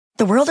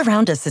The world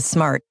around us is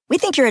smart. We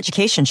think your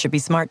education should be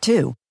smart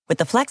too. With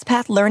the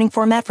FlexPath learning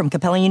format from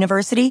Capella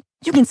University,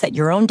 you can set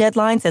your own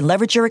deadlines and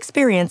leverage your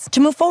experience to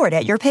move forward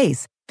at your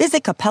pace.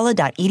 Visit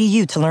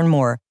capella.edu to learn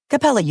more.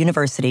 Capella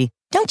University.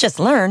 Don't just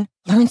learn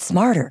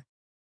smarter.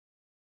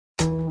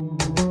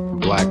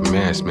 Black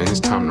mass, man, it's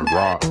time to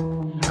rock.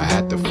 I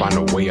had to find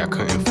a way, I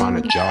couldn't find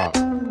a job.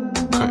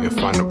 Couldn't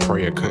find a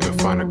prayer,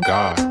 couldn't find a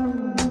God.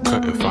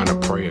 Couldn't find a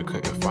prayer,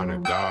 couldn't find a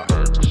God.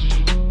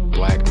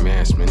 Black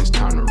mass, man, it's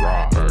time to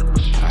rock.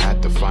 I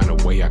had to find a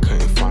way, I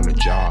couldn't find a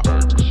job.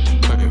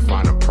 Couldn't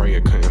find a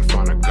prayer, couldn't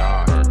find a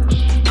God.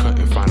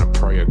 Couldn't find a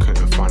prayer,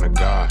 couldn't find a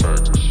God.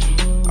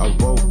 I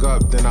woke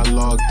up, then I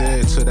logged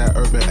in to that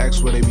Urban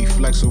X where they be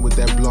flexing with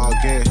that blog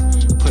in.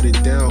 Put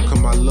it down, cause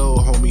my little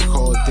homie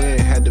called in.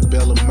 Had to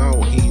bail him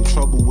out, he in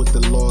trouble with the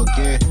law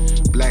again.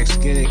 Black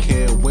skin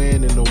can't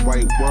win in the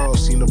white world.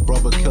 Seen a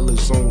brother kill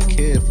his own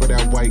kid for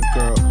that white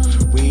girl.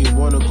 We ain't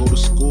wanna go to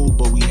school,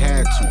 but we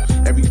had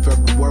to. Every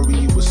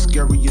February it was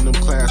scary in them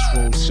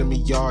classrooms. Shimmy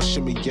y'all,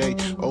 shimmy yay.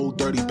 Old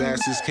dirty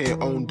bastards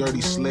can't own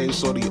dirty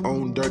slaves, or they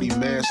own dirty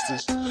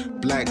masters.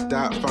 Black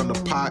Dot found a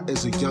pot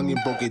as a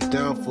youngin', broke it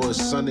down for his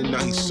son, and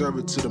now he serve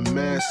it to the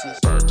masses.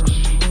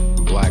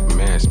 Black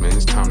mass, man,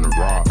 it's time to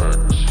rock.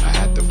 I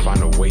had to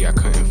find a way, I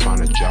couldn't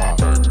find a job.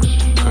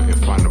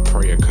 Couldn't find a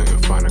prayer,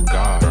 couldn't find a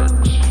God.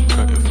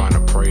 Couldn't find a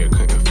prayer,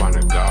 couldn't find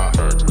a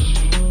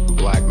God.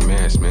 Black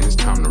mass, man, it's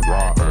time to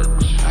rock.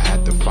 I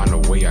had to find a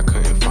way, I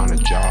couldn't find a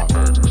job.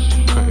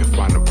 Couldn't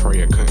find a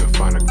prayer, couldn't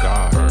find a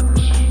God.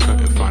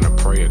 Couldn't find a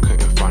prayer,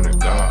 couldn't find a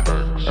God.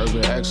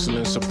 Urban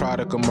excellence, a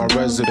product of my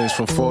residence.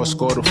 From 4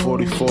 to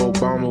 44,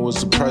 Obama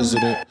was the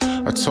president.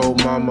 I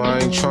told mama I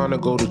ain't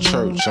tryna go to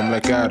church. I'm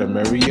like Adam,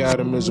 every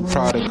Adam is a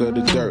product of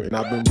the dirt. And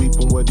I've been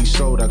reaping what he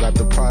sowed. I got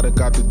the product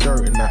out the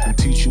dirt. And I can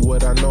teach you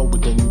what I know,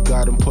 but then you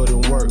gotta put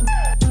in work.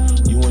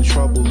 You in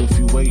trouble if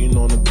you waiting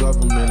on the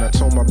government. I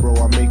told my bro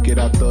I make it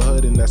out the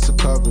hood, and that's a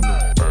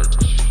covenant.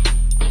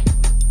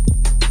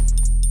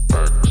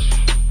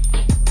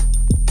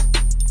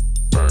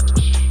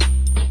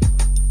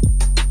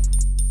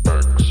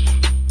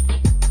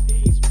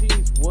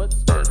 Peace,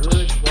 what's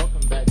good?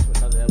 Welcome back to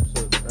another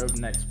episode of the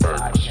Urban X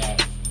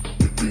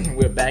Podcast.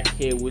 We're back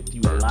here with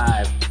you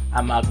live.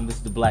 I'm Malcolm, this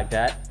is the Black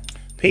Dot.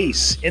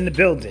 Peace in the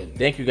building.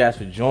 Thank you guys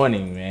for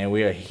joining, man.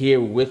 We are here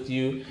with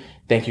you.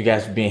 Thank you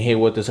guys for being here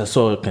with us. I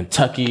saw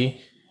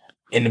Kentucky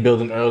in the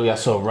building early. I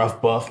saw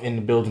Rough Buff in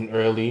the building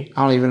early.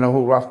 I don't even know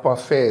who Rough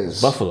Buff is.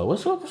 Buffalo.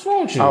 What's wrong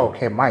with you? Oh,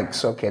 okay,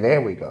 Mike's. Okay,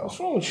 there we go. What's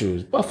wrong with you?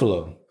 It's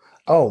Buffalo.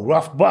 Oh,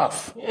 Rough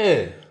Buff.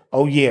 Yeah.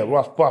 Oh, yeah,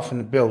 Rough Buff in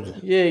the building.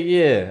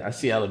 Yeah. I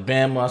see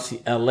Alabama. I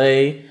see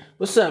LA.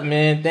 What's up,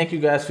 man? Thank you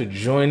guys for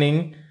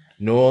joining.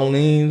 New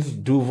Orleans,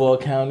 Duval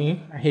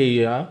County. I hear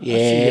y'all.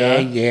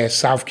 Yeah.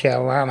 South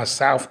Carolina,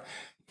 South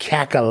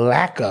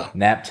Kakalaka.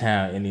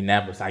 Naptown,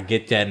 Indianapolis. I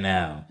get that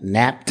now.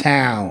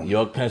 Naptown.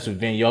 York,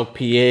 Pennsylvania. York,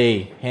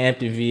 PA.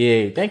 Hampton,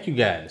 VA. Thank you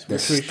guys. The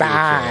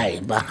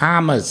Sty.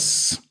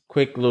 Bahamas.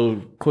 Quick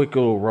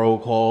little roll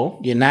call.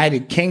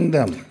 United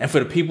Kingdom. And for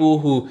the people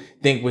who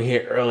think we're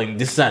here early,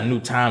 this is our new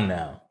time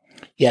now.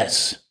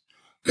 Yes.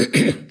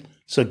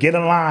 So get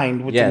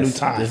aligned with the new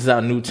time. This is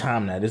our new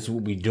time now. This is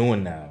what we're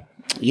doing now.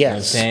 Yes. You know what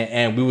I'm saying?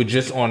 And we were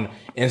just on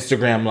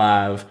Instagram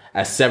Live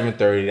at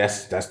 7:30.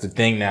 That's the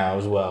thing now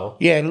as well.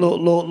 Yeah,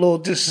 little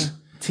just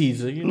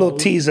teaser. Little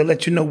teaser,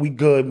 let you know we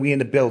good. We in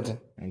the building. You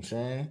know what I'm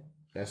saying?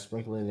 Got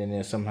sprinkled in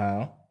there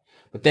somehow.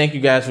 But thank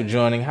you guys for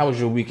joining. How was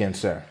your weekend,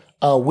 sir?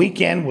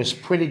 Weekend was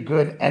pretty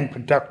good and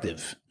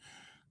productive.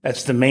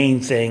 That's the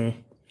main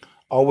thing.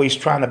 Always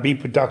trying to be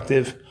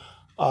productive.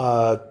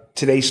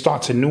 Today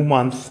starts a new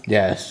month.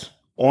 Yes.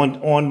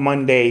 On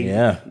Monday,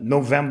 yeah.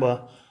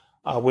 November.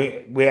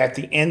 We're at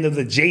the end of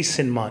the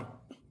Jason month,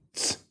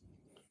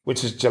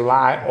 which is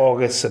July,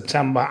 August,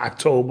 September,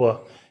 October,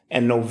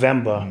 and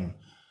November.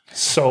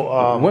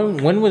 So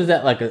when was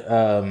that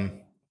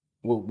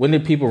when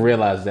did people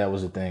realize that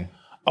was a thing?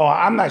 Oh,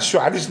 I'm not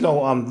sure. I just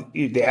know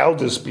the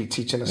elders be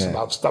teaching us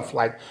about stuff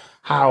like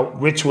how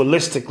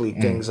ritualistically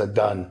things are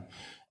done.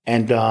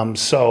 And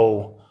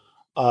so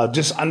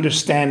just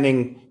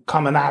understanding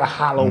coming out of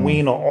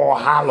Halloween or All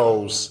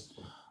Hallows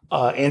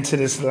into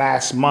this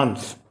last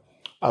month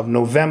of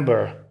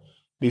November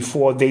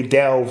before they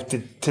delve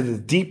to the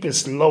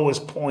deepest,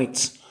 lowest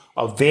points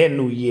of their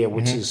new year,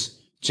 which is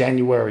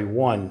January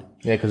 1.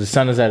 Yeah, because the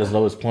sun is at its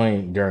lowest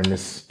point during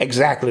this.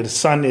 Exactly. The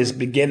sun is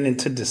beginning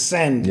to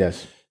descend.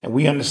 Yes. And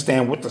we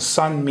understand what the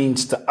sun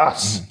means to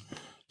us.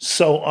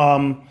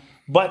 So,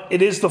 but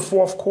it is the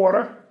fourth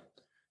quarter,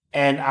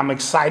 and I'm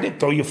excited.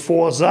 Throw your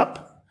fours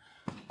up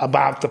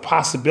about the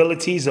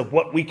possibilities of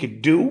what we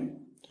could do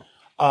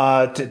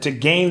to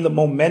gain the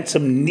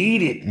momentum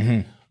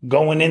needed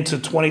going into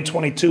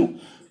 2022.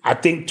 I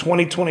think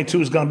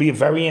 2022 is going to be a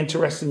very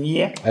interesting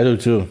year. I do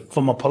too.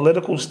 From a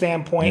political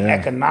standpoint,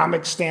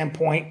 economic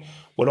standpoint,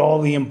 with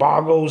all the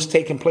embargoes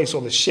taking place,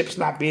 or the ships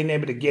not being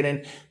able to get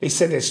in. They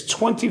said there's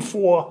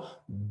 $24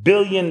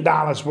 billion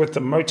worth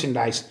of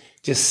merchandise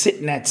just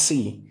sitting at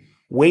sea,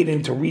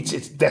 waiting to reach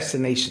its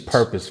destinations.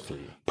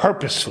 Purposefully.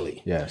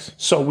 purposefully. Yes.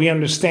 So we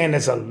understand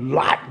there's a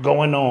lot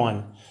going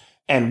on,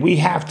 and we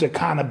have to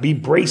kind of be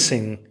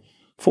bracing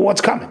for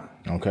what's coming.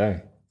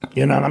 Okay.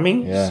 You know what I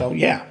mean? Yeah. So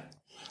yeah,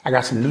 I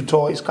got some new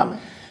toys coming.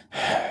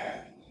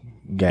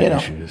 Got You know.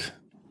 issues.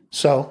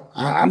 So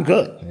I'm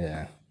good.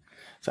 Yeah.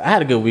 So I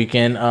had a good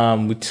weekend.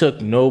 We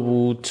took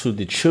Noble to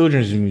the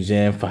Children's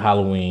Museum for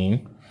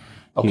Halloween.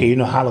 Okay, you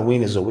know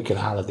Halloween is a wicked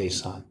holiday,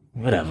 son.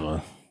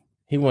 Whatever.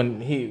 He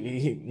wouldn't.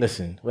 He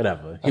listen.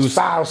 Whatever. He It's was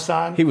foul,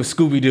 son. He was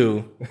Scooby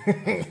Doo.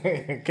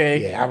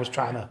 Okay. Yeah, I was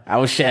trying to. I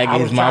was Shaggy.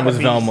 His mom trying to was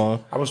be-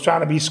 Velma. I was trying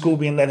to be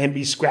Scooby and let him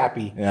be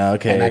Scrappy. Yeah.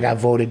 Okay. And I got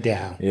voted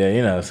down. Yeah.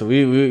 You know. So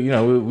we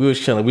was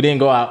chilling. We didn't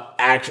go out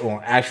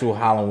actual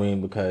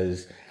Halloween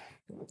because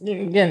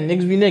again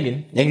niggas be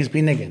nigging. Niggas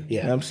be nigging. You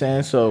know Yeah. what I'm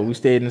saying? So we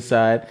stayed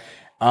inside.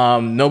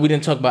 No, we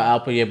didn't talk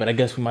about Alpo yet, but I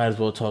guess we might as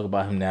well talk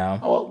about him now.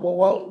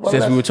 Well,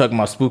 Since we were talking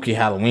about spooky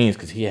Halloweens,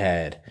 because he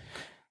had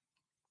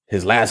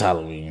his last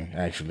Halloween,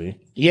 actually.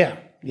 yeah.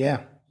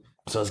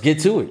 So let's get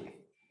to it.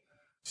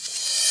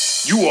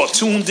 You are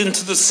tuned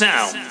into the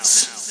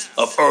sounds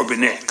of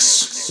Urban X.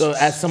 So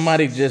as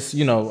somebody just,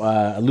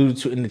 alluded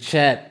to in the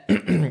chat,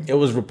 it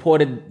was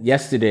reported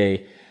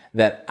yesterday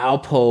that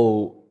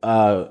Alpo,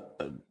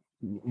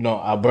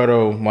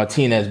 Alberto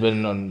Martinez,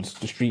 been on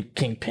the street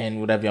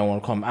kingpin, whatever y'all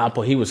want to call him,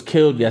 Alpo, he was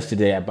killed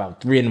yesterday at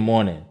about 3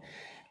 a.m.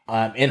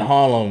 In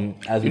Harlem.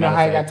 As You know how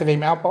I got the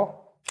name Alpo?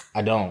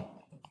 I don't.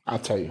 I'll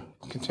tell you.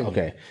 Continue.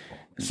 Okay.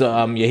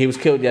 So, he was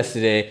killed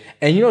yesterday.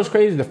 And you know what's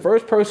crazy? The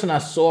first person I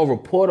saw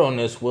report on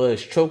this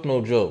was Choke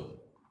No Joke.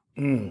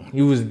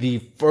 He was the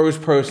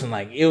first person,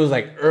 it was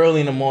early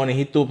in the morning.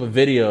 He threw up a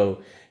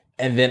video,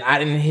 and then I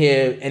didn't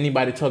hear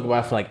anybody talk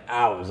about it for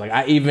hours.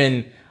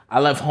 I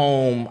left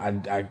home,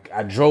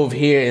 I drove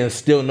here, and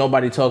still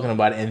nobody talking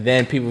about it. And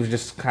then people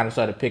just kind of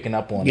started picking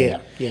up on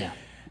it. Yeah.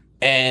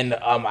 And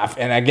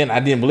again,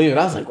 I didn't believe it.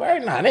 I was like,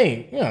 "Well, nah,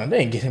 they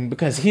ain't get him,"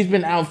 because he's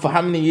been out for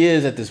how many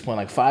years at this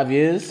point? 5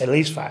 years? At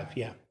least 5,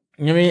 yeah.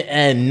 You know what I mean?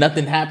 And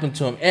nothing happened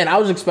to him. And I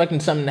was expecting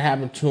something to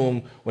happen to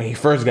him when he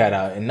first got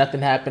out, and nothing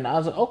happened. I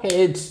was like,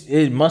 okay,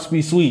 it must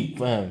be sweet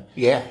for him.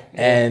 Yeah.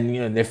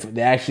 And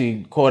they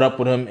actually caught up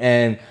with him,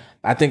 and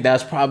I think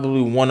that's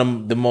probably one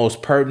of the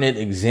most pertinent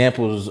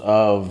examples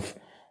of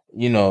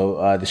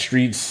the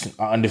streets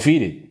are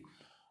undefeated.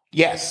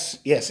 Yes.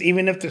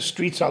 Even if the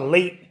streets are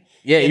late.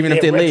 Yeah, even if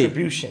they're late.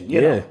 Retribution,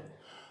 you know.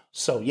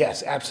 So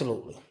yes,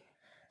 absolutely.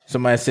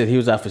 Somebody said he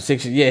was out for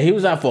 6 years. Yeah, he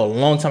was out for a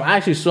long time. I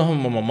actually saw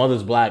him on my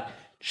mother's block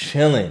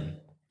chilling,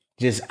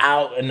 just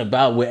out and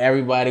about with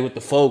everybody, with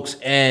the folks.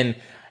 And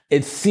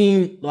it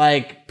seemed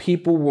like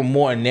people were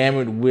more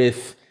enamored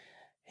with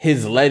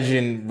his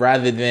legend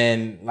rather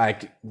than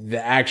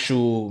the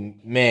actual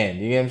man.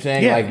 You know what I'm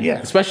saying? Yeah.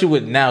 Especially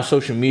with now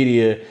social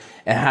media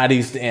and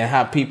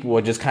how people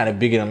are just kind of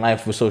bigger than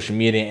life with social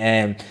media.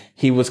 And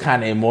he was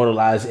kind of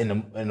immortalized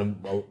in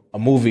a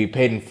movie,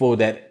 Paid in Full,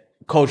 that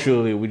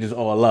culturally we just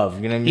all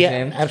love. You know what I'm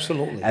saying? Yeah,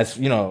 absolutely. As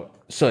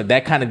so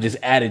that kind of just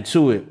added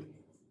to it.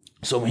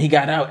 So when he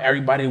got out,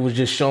 everybody was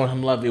just showing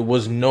him love. It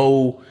was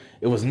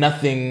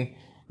nothing,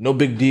 no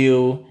big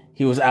deal.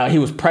 He was out. He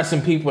was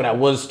pressing people that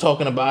was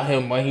talking about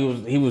him when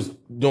he was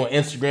doing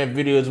Instagram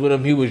videos with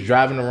him. He was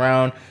driving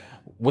around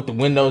with the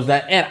windows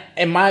down. And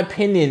in my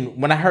opinion,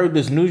 when I heard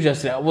this news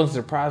yesterday, I wasn't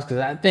surprised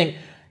because I think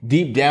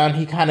deep down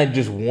he kind of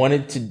just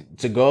wanted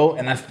to go.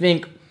 And I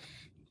think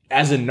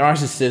as a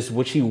narcissist,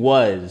 which he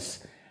was,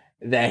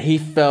 that he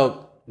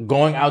felt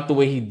going out the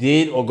way he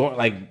did or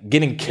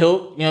getting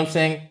killed, you know what I'm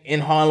saying, in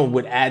Harlem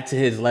would add to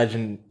his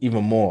legend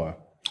even more.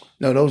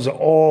 No, those are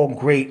all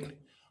great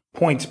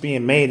points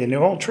being made, and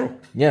they're all true.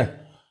 Yeah.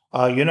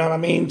 You know what I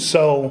mean?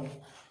 So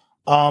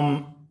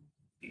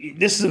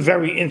this is a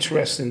very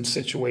interesting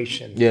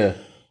situation. Yeah.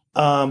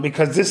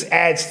 Because this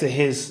adds to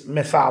his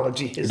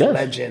mythology, his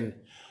legend,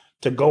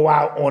 to go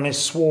out on his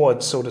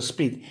sword, so to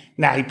speak.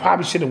 Now, he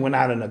probably should have went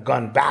out in a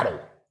gun battle.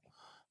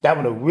 That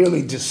would have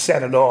really just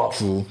set it off.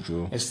 True.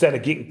 Instead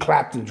of getting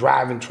clapped and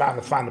driving, trying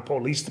to find the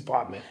police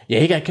department. Yeah,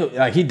 he got killed.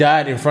 He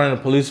died in front of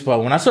the police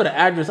department. When I saw the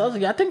address, I was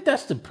like, I think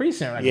that's the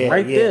precinct,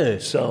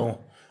 there.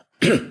 So,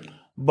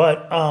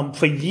 but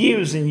for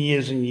years and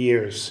years and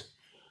years,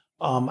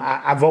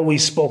 I've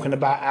always spoken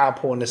about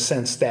Alpo in the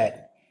sense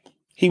that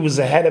he was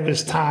ahead of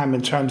his time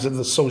in terms of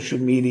the social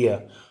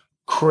media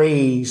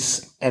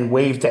craze and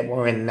wave that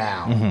we're in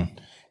now. Mm-hmm.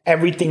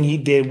 Everything he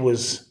did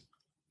was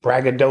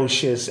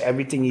braggadocious.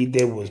 Everything he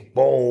did was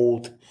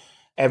bold.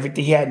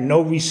 He had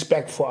no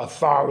respect for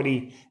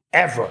authority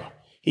ever.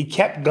 He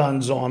kept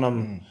guns on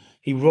him. Mm.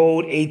 He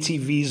rode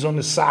ATVs on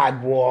the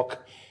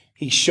sidewalk.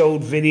 He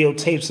showed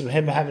videotapes of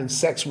him having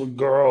sex with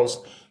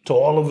girls to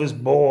all of his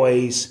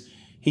boys.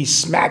 He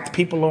smacked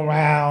people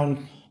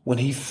around when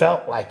he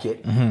felt like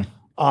it.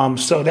 Mm-hmm.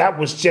 So that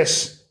was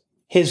just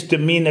his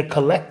demeanor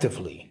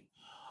collectively.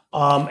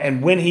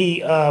 And when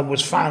he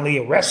was finally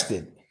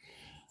arrested,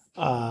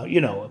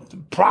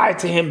 prior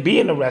to him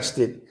being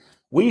arrested,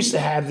 we used to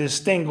have this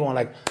thing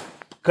going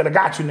could have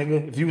got you,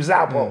 nigga, if you was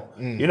Alpo.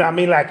 You know what I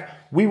mean?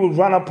 We would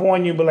run up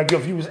on you, but yo,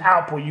 if you was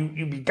Alpo,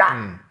 you'd be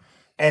gotten.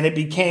 and it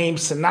became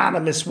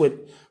synonymous with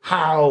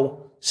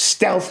how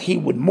stealth he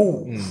would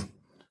move.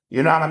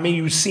 You know what I mean?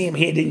 You see him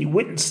here, then you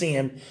wouldn't see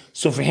him.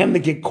 So for him to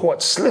get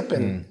caught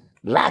slipping,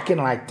 lacking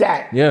like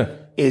that,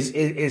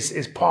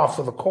 is par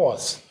for the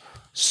course.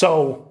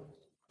 So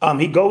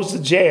he goes to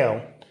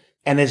jail,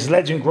 and his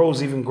legend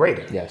grows even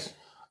greater. Yes.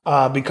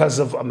 Because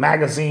of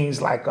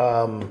magazines like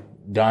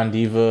Don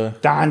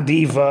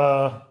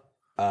Diva.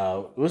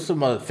 What's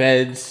some other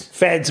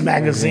Feds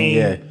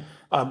magazine.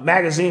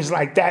 Magazines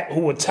like that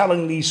who were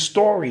telling these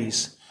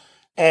stories.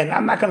 And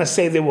I'm not going to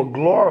say they were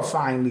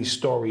glorifying these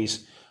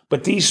stories,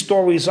 but these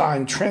stories are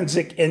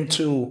intrinsic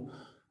into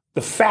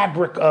the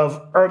fabric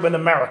of urban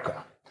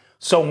America.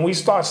 So when we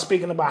start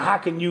speaking about how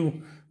can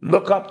you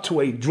look up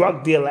to a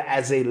drug dealer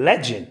as a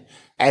legend,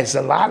 as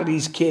a lot of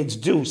these kids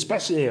do,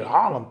 especially in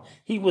Harlem,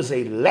 he was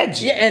a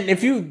legend. Yeah, and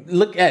if you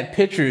look at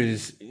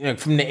pictures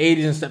from the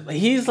 80s and stuff,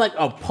 he's like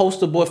a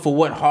poster boy for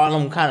what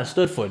Harlem kind of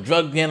stood for.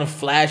 Drug dealer,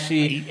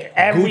 flashy,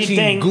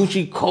 everything.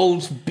 Gucci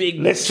coats, big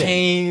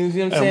chains,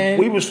 you know what I'm saying?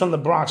 We was from the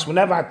Bronx.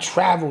 Whenever I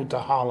traveled to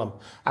Harlem,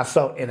 I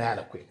felt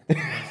inadequate.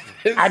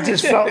 I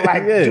just felt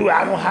like, dude,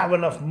 I don't have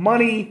enough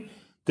money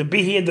to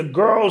be here. The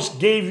girls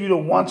gave you the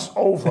once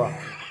over.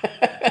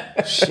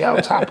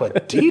 Shell top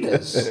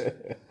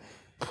Adidas.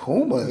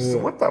 Pumas,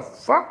 what the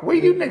fuck? Where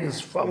you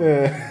niggas from?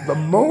 The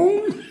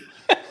moon?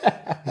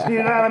 You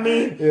know what I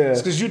mean?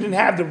 It's because you didn't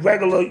have the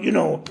regular,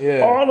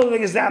 all the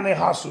niggas down there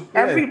hustle.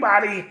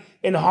 Everybody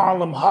in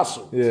Harlem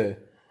hustle. Yeah.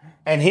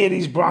 And here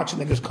these Bronx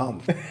niggas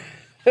come.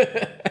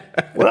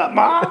 What up,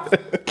 mom?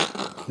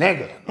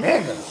 Nigga.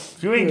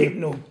 If you ain't getting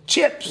no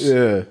chips.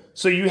 Yeah.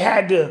 So you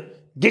had to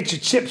get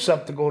your chips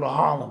up to go to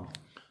Harlem.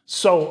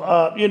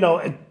 So,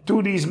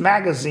 through these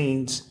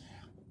magazines,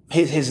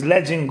 his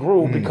legend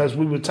grew because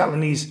we were telling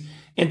these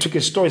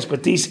intricate stories,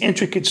 but these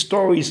intricate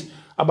stories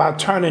about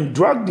turning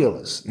drug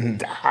dealers.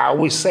 I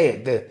always say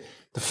it.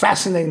 The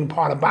fascinating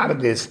part about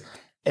it is,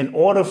 in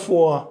order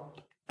for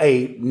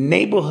a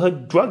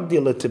neighborhood drug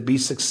dealer to be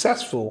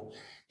successful,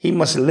 he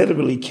must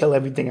literally kill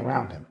everything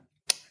around him.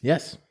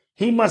 Yes.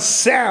 He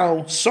must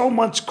sell so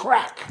much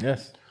crack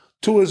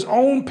to his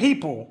own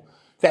people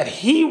that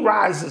he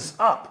rises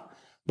up,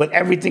 but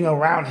everything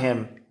around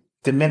him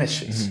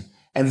diminishes.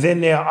 And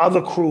then there are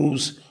other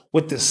crews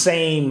with the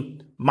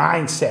same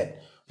mindset.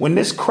 When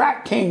this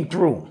crack came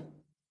through,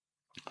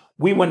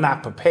 we were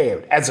not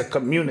prepared as a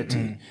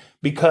community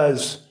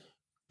because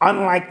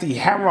unlike the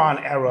heroin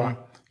era,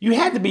 you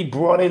had to be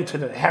brought into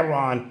the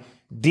heroin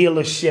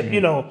dealership.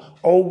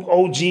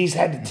 OGs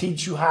had to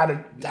teach you how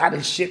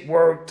this shit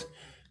worked.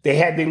 They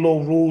had their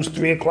little rules,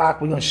 3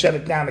 o'clock, we're going to shut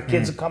it down. The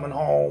kids are coming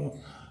home.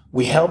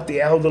 We help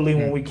the elderly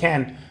when we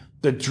can.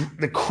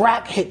 The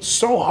crack hit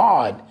so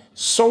hard,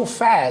 so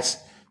fast,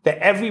 that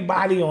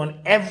everybody on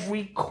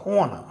every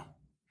corner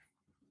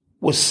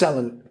was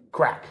selling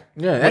crack.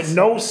 With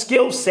no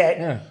skill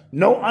set,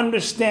 no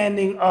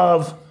understanding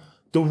of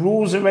the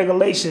rules and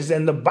regulations,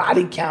 and the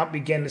body count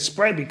began to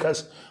spread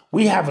because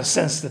we have a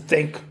sense to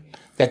think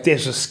that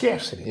there's a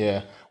scarcity.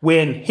 Yeah.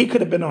 When he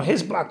could have been on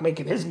his block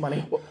making his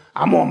money,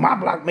 I'm on my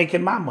block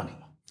making my money.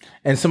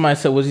 And somebody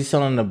said, was he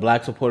selling to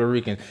blacks or Puerto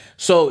Ricans?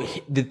 So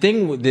the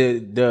thing with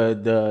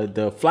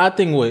the fly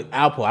thing with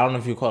Alpo, I don't know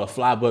if you call it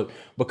fly, but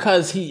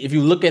because if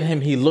you look at him,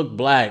 he looked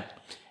black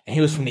and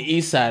he was from the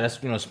east side, that's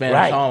Spanish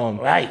Harlem.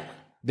 Right.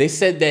 They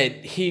said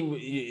that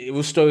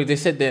they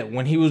said that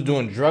when he was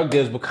doing drug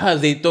deals,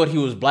 because they thought he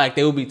was black,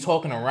 they would be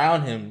talking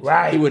around him.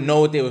 Right. He would know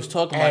what they was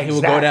talking about. Exactly.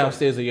 He would go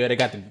downstairs and they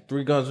got the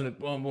 3 guns,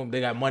 boom, boom,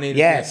 they got money.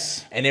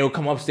 Yes. And they would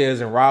come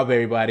upstairs and rob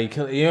everybody.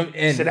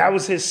 And so that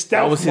was his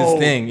stealth That was his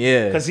thing,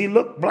 yeah. Because he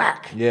looked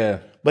black.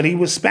 Yeah. But he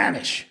was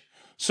Spanish.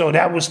 So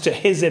that was to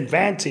his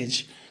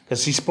advantage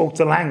because he spoke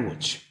the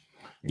language.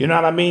 You know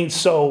what I mean?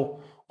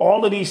 So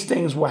all of these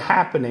things were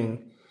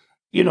happening,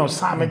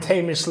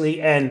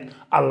 simultaneously, and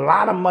a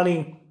lot of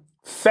money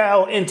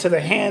fell into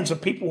the hands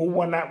of people who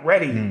were not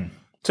ready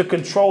to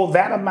control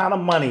that amount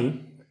of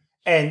money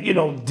and,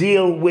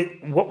 deal with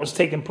what was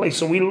taking place.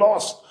 So we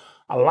lost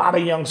a lot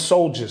of young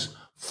soldiers.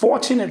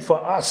 Fortunate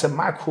for us and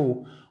my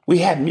crew, we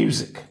had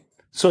music.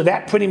 So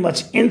that pretty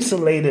much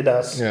insulated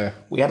us. Yeah.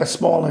 We had a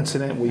small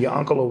incident where your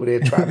uncle over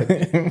there tried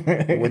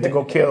to went to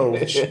go kill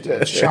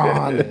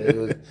Sean. It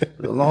was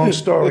a long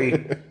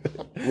story.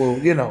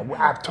 Well,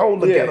 I've told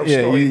the ghetto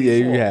story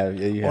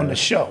before on the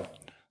show.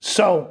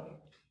 So,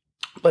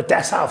 but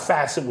that's how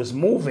fast it was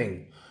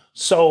moving.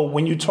 So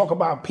when you talk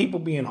about people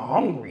being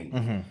hungry,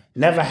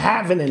 never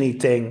having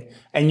anything,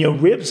 and your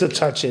ribs are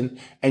touching,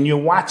 and you're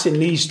watching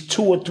these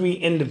 2 or 3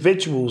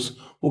 individuals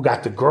who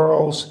got the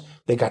girls,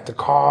 they got the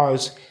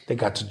cars, they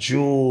got the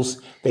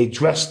jewels, they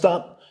dressed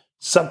up.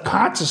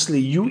 Subconsciously,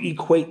 you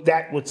equate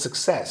that with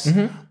success.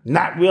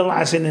 Not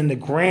realizing in the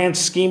grand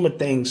scheme of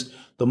things,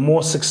 the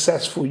more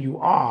successful you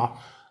are,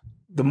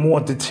 the more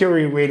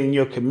deteriorating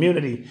your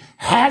community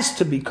has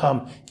to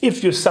become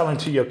if you're selling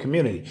to your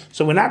community.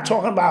 So we're not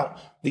talking about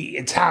the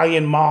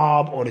Italian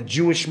mob or the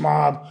Jewish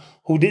mob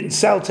who didn't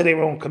sell to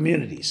their own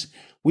communities.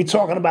 We're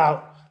talking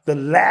about the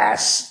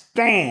last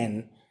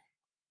stand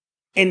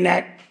in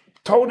that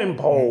totem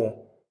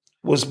pole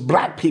was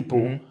black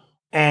people.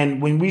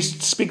 And when we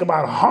speak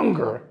about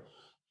hunger,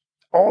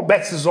 all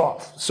bets is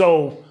off.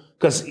 So,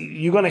 because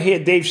you're going to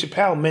hear Dave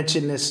Chappelle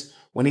mention this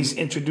when he's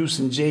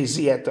introducing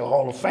Jay-Z at the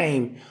Hall of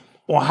Fame,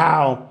 on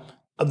how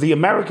the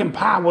American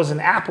pie was an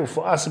apple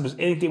for us. It was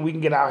anything we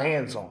can get our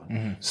hands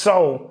on.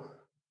 So,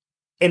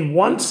 in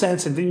one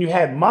sense, and then you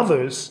had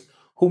mothers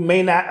who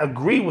may not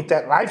agree with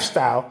that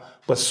lifestyle,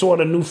 but saw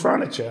the new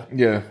furniture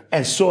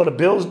and saw the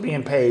bills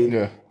being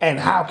paid. And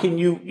how can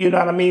you know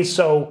what I mean?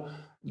 So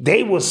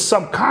they were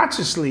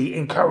subconsciously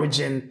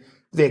encouraging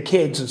their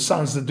kids and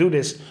sons to do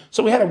this.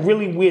 So we had a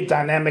really weird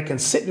dynamic,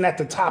 and sitting at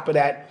the top of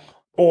that,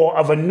 or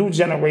of a new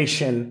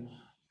generation,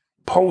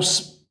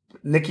 post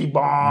Nicky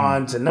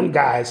Barnes and them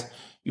guys,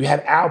 you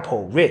had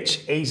Alpo,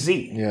 Rich, AZ.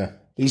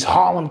 These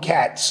Harlem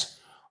cats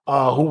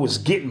who was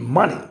getting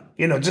money,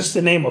 just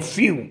to name a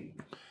few.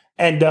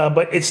 And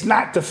but it's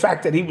not the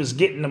fact that he was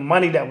getting the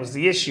money that was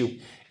the issue.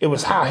 It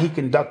was how he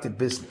conducted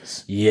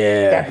business.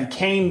 That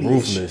became the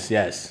ruthless.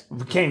 issue.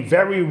 Became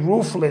very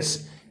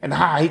ruthless in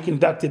how he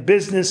conducted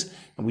business.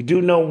 And we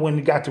do know when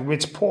he got to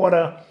Rich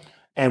Porter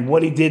and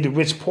what he did to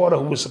Rich Porter,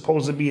 who was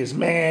supposed to be his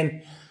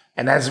man.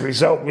 And as a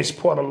result, Rich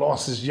Porter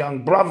lost his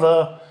young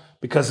brother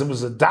because it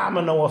was a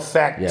domino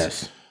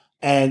effect.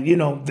 And,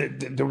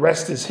 the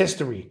rest is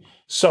history.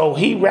 So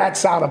he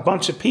rats out a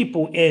bunch of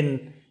people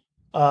in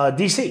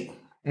D.C.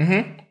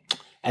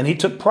 And he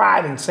took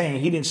pride in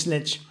saying he didn't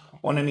snitch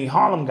on any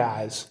Harlem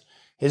guys.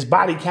 His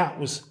body count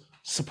was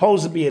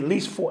supposed to be at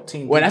least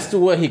 14. Well, that's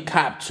what he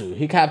copped to.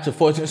 He copped to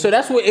 14. So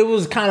that's what it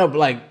was kind of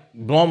like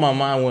blowing my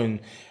mind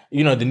when,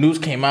 the news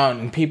came out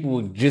and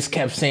people just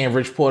kept saying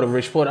Rich Porter.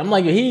 I'm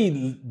like,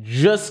 he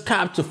just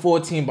copped to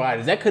 14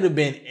 bodies. That could have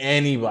been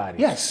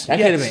anybody. That could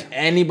have been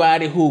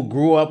anybody who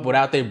grew up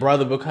without their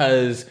brother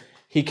because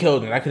he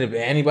killed him. That could have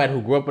been anybody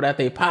who grew up without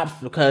their pops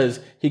because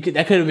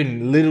that could have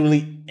been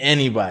literally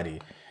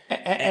anybody.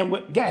 And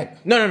with, go ahead.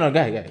 No, go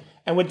ahead.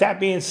 And with that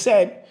being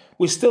said,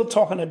 we're still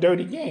talking a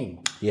dirty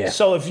game.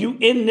 So if you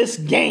in this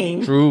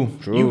game, true,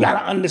 you got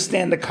to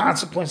understand the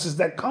consequences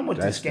that come with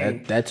this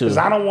game. That too. Because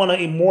I don't want to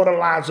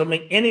immortalize or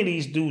make any of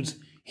these dudes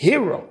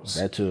heroes.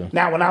 That too.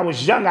 Now, when I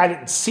was young, I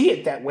didn't see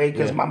it that way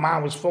because my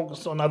mind was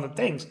focused on other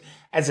things.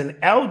 As an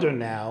elder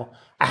now,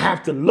 I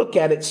have to look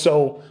at it.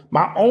 So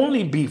my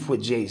only beef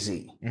with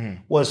Jay-Z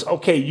was,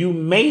 okay, you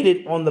made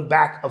it on the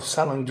back of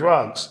selling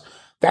drugs.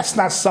 That's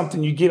not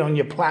something you get on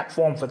your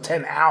platform for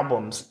 10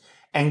 albums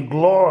and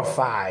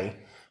glorify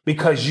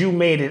because you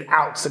made it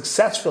out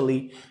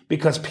successfully,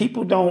 because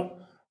people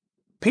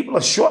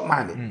are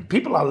short-minded.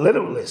 People are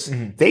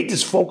literalists. They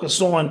just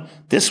focus on,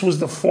 this was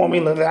the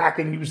formula that I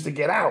can use to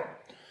get out.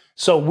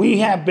 So we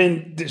have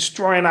been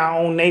destroying our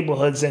own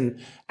neighborhoods, and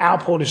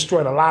Alpo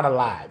destroyed a lot of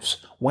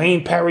lives.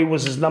 Wayne Perry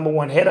was his number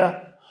one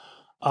hitter.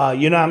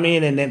 You know what I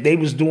mean? And then they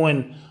was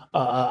doing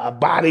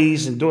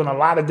bodies and doing a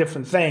lot of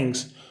different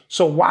things.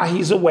 So while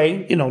he's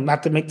away,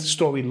 not to make the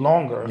story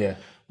longer,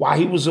 while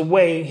he was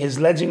away, his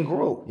legend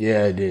grew.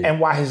 It did.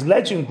 And while his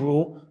legend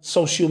grew,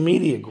 social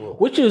media grew.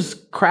 Which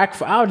is crack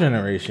for our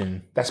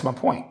generation. That's my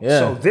point.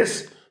 So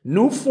this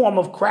new form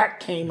of crack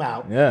came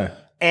out.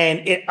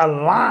 And it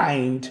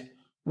aligned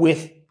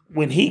with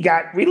when he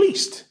got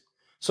released.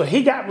 So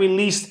he got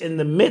released in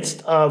the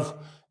midst of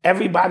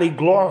everybody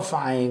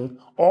glorifying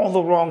all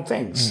the wrong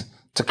things.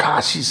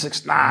 Tekashi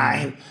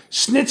 6ix9ine.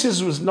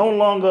 Snitches was no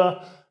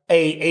longer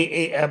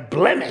a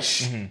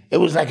blemish. It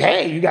was like,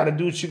 hey, you got to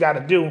do what you got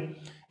to do.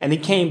 And he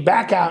came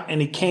back out,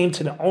 and he came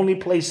to the only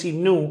place he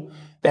knew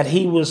that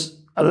he was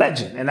a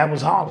legend, and that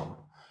was Harlem.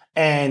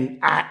 And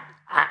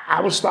I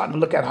was starting to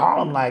look at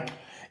Harlem like,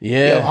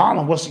 yo,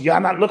 Harlem,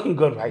 y'all not looking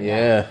good right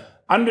now.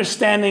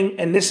 Understanding,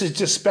 and this is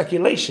just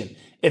speculation,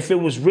 if it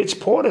was Rich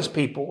Porter's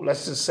people,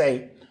 let's just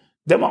say,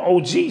 them are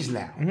OGs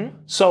now.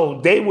 So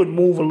they would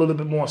move a little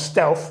bit more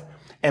stealth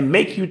and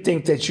make you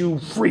think that you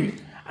free.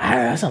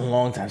 That's a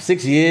long time.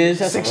 6 years?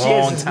 That's a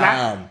long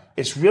time.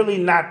 It's really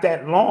not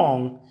that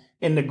long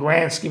in the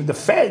grand scheme. The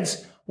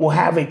feds will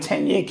have a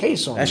 10-year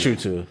case on you. That's true,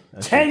 too.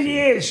 10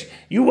 years,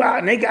 you out,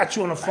 and they got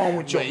you on the phone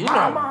with your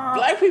mama.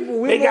 Black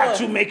people, they got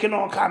you making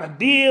all kind of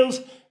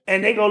deals,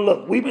 and they go,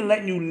 look, we've been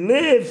letting you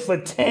live for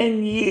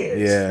 10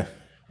 years.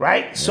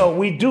 Right? So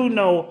we do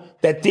know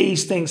that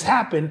these things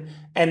happen,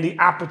 and the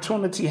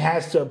opportunity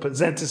has to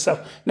present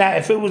itself. Now,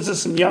 if it was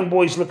just some young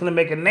boys looking to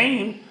make a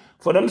name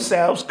for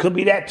themselves, could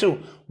be that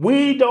too.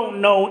 We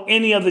don't know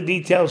any of the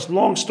details.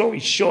 Long story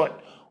short,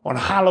 on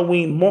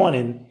Halloween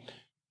morning,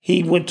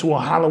 he went to a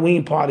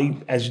Halloween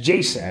party as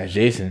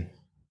Jason.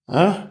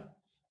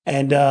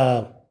 And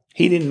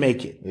he didn't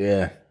make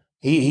it.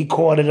 He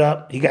caught it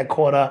up. He got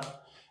caught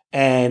up.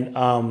 And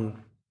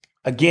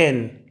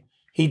again,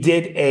 he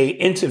did a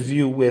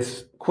interview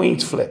with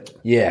Queen's Flip.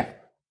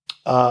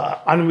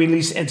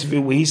 Unreleased interview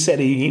where he said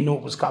he knew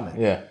it was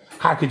coming.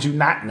 How could you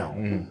not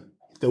know?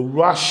 The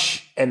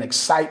rush and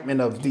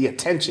excitement of the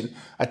attention.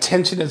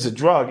 Attention is a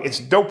drug. It's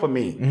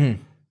dopamine.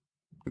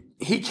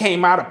 He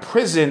came out of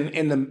prison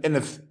in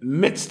the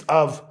midst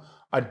of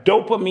a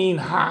dopamine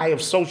high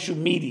of social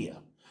media.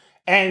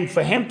 And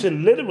for him to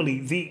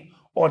literally, the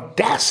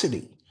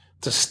audacity,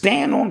 to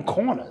stand on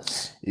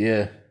corners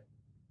Yeah.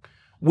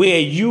 where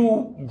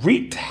you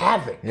wreaked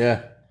havoc,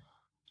 Yeah.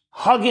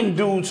 hugging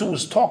dudes who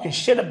was talking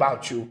shit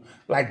about you,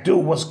 like,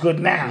 dude, what's good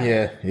now?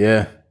 Yeah.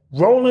 Yeah.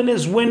 Rolling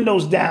his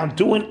windows down,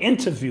 doing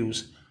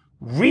interviews,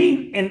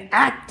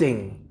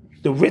 reenacting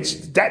the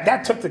Rich,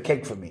 that took the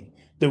cake for me.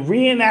 The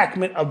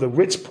reenactment of the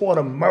Rich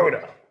Porter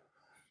murder.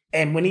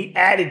 And when he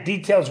added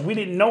details we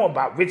didn't know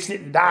about, Rich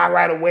didn't die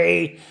right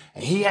away,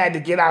 and he had to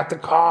get out the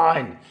car,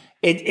 and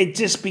it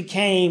just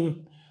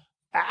became,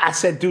 I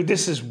said, dude,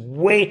 this is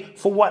way,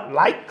 for what,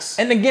 likes?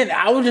 And again,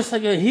 I was just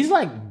like, he's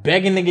like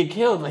begging to get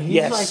killed. Like, he's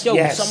Yes, like, yo,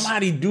 yes.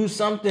 somebody do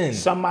something.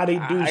 Somebody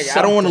do something.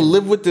 I don't want to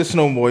live with this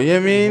no more. You know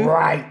what I mean?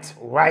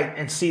 Right.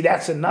 And see,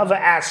 that's another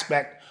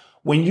aspect.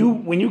 When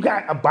you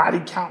got a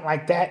body count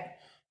like that,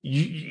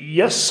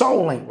 your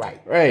soul ain't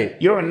right. Right.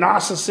 You're a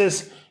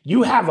narcissist.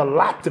 You have a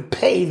lot to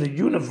pay the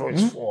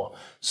universe for.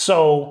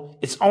 So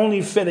it's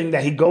only fitting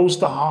that he goes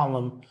to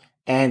Harlem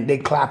and they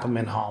clap him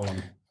in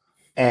Harlem.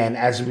 And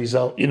as a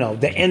result,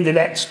 the end of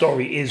that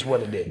story is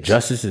what it is.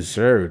 Justice is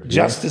served.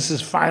 Justice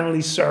is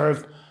finally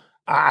served.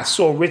 I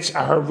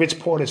heard Rich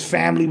Porter's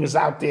family was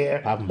out there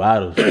Popping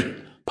bottles.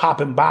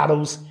 popping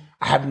bottles.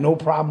 I have no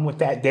problem with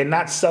that. They're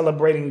not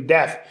celebrating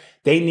death.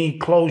 They need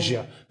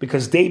closure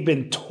because they've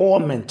been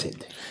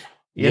tormented.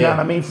 You know what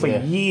I mean? For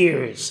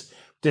years,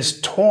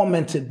 just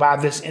tormented by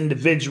this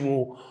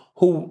individual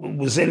who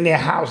was in their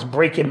house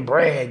breaking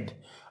bread,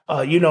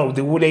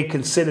 who they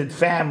considered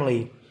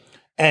family.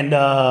 And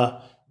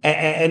to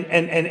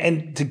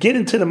get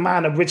into the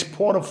mind of Rich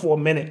Porter for a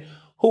minute,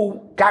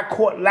 who got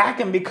caught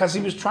lacking because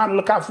he was trying to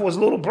look out for his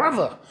little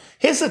brother.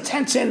 His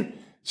attention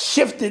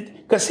shifted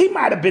because he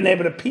might have been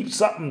able to peep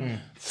something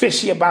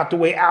fishy about the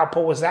way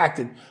Alpo was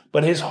acting,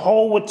 but his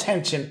whole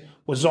attention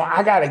was on,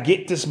 I got to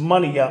get this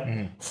money up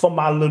for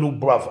my little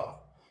brother.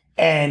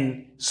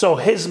 And so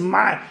his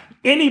mind,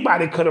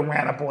 anybody could have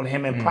ran up on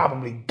him and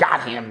probably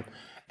got him.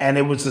 And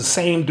it was the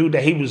same dude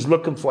that he was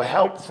looking for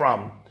help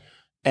from.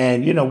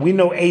 And, we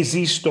know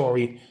AZ's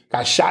story,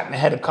 got shot in the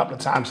head a couple of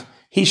times.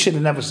 He should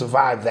have never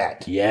survived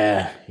that.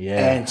 Yeah.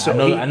 And so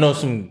I know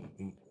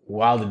some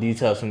wilder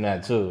details from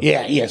that too.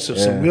 Yeah. So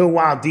some real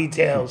wild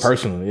details.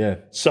 Personally, yeah.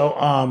 So,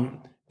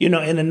 in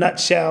a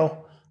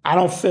nutshell, I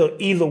don't feel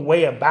either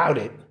way about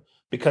it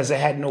because it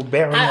had no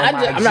bearing on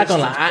my I'm not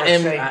gonna lie.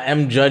 existence per se. I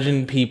am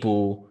judging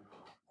people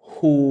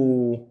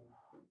who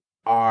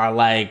are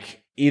like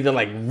either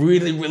like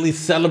really, really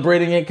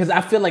celebrating it because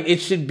I feel like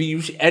it should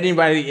be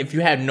anybody. If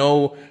you have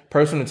no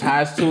personal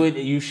ties to it,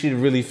 you should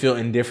really feel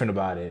indifferent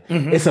about it.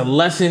 It's a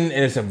lesson,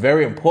 and it's a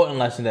very important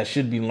lesson that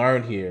should be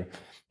learned here.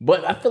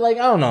 But I feel like,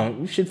 I don't know,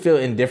 you should feel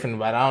indifferent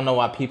about it. I don't know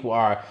why people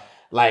are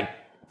like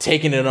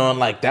taking it on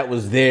like that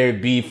was their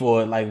beef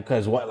or like,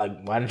 because what,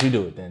 like, why didn't you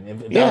do it then?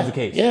 If that was the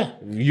case. Yeah.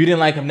 If you didn't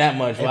like him that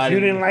much. If you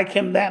didn't like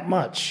him that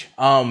much.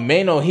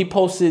 Mano, he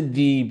posted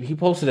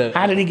a.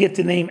 How did he get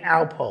the name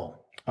Alpo?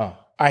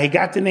 He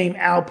got the name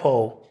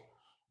Alpo,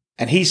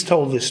 and he's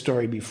told this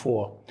story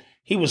before.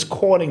 He was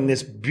courting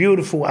this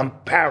beautiful, I'm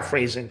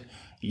paraphrasing,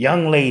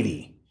 young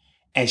lady,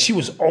 and she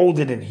was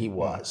older than he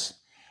was.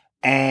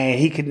 And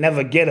he could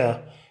never get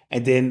her.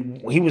 And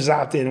then he was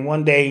out there, and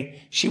one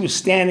day she was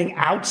standing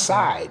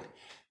outside,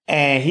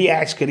 and he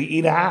asked, could he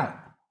eat her out?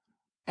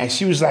 And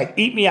she was like,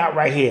 eat me out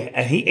right here.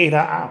 And he ate her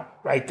out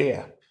right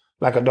there,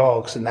 like a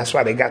dog. And that's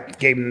why they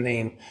gave him the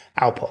name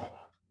Alpo.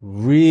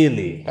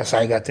 Really? That's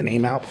how he got the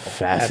name Alpo.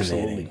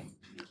 Fascinating. Absolutely.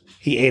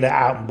 He ate her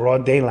out in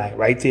broad daylight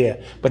right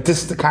there. But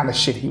this is the kind of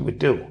shit he would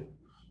do.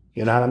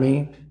 You know what I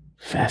mean?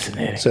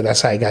 Fascinating. So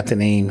that's how he got the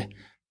name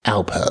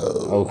Alpo.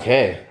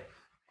 Okay.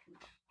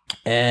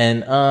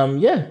 And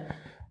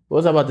what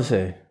was I about to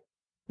say?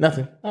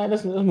 Nothing. All right,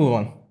 let's move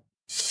on.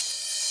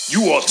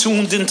 You are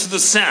tuned into the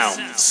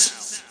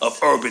sounds of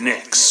Urban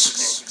X.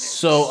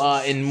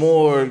 So in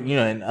more,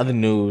 in other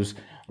news,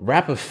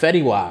 rapper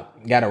Fetty Wap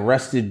got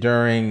arrested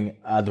during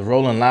the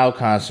Rolling Loud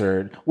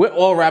concert. Where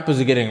all rappers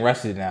are getting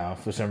arrested now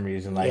for some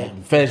reason.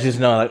 Like feds just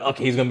know, like,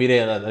 okay, he's gonna be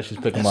there. Let's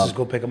just pick him up. Let's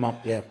go pick him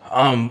up. Yeah.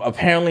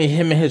 Apparently,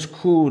 him and his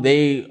crew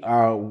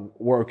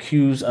were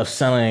accused of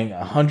selling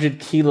 100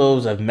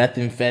 kilos of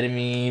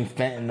methamphetamine,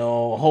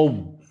 fentanyl, a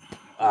whole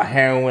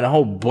heroin, a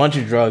whole bunch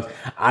of drugs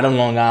out of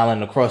Long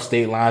Island across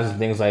state lines and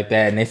things like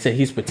that. And they said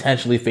he's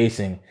potentially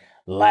facing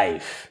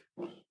life.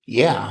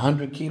 Yeah,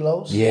 100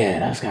 kilos. Yeah,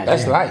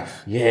 that's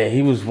life. Yeah,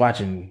 he was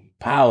watching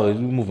Power.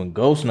 He was moving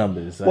ghost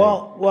numbers. Like,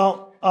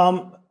 Well,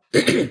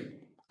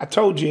 I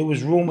told you it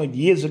was rumored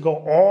years ago.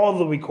 All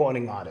the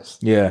recording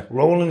artists,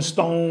 Rolling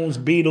Stones,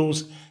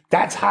 Beatles.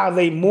 That's how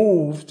they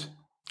moved.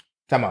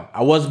 Time out.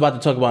 I was about to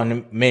talk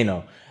about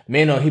Mano.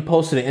 Mano, he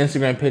posted an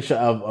Instagram picture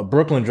of a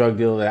Brooklyn drug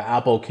dealer that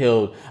Alpo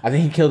killed. I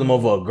think he killed him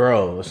over a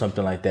girl or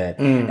something like that.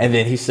 And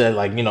then he said,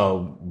 like,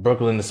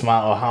 Brooklyn is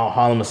smiling, or how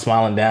Harlem is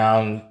smiling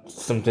down,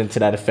 something to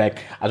that effect.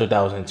 I thought that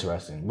was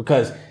interesting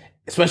because,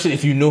 especially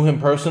if you knew him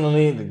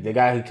personally, the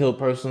guy he killed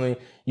personally,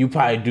 you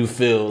probably do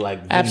feel like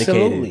vindicated.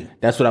 Absolutely.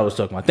 That's what I was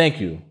talking about. Thank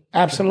you.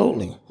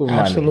 Absolutely.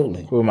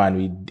 Absolutely. Who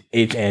reminded me?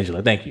 H.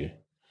 Angela. Thank you.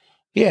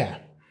 Yeah.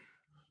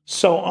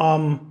 So,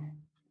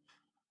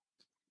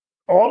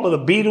 all of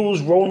the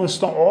Beatles, Rolling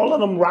Stone, all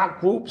of them rock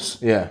groups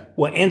Yeah.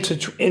 were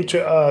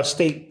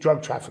interstate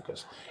drug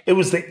traffickers. It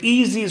was the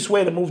easiest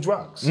way to move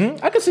drugs.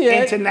 I can see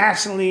that.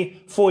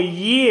 Internationally for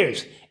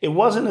years. It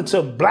wasn't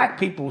until black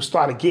people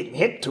started getting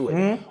hip to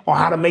it on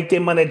how to make their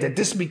money that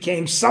this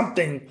became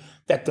something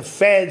that the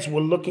feds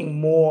were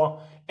looking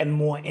more and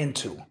more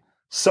into.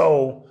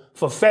 So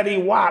for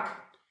Fetty Wap,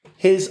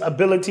 his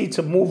ability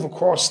to move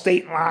across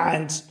state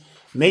lines,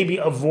 maybe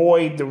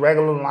avoid the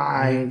regular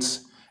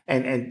lines,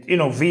 and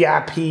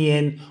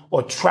VIPing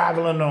or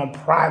traveling on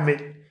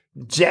private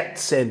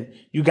jets, and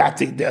you got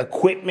the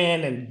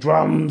equipment and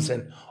drums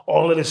and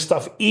all of this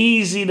stuff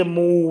easy to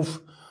move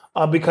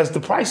because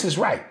the price is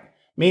right.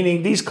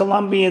 Meaning these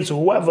Colombians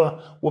or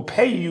whoever will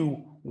pay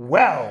you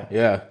well.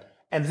 Yeah.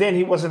 And then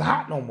he wasn't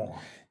hot no more.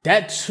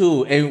 That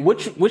too, and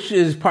which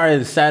is probably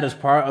the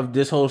saddest part of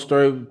this whole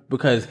story,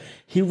 because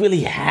he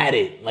really had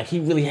it. Like, he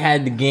really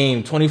had the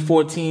game.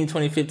 2014,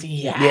 2015,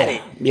 he had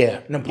it. Yeah.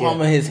 In the palm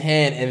of his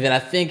hand. And then I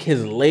think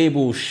his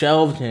label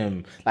shelved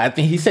him. Like, I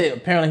think he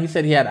said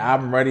he had an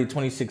album ready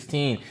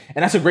 2016.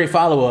 And that's a great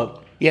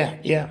follow-up.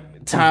 Yeah.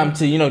 Time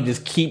to,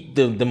 just keep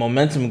the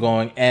momentum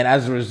going. And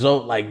as a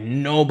result, like,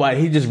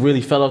 he just really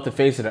fell off the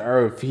face of the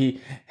earth.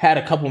 He had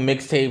a couple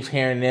mixtapes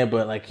here and there,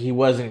 but like, he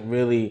wasn't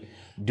really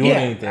doing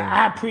anything.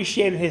 I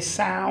appreciated his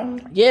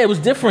sound. Yeah, it was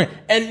different.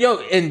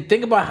 And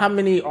think about how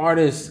many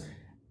artists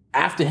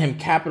after him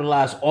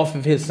capitalized off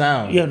of his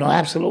sound. Yeah, no,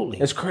 absolutely.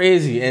 It's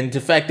crazy. And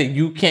the fact that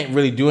you can't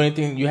really do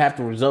anything, you have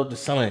to resort to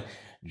selling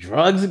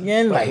drugs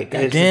again. Like,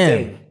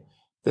 goddamn.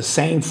 The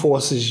same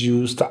forces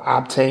used to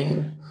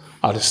obtain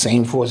are the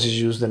same forces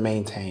used to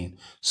maintain.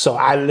 So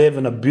I live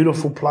in a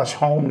beautiful plush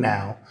home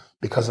now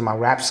because of my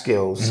rap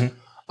skills.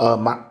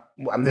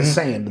 I'm just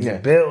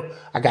saying, Bill,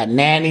 I got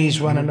nannies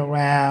running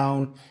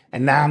around,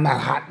 and now I'm not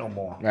hot no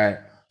more. Right.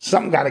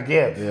 Something got to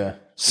give. Yeah.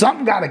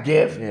 Something got to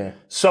give. Yeah.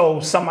 So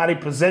somebody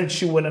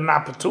presents you with an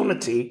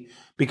opportunity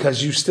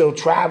because you still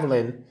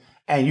traveling,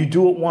 and you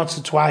do it once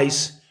or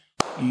twice,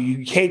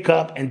 you cake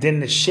up, and then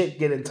the shit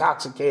get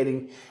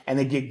intoxicating, and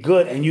it get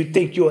good, and you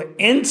think you're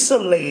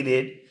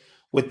insulated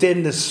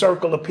within the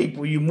circle of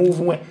people you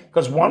moving with,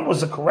 because one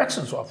was a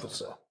corrections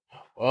officer.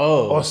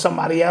 Or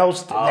somebody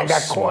else that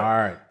got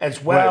caught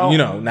as well.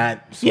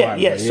 Not smart.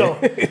 Yeah. So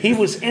he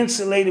was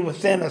insulated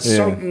within a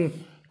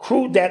certain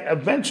crew that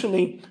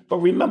eventually, but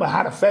remember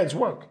how the feds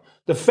work.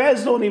 The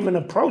feds don't even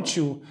approach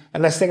you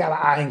unless they got an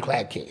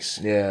ironclad case.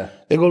 Yeah.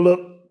 They go, look,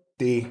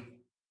 here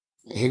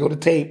go the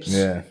tapes.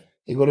 Yeah.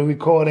 Here go the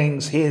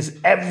recordings. Here's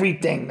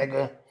everything,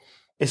 nigga.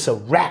 It's a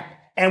wrap.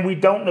 And we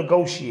don't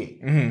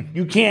negotiate. Mm-hmm.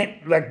 You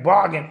can't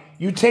bargain.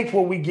 You take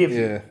what we give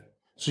you.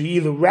 So you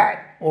either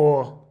rap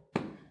or...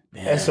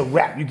 That's a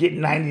wrap. You get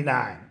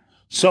 99.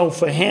 So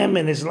for him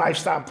and his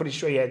lifestyle, I'm pretty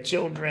sure he had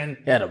children.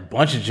 He had a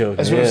bunch of children.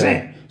 That's what I'm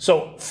saying.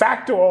 So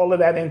factor all of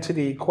that into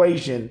the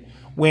equation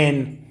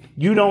when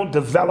you don't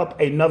develop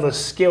another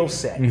skill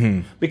set.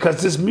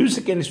 Because this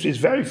music industry is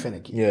very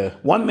finicky. Yeah.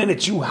 1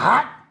 minute you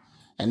hot,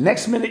 and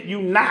next minute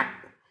you not.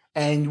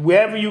 And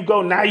wherever you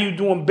go, now you're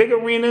doing big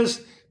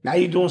arenas, now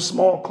you're doing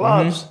small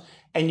clubs.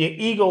 And your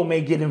ego may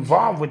get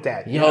involved with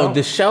that.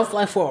 The shelf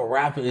life for a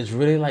rapper is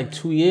really like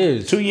 2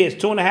 years. 2 years,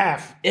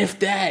 2.5. If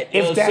that.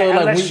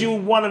 Unless you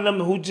one of them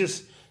who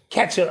just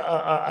catch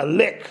a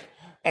lick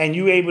and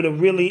you able to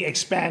really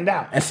expand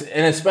out.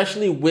 And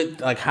especially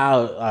with like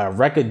how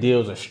record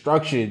deals are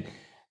structured,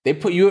 they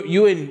put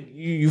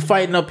you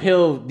fighting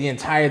uphill the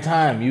entire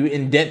time. You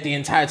in debt the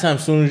entire time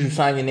as soon as you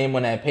sign your name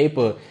on that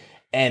paper.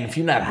 And if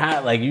you're not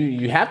hot, like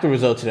you have to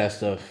resort to that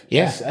stuff.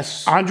 Yeah.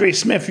 That's Andre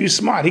Smith, you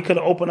smart. He could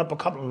have opened up a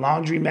couple of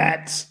laundry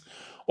mats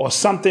or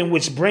something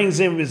which brings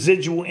in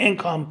residual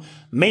income,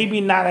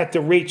 maybe not at the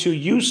rate you're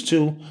used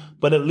to,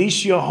 but at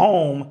least you're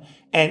home.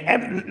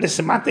 And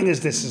listen, my thing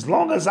is this: as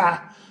long as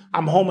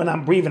I'm home and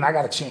I'm breathing, I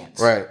got a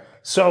chance. Right.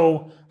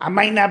 So I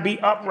might not be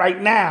up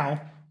right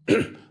now,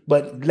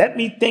 but let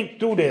me think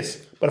through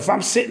this. But if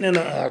I'm sitting in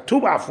a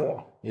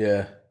 2x4,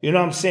 yeah. You know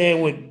what I'm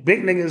saying? With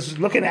big niggas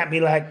looking at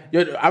me like...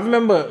 I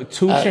remember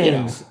 2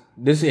 Chainz.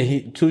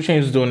 2 Chainz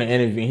was doing an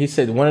interview. And he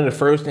said one of the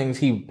first things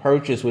he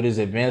purchased with his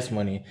advance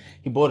money,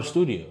 he bought a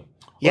studio.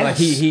 Yes. Like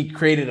he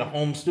created a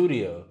home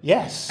studio.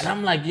 Yes. And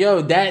I'm like,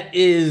 yo, that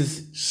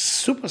is...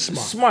 super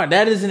smart. Smart.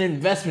 That is an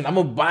investment. I'm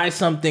going to buy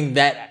something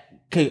that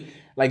could,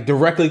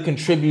 directly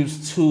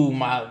contributes to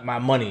my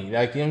money.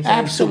 Like, you know what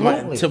I'm saying?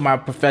 Absolutely. To my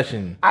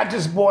profession. I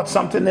just bought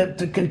something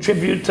to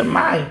contribute to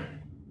my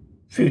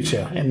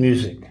future in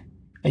music.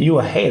 And you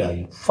a hater,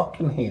 you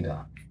fucking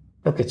hater.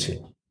 Look at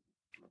you.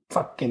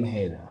 Fucking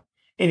hater.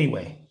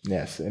 Anyway.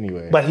 Yes,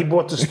 anyway. But he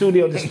bought the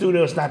studio. The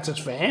studio is not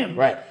just for him.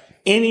 Right.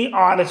 Any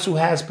artist who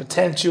has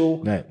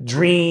potential,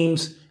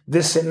 dreams,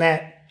 this and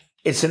that,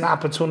 it's an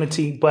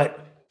opportunity. But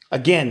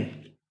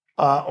again,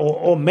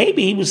 or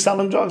maybe he was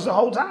selling drugs the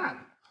whole time.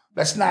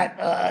 Let's not,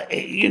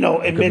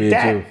 admit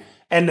that. Too.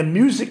 And the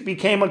music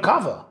became a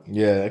cover.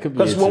 Yeah, that could be.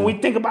 Because when we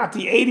think about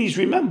the 80s,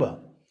 remember,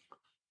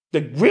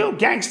 the real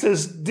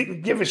gangsters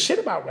didn't give a shit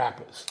about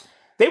rappers.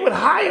 They would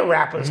hire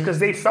rappers because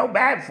they felt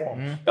bad for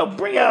them. They'll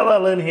bring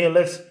LL in here.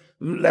 Let's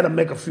let them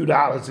make a few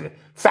dollars.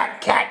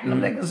 Fat Cat and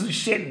them niggas is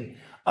shitting.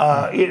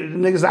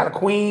 Niggas out of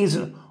Queens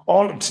and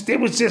all. It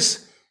was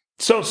just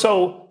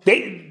so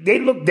they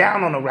looked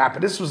down on the rapper.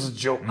 This was a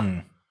joke,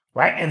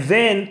 right? And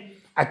then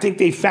I think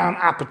they found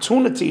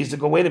opportunities to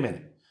go. Wait a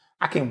minute,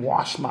 I can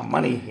wash my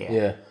money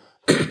here.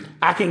 Yeah,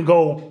 I can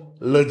go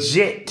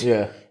legit.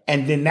 Yeah.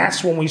 And then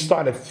that's when we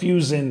started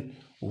fusing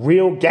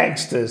real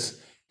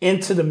gangsters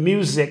into the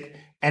music,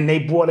 and they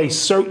brought a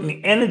certain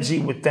energy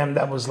with them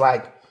that was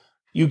like,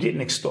 you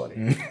getting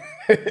extorted.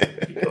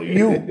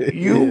 you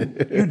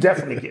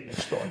definitely getting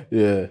extorted.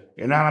 yeah.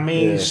 You know what I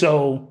mean? Yeah.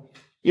 So,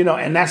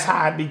 and that's how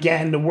I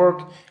began to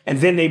work. And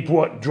then they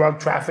brought drug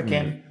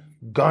trafficking,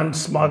 gun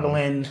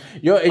smuggling,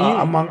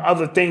 among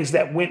other things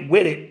that went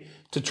with it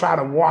to try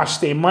to wash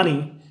their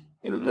money.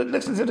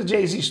 Listen to the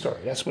Jay-Z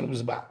story. That's what it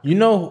was about. You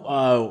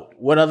know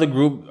what other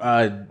group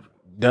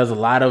does a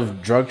lot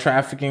of drug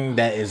trafficking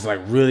that is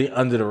like really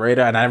under the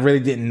radar, and I really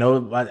didn't know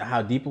about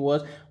how deep it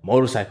was?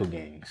 Motorcycle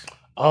gangs.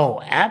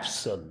 Oh,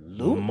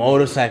 absolutely.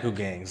 Motorcycle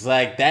gangs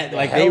like that.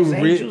 Like they Hells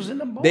Angels and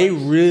the boys. they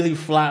really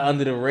fly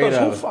under the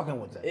radar. Who fucking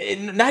with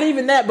that? Not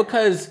even that,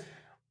 because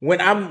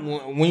when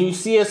you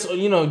see us,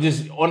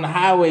 just on the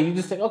highway, you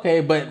just think,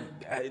 okay, but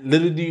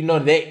little do you know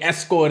they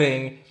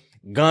escorting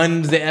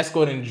guns, they're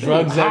escorting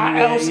drugs How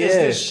everywhere. else is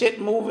this shit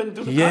moving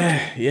through the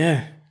country?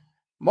 Yeah.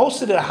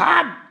 Most of the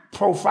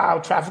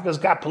high-profile traffickers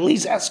got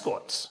police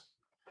escorts.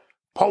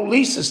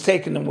 Police is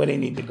taking them where they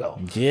need to go.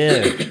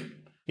 Yeah.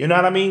 You know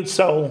what I mean?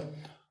 So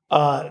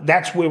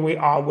that's where we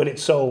are with it.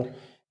 So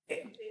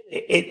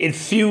it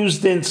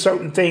fused in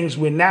certain things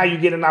where now you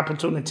get an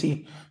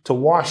opportunity to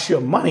wash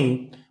your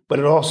money, but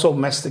it also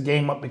messed the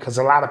game up because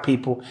a lot of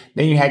people,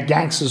 then you had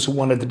gangsters who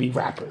wanted to be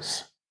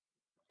rappers.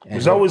 It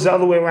was always the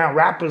other way around.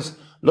 Rappers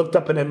looked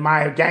up and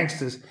admired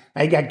gangsters.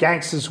 Now you got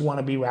gangsters who want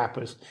to be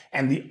rappers.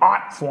 And the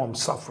art form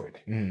suffered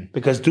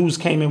because dudes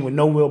came in with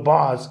no real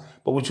bars.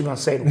 But what you going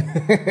to say to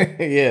him?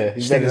 Yeah.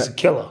 This nigga's a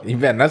killer. You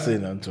better not say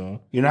nothing to him.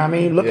 You know what I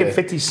mean? Look at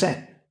 50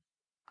 Cent.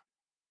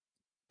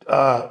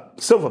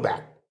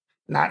 Silverback.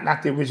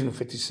 Not the original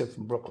 50 Cent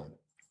from Brooklyn.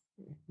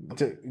 You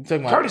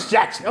talking about Curtis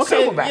Jackson.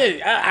 Okay, Silverback.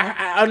 yeah,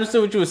 I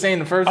understood what you were saying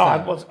the first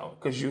time.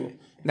 Because you...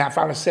 Now, if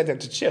I would have said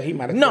that to Chill, he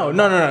might have...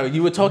 No.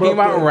 You were talking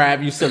about Brooklyn.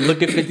 rap. You said,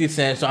 look at 50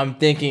 Cent. So I'm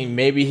thinking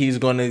maybe he's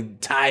going to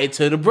tie it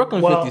to the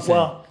Brooklyn 50 Cent.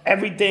 Well,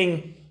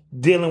 everything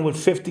dealing with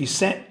 50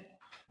 Cent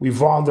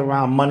revolved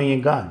around money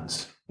and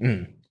guns.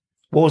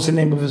 What was the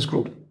name of his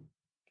group?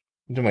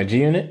 You talking about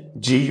G-Unit?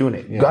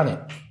 G-Unit. Yeah. Gun it.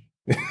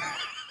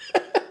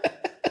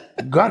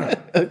 Gun it.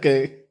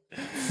 Okay.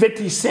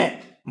 50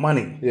 Cent,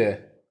 money. Yeah.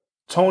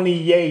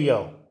 Tony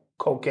Yayo,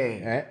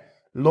 cocaine. Right.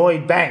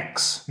 Lloyd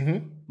Banks,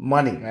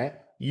 money. Right.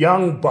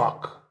 Young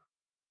Buck,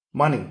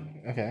 money.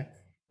 Okay.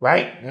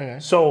 Right? Okay.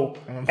 So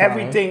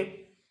everything...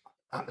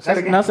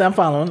 I'm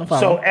following.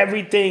 So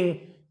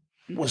everything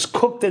was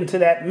cooked into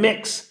that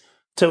mix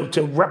to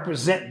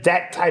represent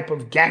that type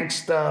of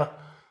gangster.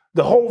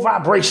 The whole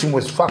vibration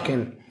was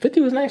fucking...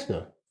 50 was nice,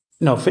 though.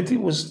 No, 50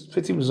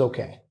 was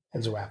okay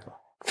as a rapper.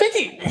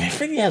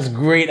 50 has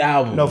great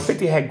albums. No,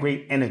 50 had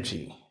great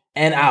energy.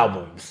 And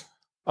albums.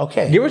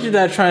 Okay. Get Rich or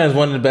Die Trying is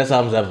one of the best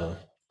albums ever.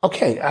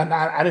 Okay,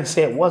 I didn't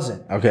say it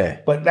wasn't.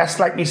 Okay. But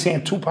that's like me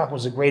saying Tupac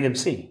was a great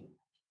MC.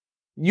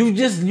 You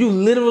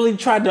literally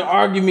tried to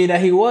argue me that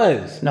he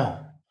was. No,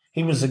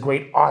 he was a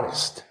great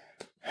artist.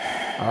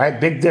 All right,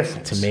 big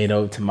difference.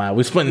 Tomato.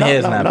 We're splitting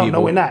hairs now, people.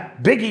 No, we're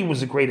not. Biggie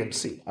was a great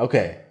MC.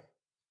 Okay.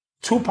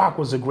 Tupac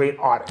was a great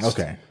artist.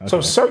 Okay.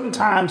 So certain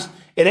times,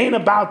 it ain't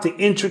about the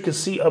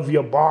intricacy of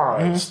your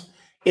bars.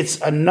 It's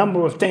a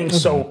number of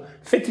things. So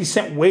 50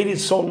 Cent waited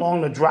so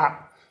long to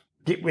drop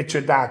Get Rich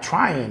or Die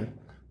Trying.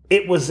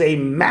 It was a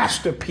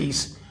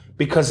masterpiece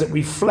because it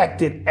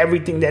reflected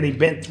everything that he'd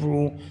been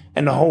through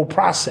and the whole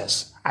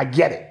process. I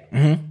get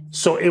it.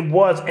 So it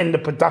was in the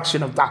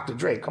production of Dr.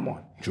 Dre. Come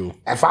on. True.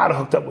 If I'd have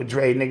hooked up with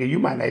Dre, nigga, you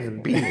might not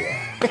even be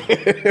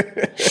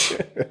here.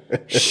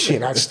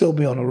 Shit, I'd still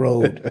be on the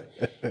road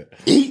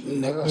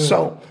eating, nigga.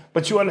 So,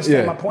 but you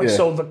understand my point. Yeah.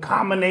 So the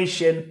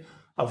combination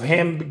of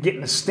him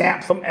getting a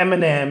stamp from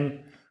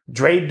Eminem,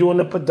 Dre doing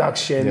the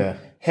production,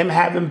 him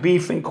having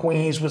beef in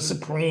Queens with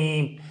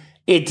Supreme,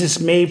 it just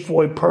made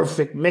for a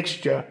perfect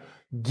mixture.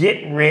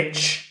 Get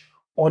Rich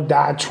or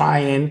Die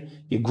Trying.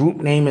 Your group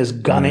name is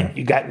Gun It.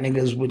 You got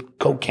niggas with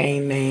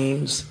cocaine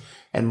names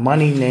and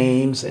money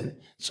names, and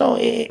so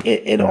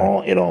it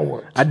all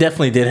worked. I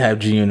definitely did have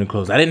G-Unit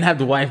clothes. I didn't have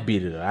the wife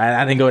beater though.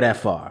 I didn't go that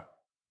far,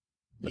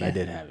 but I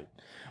did have it.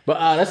 But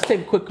let's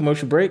take a quick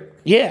commercial break.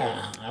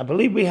 Yeah, I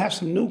believe we have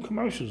some new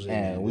commercials in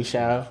and we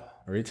shall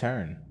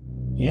return.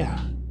 Yeah.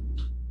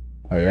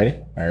 Are you ready?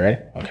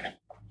 Okay.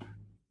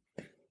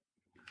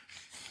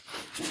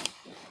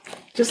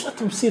 Just let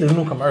them see the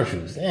new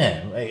commercials.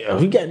 Damn,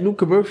 we got new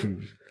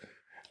commercials.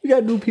 We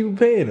got new people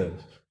paying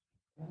us.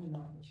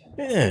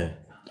 Yeah.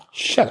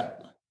 Shut up.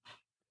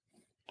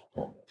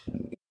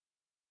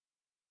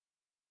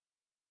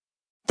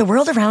 The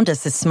world around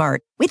us is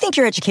smart. We think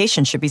your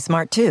education should be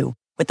smart too.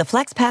 With the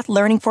FlexPath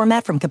learning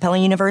format from Capella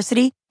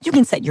University, you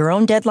can set your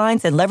own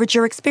deadlines and leverage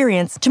your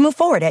experience to move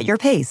forward at your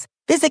pace.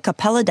 Visit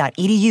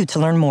capella.edu to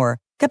learn more.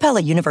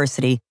 Capella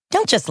University.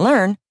 Don't just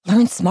learn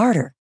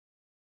smarter.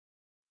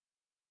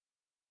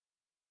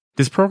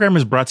 This program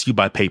is brought to you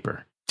by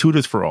Paper,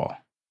 Tutors for All.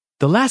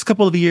 The last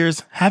couple of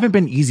years haven't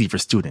been easy for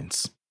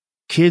students.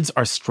 Kids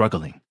are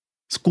struggling.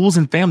 Schools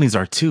and families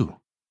are too.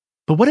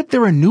 But what if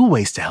there were new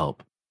ways to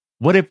help?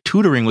 What if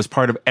tutoring was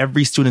part of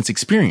every student's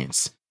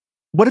experience?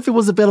 What if it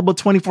was available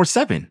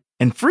 24/7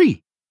 and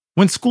free?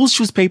 When schools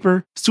choose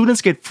Paper,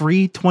 students get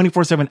free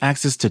 24/7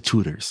 access to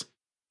tutors.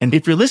 And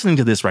if you're listening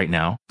to this right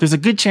now, there's a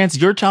good chance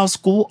your child's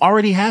school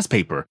already has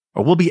Paper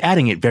or will be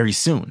adding it very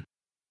soon.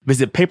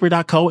 Visit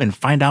paper.co and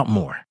find out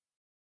more.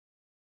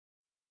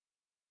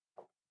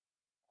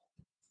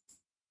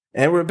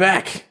 And we're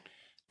back.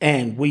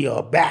 And we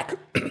are back.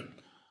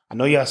 I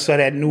know y'all saw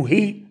that new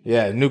heat.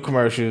 Yeah, new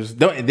commercials.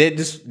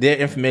 Their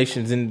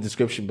information's in the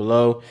description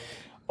below.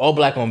 All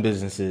black-owned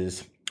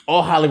businesses.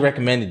 All highly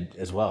recommended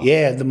as well.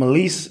 Yeah, the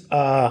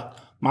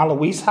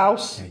Malawis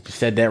house. You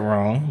said that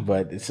wrong,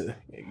 but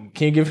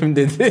can you give him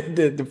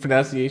the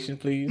pronunciation,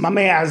 please? My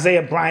man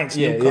Isaiah Bryant's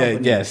new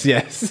company. Yes.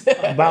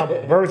 About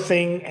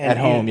birthing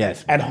and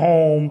at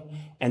home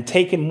and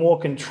taking more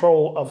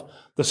control of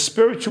the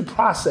spiritual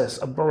process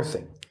of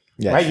birthing.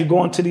 Yes. Right? You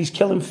go into these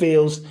killing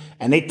fields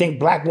and they think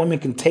black women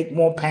can take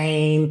more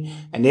pain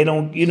and they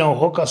don't,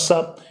 hook us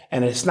up.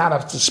 And it's not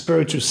a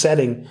spiritual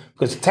setting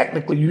because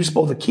technically you're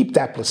supposed to keep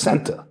that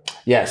placenta.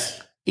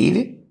 Yes. Eat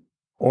it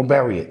or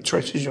bury it.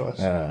 Choice is yours.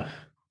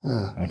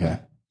 Okay.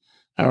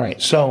 All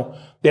right. So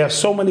there are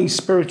so many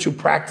spiritual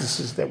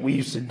practices that we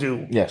used to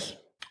do. Yes.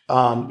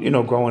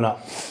 Growing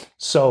up.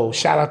 So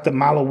shout out to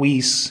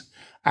Malawis.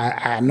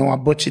 I know I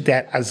butchered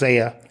that,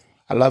 Isaiah.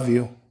 I love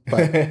you.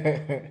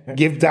 But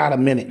give Dot a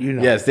minute,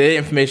 Yes, their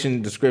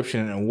information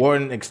description and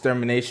warden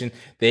extermination,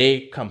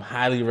 they come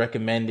highly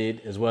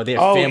recommended as well. They're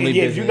family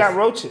business. If you got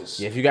roaches.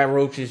 Yeah, if you got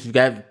roaches, you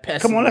got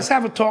pests. Come on, let's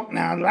have a talk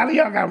now. A lot of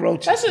y'all got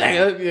roaches. Come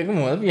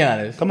on, let's be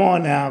honest. Come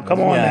on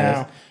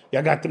now.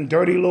 Y'all got them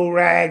dirty little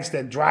rags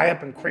that dry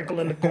up and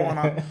crinkle in the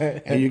corner,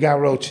 and you got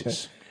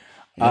roaches.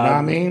 You know what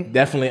I mean?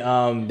 Definitely,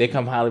 they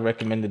come highly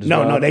recommended as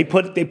well. No, they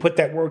put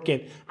that work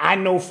in. I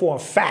know for a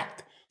fact.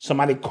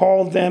 Somebody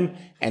called them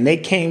and they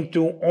came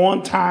through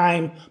on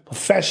time,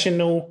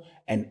 professional,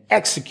 and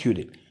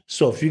executed.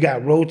 So if you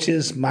got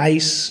roaches,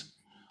 mice,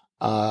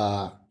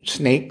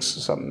 snakes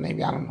or something,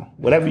 maybe, I don't know.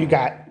 Whatever you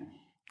got,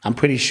 I'm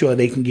pretty sure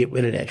they can get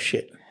rid of that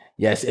shit.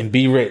 Yes, and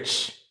be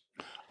rich.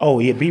 Oh,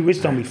 yeah, be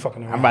rich, don't be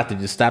fucking around. I'm about to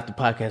just stop the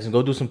podcast and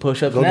go do some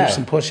push-ups now. Go do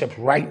some push-ups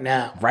right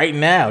now. Right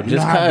now,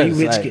 just because.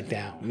 Be rich get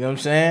down. You know what I'm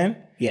saying?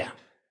 Yeah.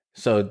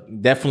 So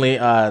definitely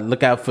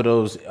look out for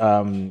those,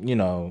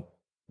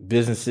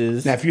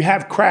 businesses. Now, if you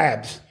have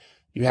crabs,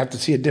 you have to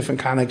see a different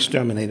kind of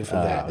exterminator for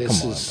that. Come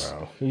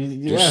on, bro.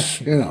 You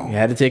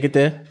had to take it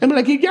there? I'm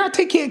like, you gotta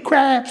take care of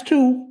crabs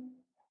too.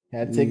 You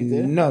had to take it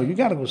there? No, you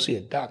gotta go see a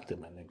doctor,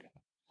 my nigga.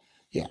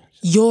 Yeah.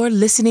 You're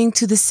listening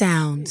to the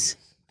sounds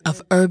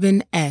of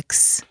Urban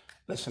X.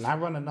 Listen, I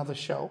run another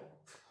show.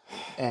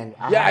 And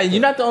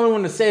you're not the only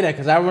one to say that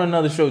because I run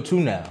another show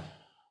too now.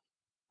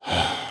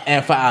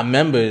 And for our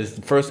members,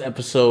 the first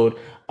episode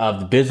of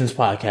the business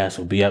podcast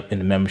will be up in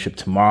the membership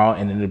tomorrow,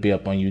 and then it'll be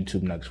up on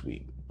YouTube next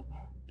week.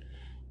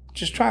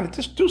 Just trying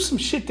to do some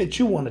shit that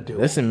you want to do.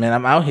 Listen, man,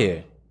 I'm out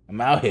here.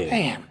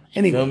 Damn.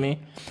 Anyway. Feel me?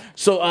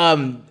 So,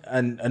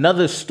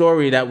 another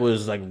story that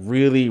was like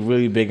really,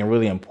 really big and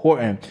really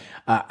important.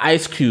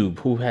 Ice Cube,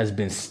 who has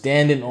been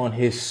standing on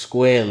his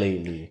square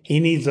lately. He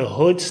needs a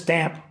hood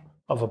stamp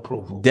of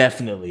approval.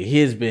 Definitely, he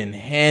has been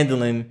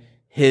handling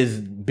his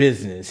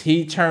business.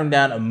 He turned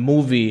down a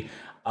movie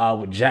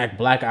with Jack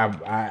Black.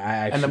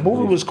 And the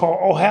movie was called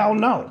Oh Hell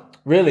No.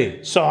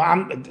 Really? So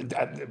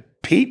I'm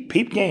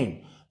peep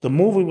game. The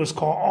movie was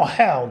called Oh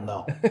Hell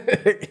No.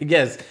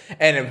 Yes,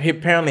 and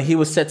apparently he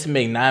was set to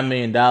make $9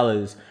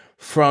 million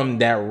from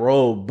that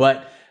role,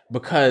 but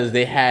because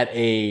they had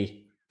a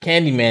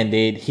candy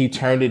mandate, he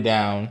turned it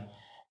down,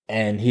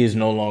 and he is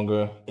no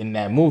longer in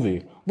that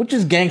movie, which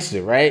is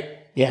gangster, right?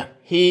 Yeah.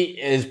 He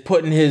is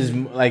putting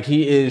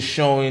he is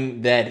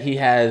showing that he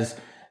has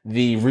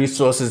the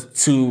resources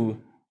to,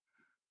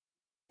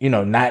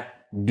 not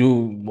do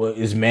what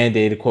is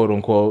mandated, quote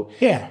unquote.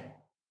 Yeah.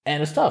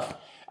 And it's tough.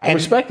 I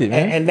respect it,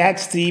 man. And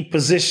that's the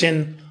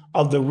position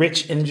of the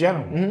rich in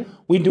general. Mm-hmm.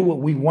 We do what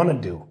we want to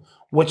do.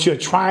 What you're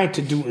trying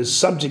to do is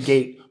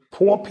subjugate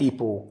poor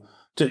people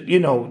to,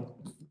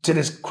 to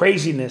this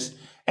craziness.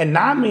 And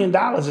 $9 million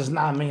is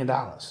 $9 million.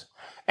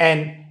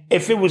 And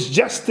if it was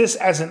just this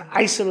as an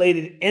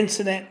isolated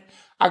incident,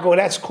 I go,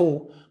 that's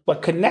cool.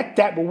 But connect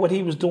that with what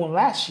he was doing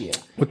last year.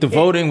 With the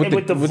voting.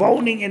 With the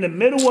voting in the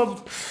middle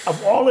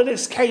of all of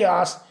this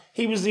chaos,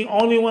 he was the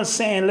only one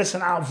saying,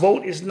 listen, our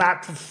vote is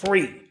not for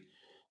free.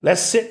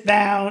 Let's sit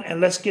down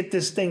and let's get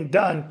this thing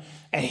done.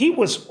 And he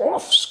was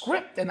off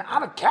script and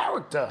out of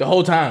character. The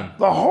whole time.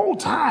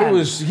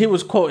 He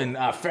was quoting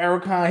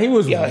Farrakhan. He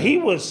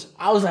was.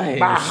 I was like,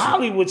 by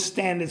Hollywood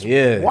standards,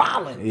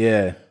 wilding.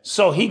 Yeah.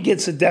 So he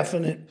gets a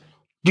definite,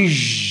 hood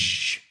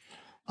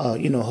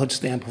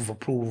stamp of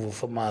approval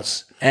from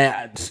us.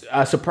 And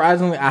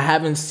surprisingly, I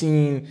haven't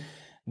seen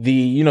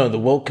the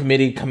woke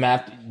committee come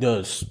after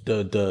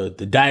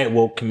the diet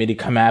woke committee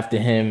come after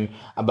him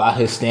about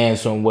his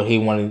stance on what he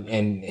wanted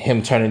and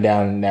him turning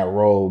down that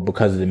role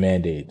because of the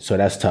mandate. So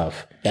that's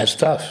tough. That's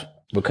tough.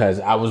 Because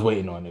I was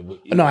waiting on it.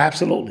 No,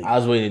 absolutely. I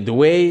was waiting. The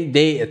way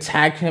they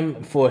attacked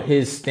him for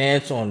his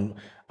stance on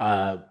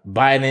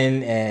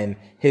Biden and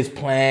his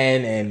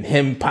plan and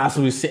him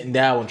possibly sitting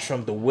down with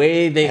Trump, the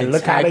way they and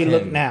look how they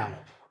look now.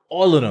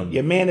 All of them.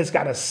 Your man has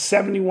got a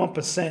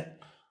 71%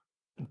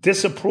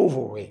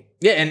 disapproval rate.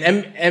 Yeah,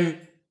 and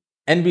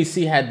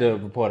NBC had the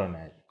report on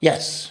that.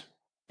 Yes.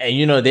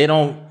 And they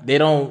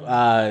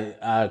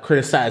don't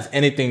criticize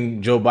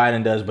anything Joe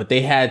Biden does, but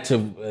they had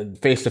to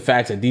face the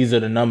facts that these are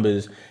the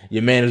numbers.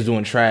 Your man is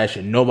doing trash,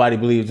 and nobody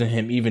believes in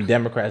him. Even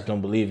Democrats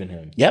don't believe in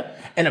him.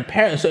 Yep. And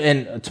apparently,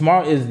 and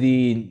tomorrow is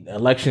the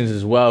elections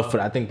as well for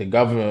I think the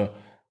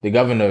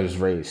governor's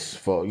race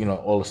for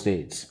all the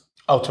states.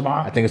 Oh,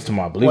 tomorrow. I think it's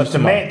tomorrow. I believe it's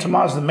tomorrow.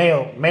 Tomorrow's the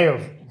mayor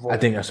vote. I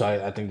think so.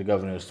 I think the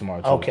governor is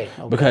tomorrow too. Okay.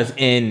 Because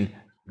in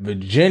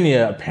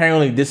Virginia,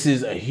 apparently this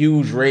is a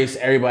huge race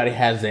everybody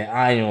has their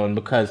eye on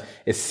because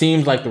it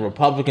seems like the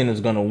Republican is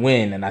going to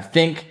win. And I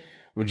think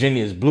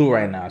Virginia is blue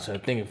right now. So I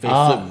think if they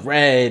flip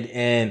red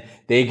and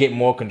they get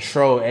more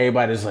control,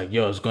 everybody's like,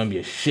 yo, it's going to be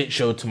a shit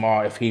show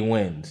tomorrow if he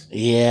wins.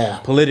 Yeah.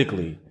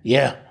 Politically.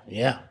 Yeah.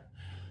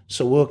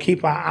 So we'll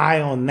keep our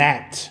eye on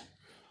that.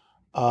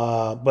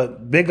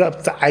 But big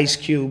up to Ice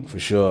Cube. For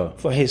sure.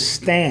 For his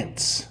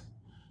stance.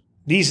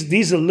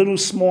 These are little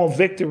small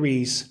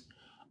victories.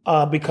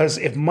 Because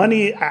if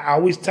money, I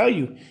always tell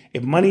you,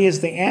 if money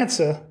is the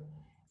answer,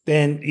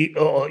 then,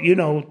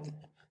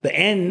 the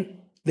end,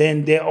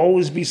 then there'll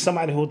always be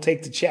somebody who will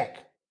take the check.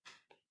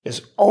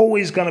 There's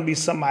always going to be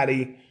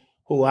somebody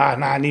who,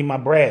 I need my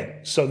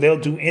bread. So they'll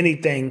do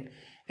anything.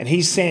 And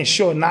he's saying,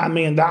 sure, $9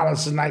 million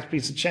is a nice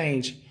piece of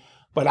change,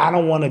 but I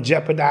don't want to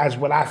jeopardize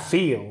what I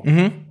feel.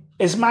 Mm-hmm.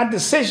 It's my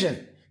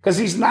decision because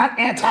he's not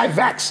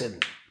anti-vaccine.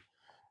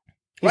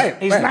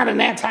 He's not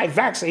an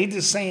anti-vaxxer. He's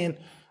just saying,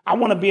 I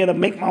want to be able to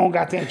make my own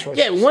goddamn choices.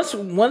 Yeah,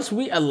 once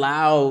we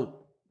allow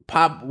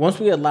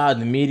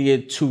the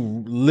media to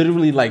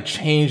literally like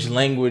change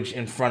language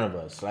in front of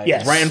us, like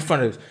right in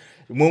front of us.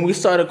 When we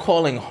started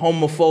calling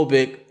words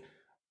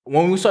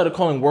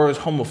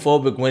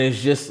homophobic, when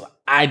it's just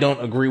I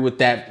don't agree with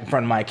that in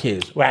front of my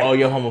kids. Right. Or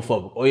you're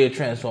homophobic, or you're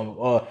transphobic,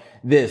 or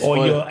this. Or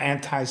you're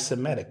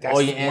anti-Semitic. That's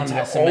or you're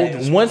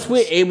anti-Semitic. Once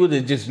we're able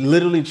to just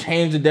literally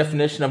change the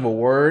definition of a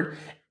word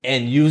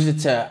and use it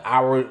to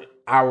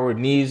our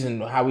needs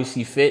and how we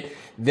see fit,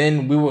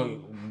 then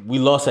we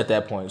lost at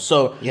that point.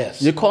 So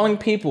you're calling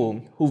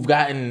people who've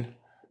gotten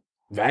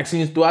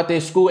vaccines throughout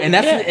their school, and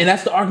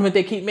that's the argument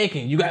they keep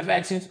making. You got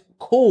vaccines?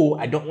 Cool.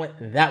 I don't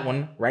want that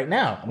one right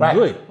now. I'm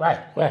good. Right.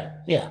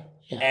 Yeah.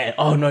 And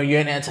oh no, you're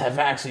an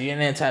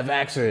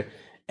anti-vaxxer.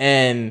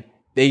 And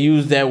they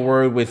use that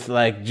word with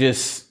like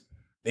use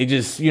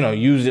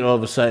it all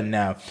of a sudden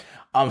now.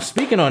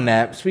 Speaking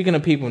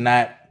of people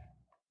not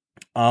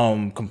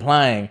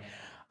complying,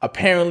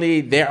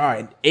 apparently there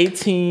are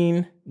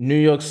 18 New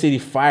York City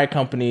fire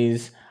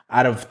companies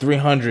out of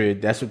 300.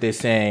 That's what they're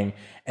saying.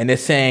 And they're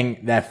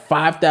saying that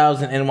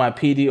 5,000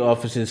 NYPD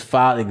officers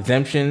filed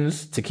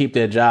exemptions to keep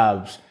their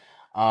jobs.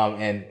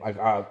 And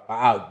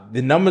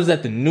the numbers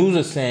that the news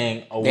are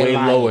saying are way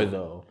lower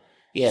though.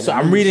 Yeah. So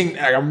I'm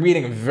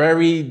reading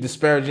very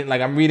disparaging.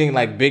 Like I'm reading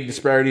like big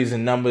disparities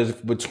in numbers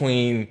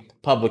between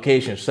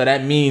publications. So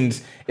that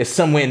means it's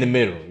somewhere in the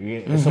middle.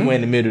 It's somewhere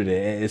in the middle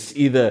there. It's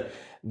either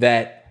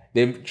that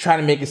they're trying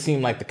to make it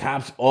seem like the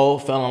cops all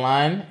fell in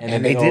line and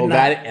then they all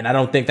got it. And I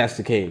don't think that's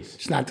the case.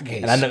 It's not the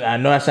case. And I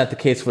know that's not the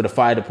case for the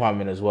fire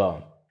department as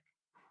well.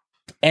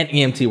 And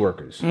EMT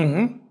workers.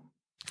 Mm-hmm.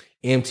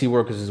 EMT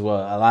workers as well.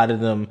 A lot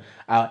of them.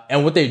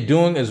 And what they're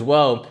doing as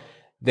well,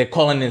 they're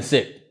calling in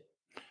sick.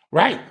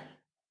 Right.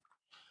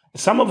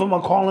 Some of them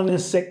are calling in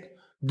sick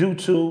due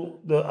to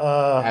the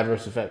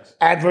adverse effects.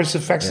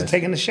 Of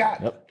taking the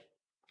shot. Yep.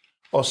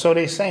 Or so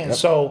they're saying. Yep.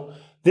 So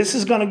this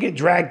is going to get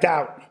dragged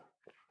out.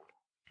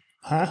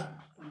 Huh?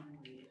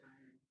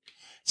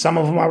 Some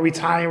of them are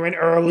retiring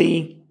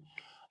early.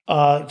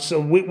 So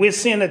we're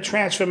seeing a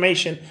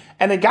transformation.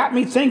 And it got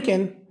me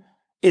thinking,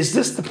 is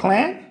this the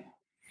plan?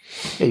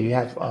 Yeah, you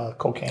have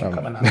cocaine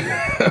coming out of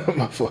here.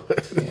 My fault.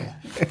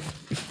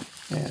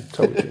 Yeah,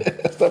 told you.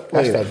 That's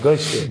that good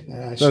shit.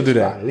 Don't do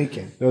that.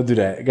 Leaking. Don't do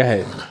that. Go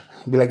ahead.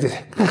 Be like this.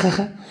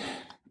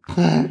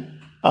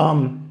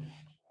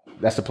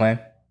 That's the plan?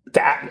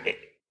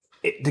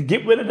 To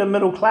get rid of the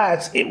middle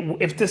class,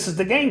 if this is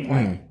the game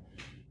plan.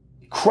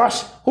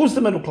 Crush, who's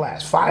the middle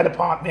class? Fire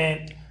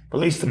department,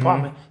 police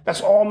department.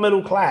 That's all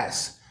middle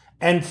class.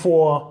 And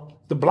for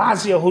de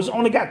Blasio, who's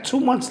only got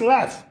 2 months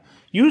left,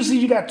 usually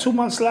you got 2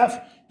 months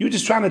left, you're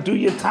just trying to do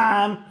your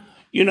time.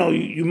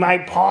 You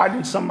might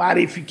pardon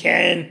somebody if you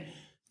can.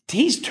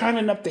 He's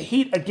turning up the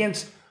heat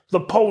against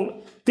the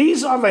police.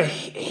 These are the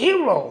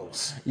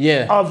heroes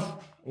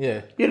of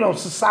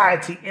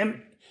society.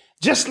 And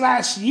just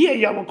last year,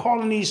 y'all were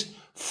calling these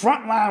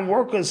frontline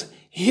workers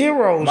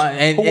heroes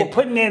who were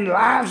putting their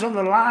lives on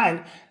the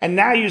line. And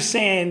now you're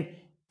saying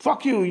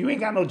Fuck you. You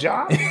ain't got no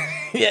job.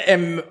 Yeah,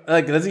 and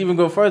like let's even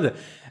go further.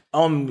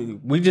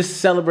 We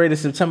just celebrated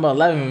September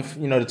 11th,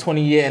 the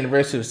 20-year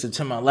anniversary of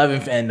September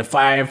 11th, and the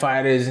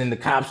firefighters and the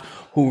cops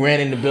who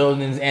ran in the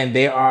buildings, and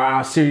they are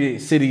our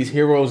city's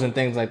heroes and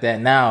things like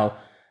that. Now,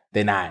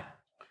 they're not.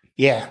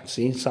 Yeah,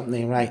 see, something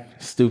ain't right.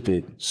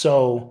 Stupid.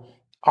 So,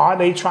 are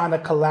they trying to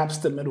collapse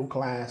the middle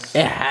class?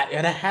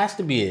 That has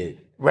to be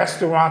it.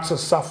 Restaurants are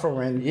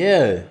suffering.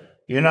 Yeah.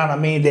 You know what I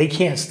mean? They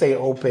can't stay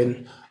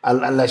open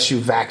unless you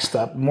vaxxed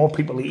up. More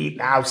people are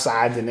eating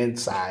outside than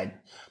inside,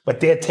 but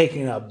they're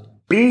taking a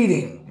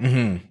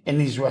beating in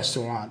these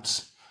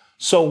restaurants.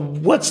 So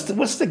what's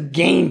the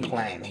game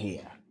plan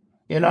here?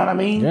 You know what I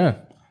mean? Yeah.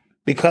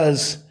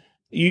 Because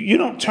you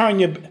don't turn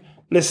your...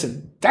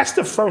 Listen, that's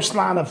the first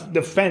line of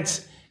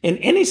defense in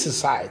any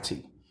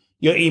society.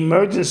 Your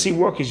emergency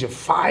workers, your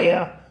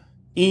fire,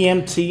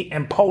 EMT,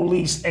 and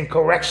police, and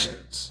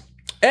corrections.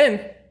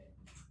 And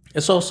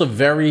it's also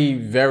very,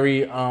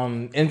 very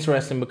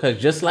interesting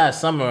because just last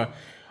summer,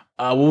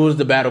 what was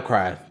the battle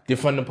cry?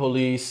 Defund the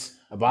police,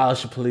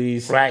 abolish the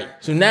police. Right.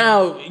 So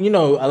now,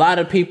 a lot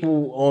of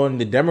people on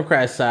the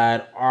Democrat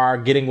side are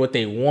getting what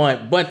they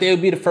want, but they'll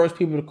be the first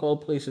people to call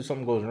police if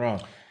something goes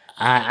wrong.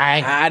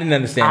 I didn't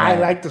understand that. I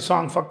like the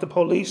song Fuck the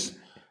Police,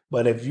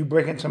 but if you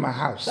break into my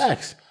house...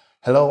 Facts.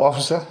 Hello,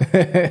 officer?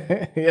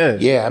 Yeah.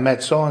 Yeah, I'm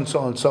at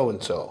so-and-so and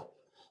so-and-so.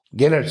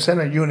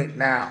 Send a unit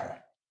now.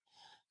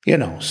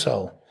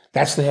 So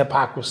that's the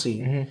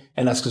hypocrisy.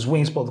 And that's because we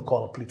ain't supposed to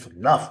call the police for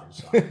nothing.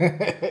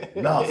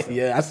 So. Nothing.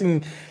 Yeah, I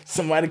seen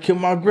somebody kill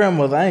my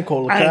grandmother. I ain't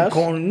calling the cops. I ain't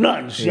calling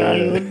nothing. See, I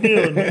ain't gonna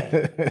deal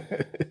with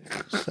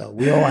that. So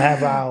we all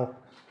have our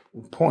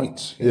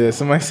points. Yeah,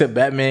 somebody said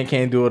Batman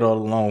can't do it all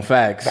alone.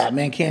 Facts.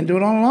 Batman can't do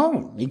it all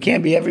alone. He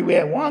can't be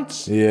everywhere at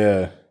once.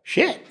 Yeah.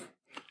 Shit.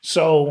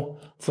 So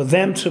for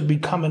them to be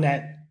coming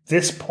at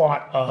this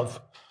part of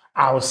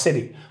our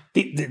city,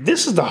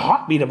 this is the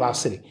heartbeat of our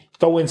city.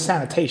 Throw in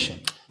sanitation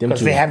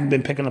because they haven't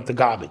been picking up the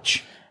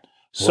garbage.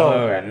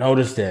 So I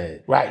noticed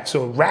that. Right.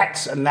 So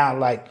rats are now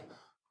like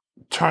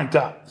turned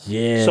up.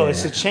 Yeah. So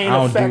it's a chain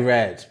effect. I don't do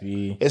rats,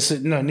 B.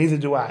 Neither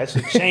do I. It's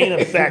a chain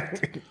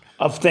effect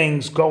of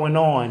things going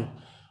on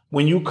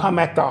when you come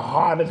at the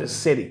heart of the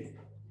city.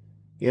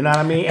 You know what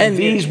I mean? And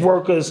these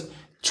workers,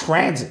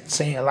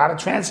 a lot of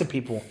transit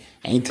people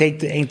ain't take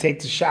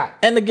the shot.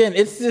 And again,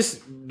 it's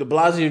just de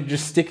Blasio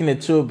just sticking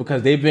it to it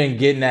because they've been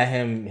getting at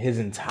him his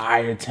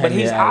entire tenure. But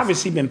he's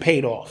obviously been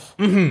paid off.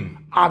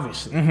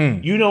 Obviously.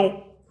 You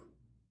don't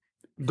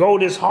go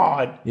this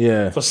hard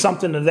for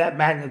something of that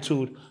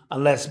magnitude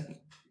unless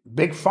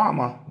Big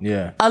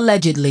Pharma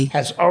allegedly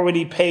has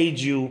already paid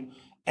you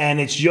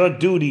and it's your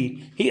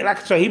duty. He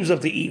was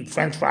up to eating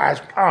French fries.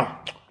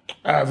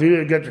 If you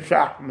didn't get the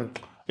shot,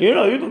 you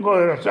can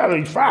go to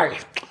Saturday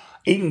Fries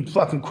eating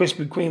fucking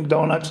Krispy Kreme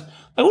donuts.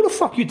 Like, who the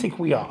fuck you think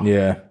we are?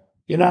 Yeah.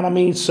 You know what I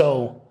mean?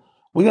 So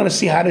we're going to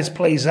see how this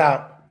plays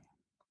out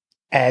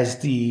as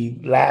the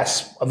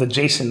last of the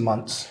Jason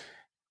months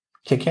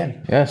kick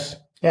in. Yes.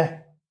 Yeah.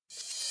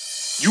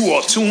 You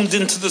are tuned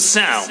into the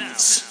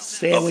sounds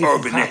Stay of away from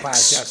Urban Popeyes. I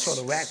X.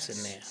 saw the rats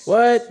in there.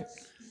 What?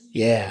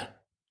 Yeah.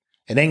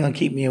 It ain't going to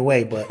keep me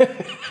away, but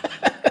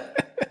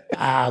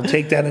I'll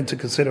take that into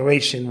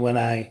consideration when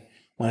I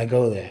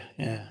go there.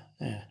 Yeah.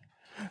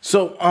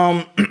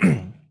 So,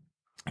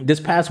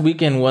 this past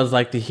weekend was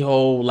like the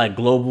whole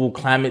global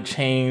climate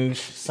change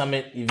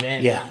summit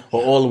event. Yeah.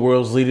 Where all the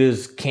world's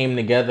leaders came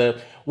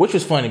together, which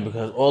was funny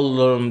because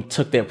all of them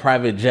took their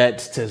private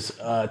jets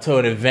to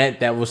an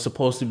event that was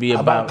supposed to be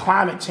about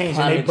climate change.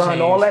 And they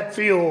burned all that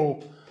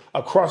fuel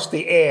across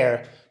the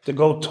air to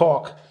go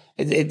talk.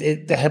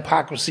 The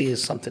hypocrisy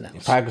is something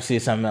else. Hypocrisy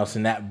is something else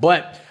in that.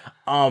 But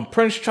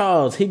Prince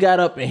Charles, he got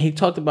up and he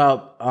talked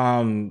about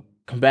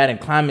combating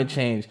climate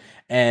change.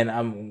 And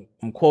I'm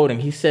quoting,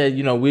 he said,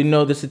 we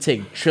know this would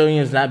take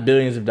trillions, not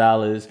billions of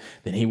dollars.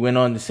 Then he went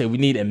on to say, we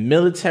need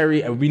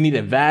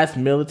a vast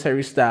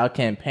military style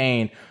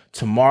campaign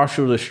to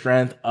marshal the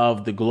strength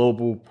of the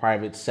global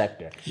private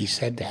sector. He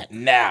said that.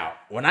 Now,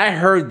 when I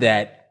heard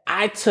that,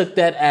 I took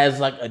that as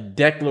like a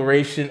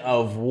declaration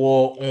of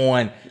war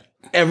on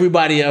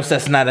everybody else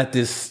that's not at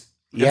this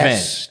event.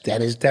 Yes,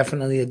 that is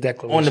definitely a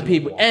declaration on the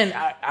people. And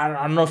I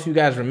don't know if you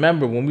guys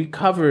remember when we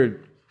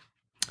covered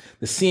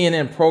the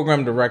CNN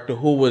program director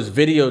who was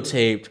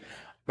videotaped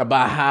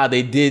about how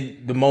they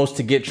did the most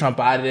to get Trump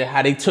out of there,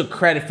 how they took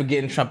credit for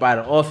getting Trump out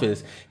of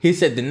office. He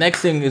said the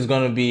next thing is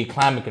going to be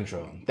climate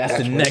control. That's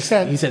the next.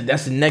 He said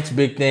that's the next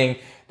big thing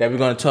that we're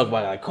going to talk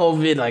about, like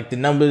COVID, like the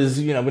numbers.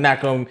 We're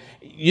not going.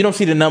 You don't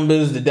see the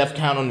numbers, the death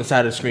count on the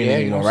side of the screen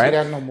anymore, you don't right? See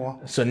that no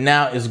more. So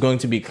now it's going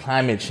to be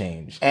climate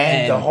change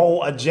and the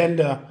whole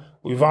agenda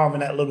revolving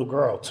that little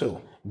girl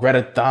too,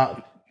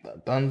 Greta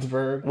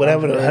Thunberg,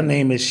 whatever her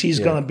name is. She's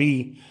going to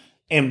be.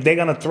 And they're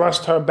going to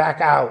thrust her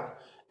back out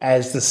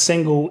as the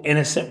single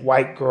innocent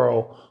white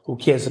girl who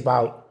cares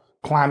about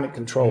climate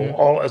control.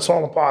 Mm-hmm. It's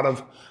all a part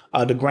of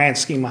the grand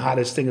scheme of how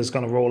this thing is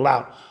going to roll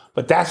out.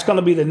 But that's going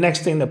to be the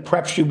next thing that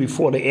preps you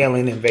before the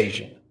alien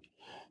invasion.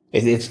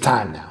 It's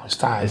time now. It's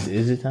time.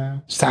 Is it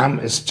time? It's time.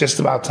 It's just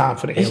about time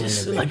for the It's alien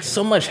just invasion. like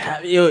so much.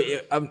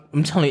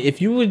 I'm telling you,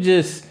 if you would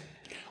just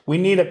We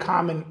need a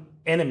common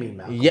enemy,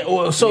 Malcolm.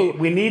 Well, so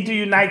we need to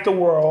unite the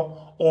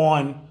world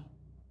on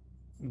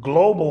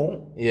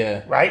global,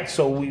 right?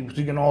 So we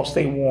can all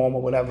stay warm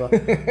or whatever.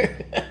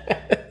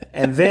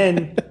 And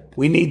then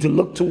we need to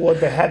look toward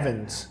the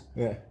heavens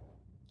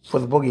for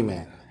the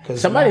boogeyman.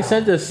 Somebody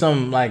sent us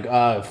some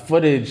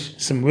footage,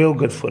 some real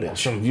good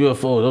footage, some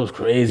UFOs. That was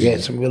crazy. Yeah,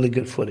 some really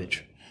good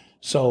footage.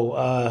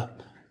 So,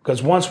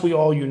 because once we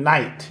all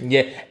unite,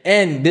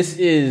 and this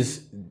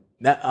is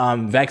that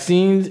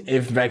vaccines.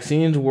 If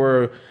vaccines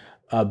were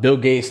Bill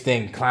Gates'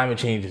 thing, climate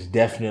change is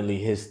definitely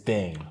his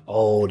thing.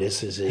 Oh,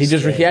 this is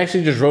his he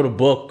actually just wrote a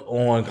book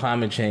on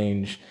climate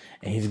change,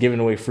 and he's giving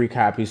away free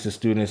copies to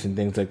students and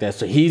things like that.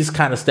 So he's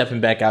kind of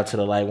stepping back out to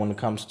the light when it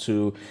comes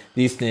to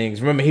these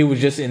things. Remember, he was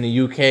just in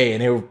the UK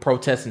and they were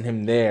protesting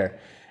him there.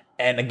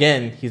 And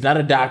again, he's not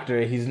a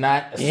doctor, he's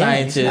not a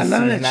scientist, he's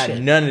not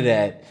none of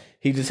that.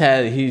 He's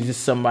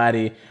just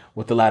somebody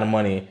with a lot of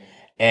money,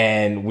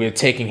 and we're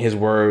taking his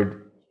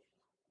word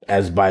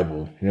as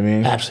Bible. You know what I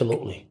mean?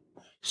 Absolutely.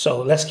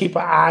 So let's keep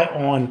an eye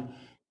on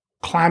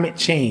climate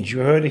change. You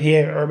heard it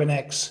here, Urban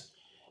X.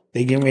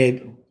 They getting ready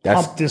to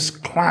pump this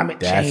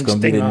climate change thing. That's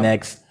gonna be the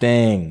next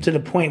thing. To the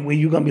point where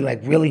you're gonna be like,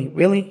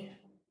 really?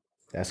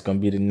 That's gonna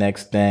be the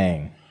next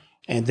thing.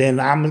 And then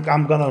I'm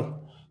gonna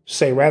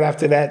say right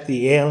after that,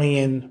 the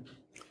alien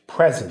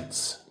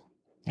presence.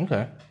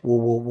 Okay.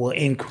 Will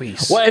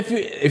increase. Well,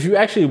 if you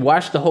actually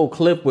watch the whole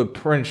clip with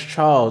Prince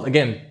Charles, like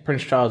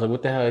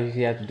what the hell does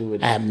he have to do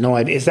with it? I have no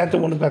idea. Is that the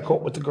one that got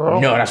caught with the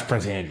girl? No, that's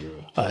Prince Andrew.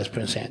 Oh, it's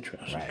Prince Andrew.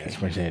 Right, it's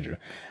Prince Andrew.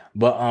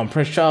 But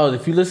Prince Charles,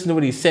 if you listen to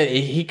what he said,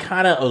 he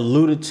kind of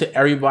alluded to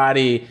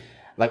everybody,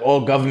 like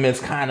all governments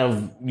kind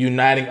of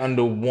uniting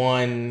under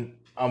one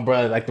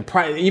umbrella, like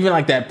even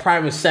like that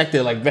private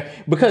sector,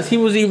 like because he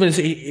was even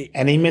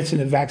and he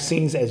mentioned the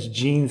vaccines as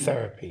gene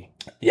therapy.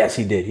 Yes,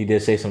 he did. He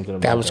did say something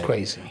about that. That was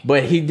crazy.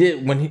 But he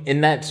did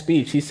in that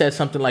speech, he said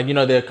something like,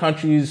 there are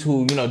countries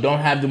who don't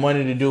have the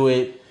money to do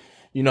it.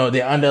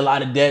 They're under a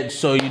lot of debt.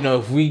 So,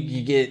 if we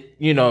could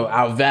get,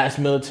 our vast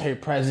military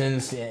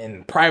presence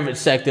and private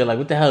sector, like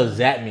what the hell does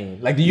that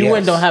mean? Like the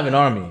UN don't have an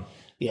army.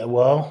 Yeah,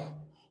 well,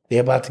 they're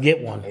about to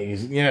get one.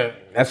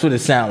 That's what it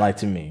sounded like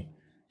to me.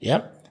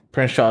 Yep.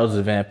 Prince Charles is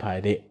a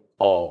vampire. They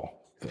all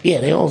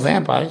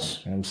vampires.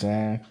 You know what I'm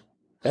saying?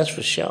 That's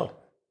for sure.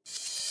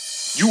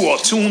 You are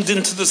tuned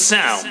into the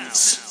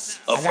sounds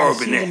of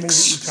Urban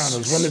X.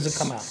 Eternals. When does it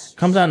come out?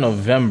 Comes out in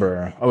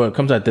November. Oh, it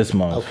comes out this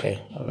month. Okay,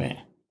 all right.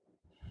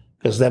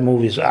 Because that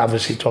movie is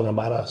obviously talking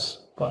about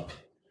us, but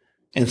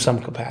in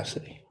some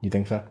capacity. You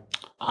think so?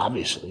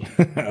 Obviously.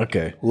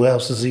 Okay. Who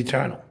else is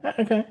eternal?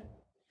 Okay.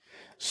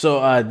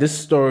 So this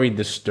story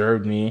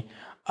disturbed me.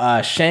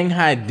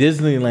 Shanghai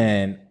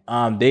Disneyland,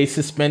 they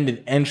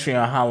suspended entry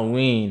on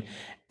Halloween,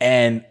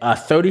 and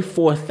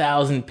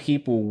 34,000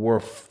 people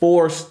were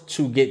forced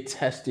to get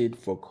tested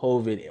for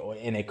COVID,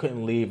 and they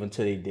couldn't leave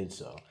until they did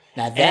so.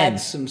 Now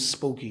that's some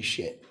spooky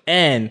shit.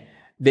 And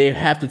they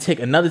have to take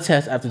another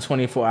test after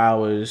 24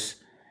 hours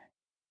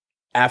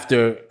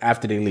after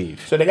they leave.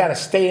 So they got to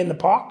stay in the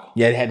park?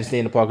 Yeah, they had to stay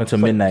in the park until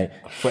midnight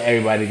for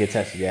everybody to get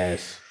tested,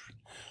 yes.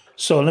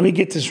 So let me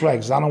get this right,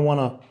 because I don't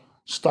want to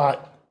start.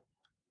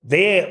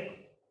 They're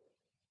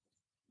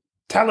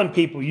telling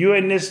people, you're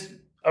in this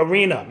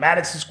arena,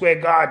 Madison Square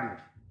Garden.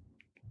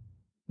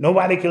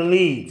 Nobody can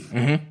leave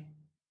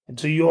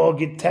until you all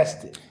get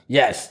tested.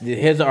 Yes,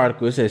 here's the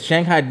article. It says,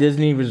 Shanghai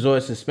Disney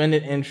Resort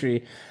suspended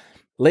entry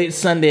late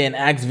Sunday and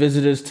asked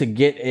visitors to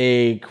get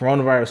a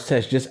coronavirus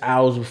test just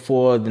hours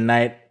before the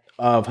night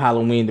of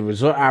Halloween. The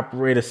resort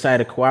operator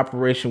cited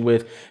cooperation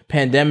with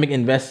pandemic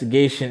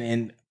investigation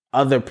and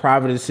other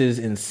provinces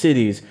and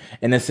cities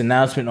in its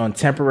announcement on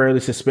temporarily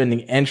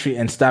suspending entry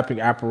and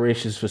stopping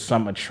operations for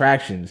some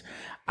attractions.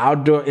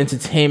 Outdoor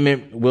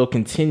entertainment will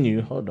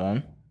continue.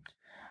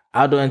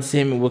 Outdoor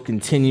entertainment will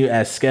continue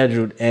as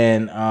scheduled.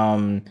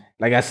 And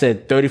like I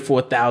said,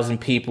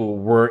 34,000 people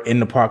were in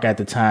the park at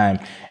the time,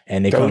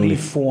 and they couldn't leave.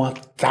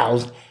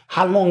 34,000.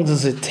 How long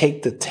does it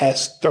take to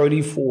test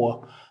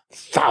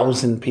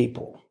 34,000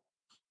 people?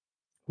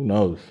 Who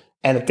knows?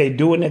 And if they're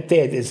doing it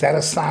there, is that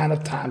a sign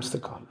of times to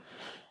come?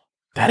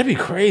 That'd be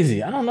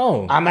crazy. I don't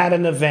know. I'm at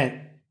an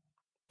event,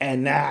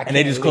 and now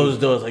they just close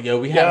the doors. Like,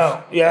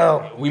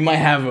 we might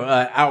have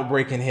an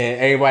outbreak in here.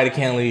 Everybody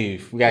can't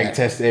leave. We gotta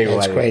test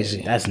everybody. That's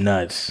crazy. That's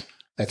nuts.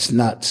 That's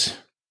nuts.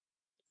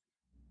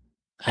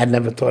 I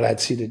never thought I'd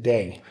see the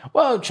day.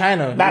 Well,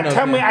 China. Now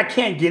tell me I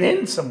can't get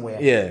in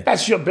somewhere. Yeah.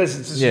 That's your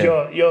business. It's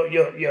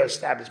your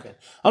establishment.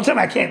 I'm telling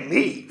you I can't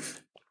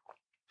leave.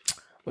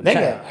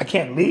 Nigga, I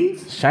can't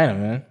leave? It's China,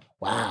 man.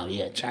 Wow,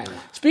 yeah, China.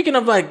 Speaking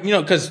of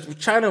because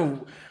China,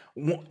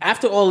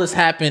 after all this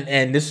happened,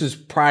 and this is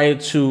prior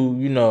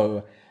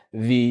to,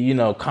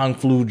 the, Kung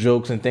Flu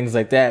jokes and things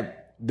like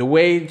that, the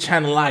way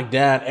China locked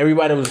down,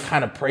 everybody was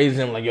kind of praising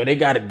them like, they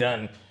got it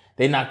done.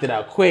 They knocked it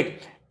out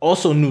quick.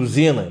 Also, New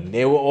Zealand.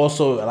 A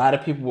lot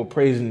of people were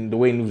praising the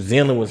way New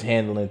Zealand was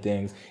handling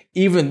things.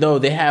 even though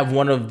they have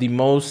one of the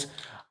most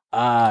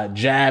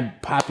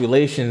jab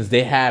populations,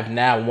 they have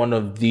now one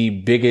of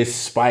the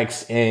biggest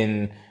spikes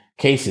in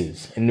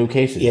new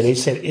cases. Yeah, they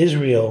said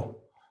Israel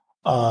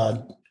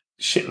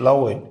shit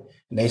lowered,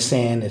 and they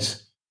saying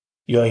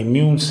your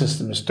immune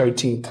system is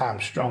 13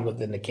 times stronger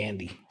than the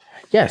candy.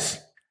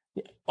 Yes.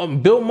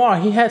 Bill Maher,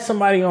 he had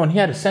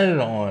a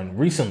senator on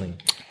recently,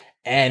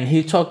 and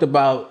he talked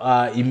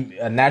about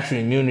natural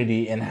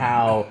immunity and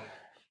how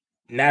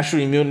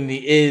natural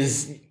immunity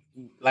is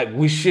like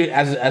we should,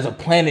 as a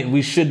planet,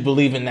 we should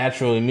believe in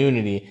natural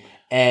immunity.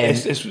 And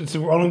it's the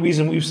only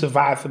reason we've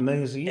survived for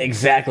millions of years.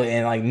 Exactly.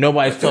 And like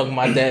nobody's talking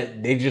about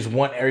that. They just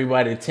want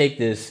everybody to take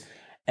this.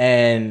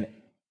 And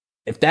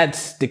if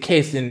that's the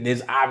case, then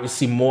there's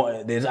obviously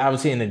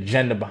an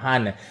agenda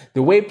behind that.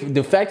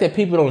 The fact that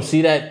people don't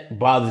see that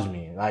bothers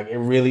me. Like it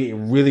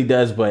really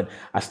does. But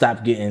I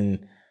stopped getting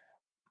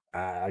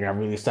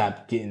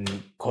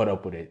caught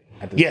up with it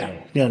at this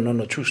point. Yeah,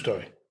 no, true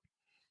story.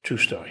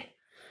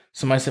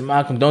 Somebody said,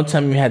 Malcolm, don't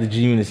tell me you had the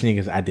G Unit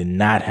sneakers. I did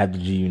not have the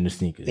G Unit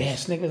sneakers. They had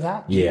sneakers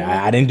out?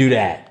 Yeah, I didn't do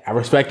that. I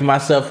respected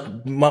myself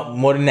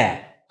more than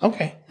that.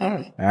 Okay, all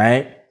right. All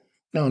right?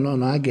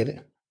 No, I get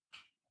it.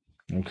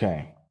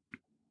 Okay.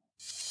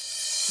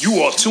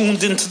 You are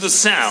tuned into the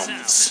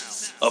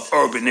sounds of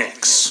Urban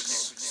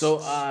X. So,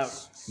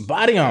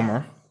 Body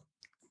Armor,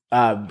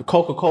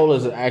 Coca-Cola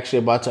is actually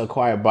about to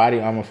acquire Body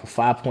Armor for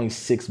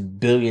 $5.6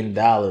 billion.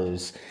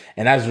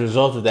 And as a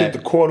result of that...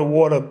 Took the quart of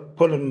water,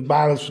 put it in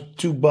bottles for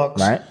 $2.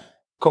 Right.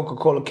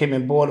 Coca-Cola came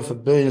and bought it for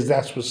billions.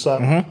 That's what's up.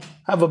 Mm-hmm.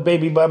 Have a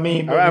baby by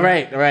me. All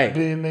right.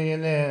 Billion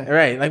millionaire. All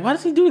right. Like, why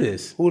does he do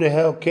this? Who the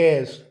hell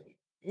cares?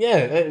 Yeah,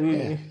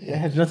 it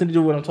has nothing to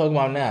do with what I'm talking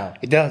about now.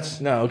 It does.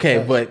 No,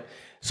 okay, but...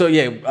 So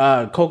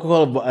yeah,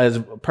 Coca-Cola is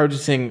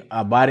purchasing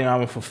Body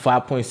Armor for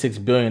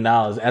 $5.6 billion.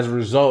 As a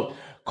result,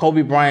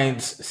 Kobe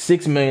Bryant's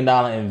 $6 million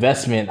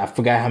investment, I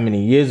forgot how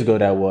many years ago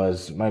that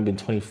was. It might have been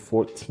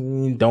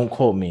 2014. Don't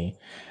quote me.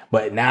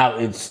 But now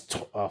it's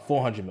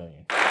 $400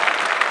 million. Even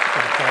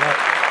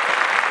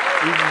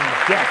in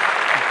death.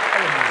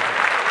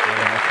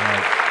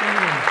 Even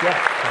in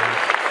death,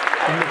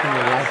 you're making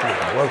your life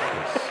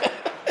worthless.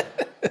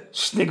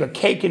 This nigga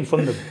caking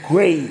from the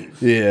grave.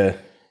 Yeah.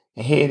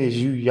 And here it is,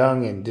 you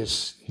young and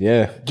just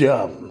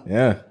dumb.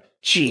 Yeah.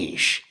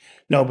 Sheesh.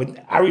 No,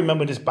 but I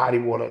remember this body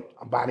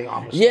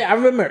armor. Yeah, I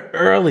remember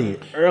early.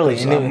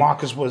 And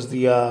Marcus was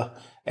the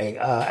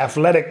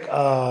athletic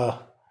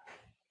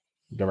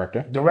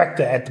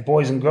director at the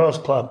Boys and Girls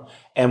Club.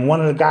 And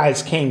one of the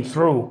guys came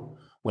through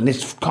when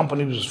this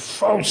company was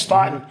first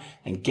starting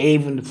and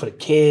gave him for the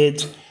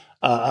kids.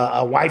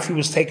 A wifey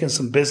was taking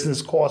some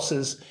business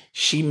courses.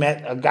 She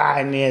met a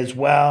guy in there as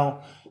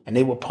well. And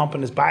they were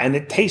pumping his body, and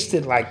it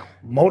tasted like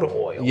motor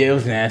oil. Yeah, it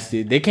was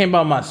nasty. They came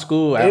by my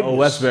school at Old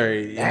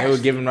Westbury, and they were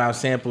giving out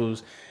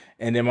samples.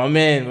 And then my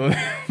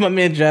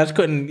man Josh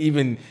couldn't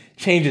even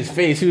change his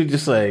face. He was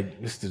just like,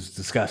 "This is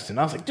disgusting."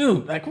 I was like,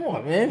 "Dude, like, come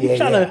on, man."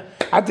 Yeah.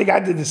 I think I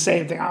did the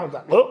same thing. I was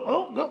like,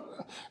 "Oh.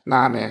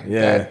 Nah, man.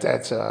 Yeah,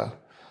 that's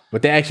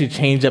But they actually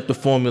changed up the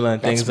formula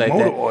and things like that.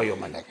 Motor oil,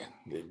 my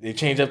nigga. They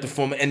changed up the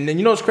formula, and then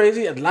you know what's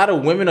crazy? A lot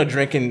of women are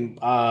drinking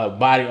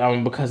Body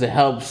Armor because it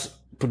helps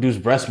produce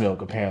breast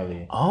milk,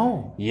 apparently.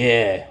 Oh.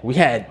 Yeah. We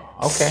had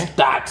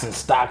stocks and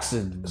stocks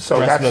of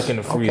breast milk in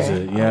the freezer.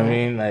 Okay. You know what I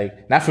mean?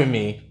 Like, not for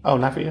me. Oh,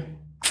 not for you?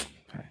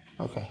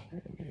 Okay.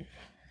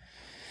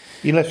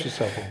 You left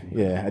yourself open.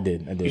 Yeah, I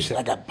did. You said,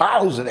 I got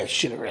bottles of that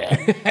shit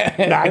around.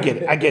 No, I get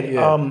it.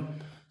 Yeah.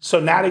 So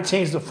now they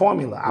changed the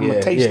formula. I'm going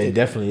to taste it. Yeah,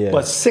 definitely, yeah.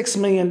 But $6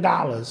 million.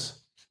 Now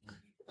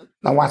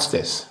watch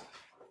this.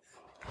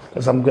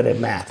 Because I'm good at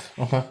math.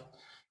 Uh-huh.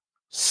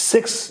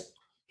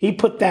 He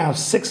put down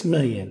 $6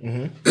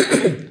 million,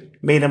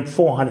 made him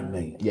 $400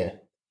 million. Yeah.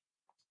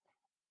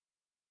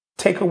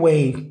 Take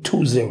away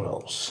 2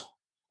 zeros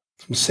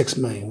from $6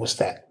 million. What's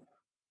that?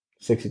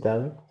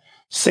 60,000.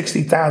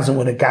 60,000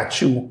 would have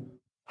got you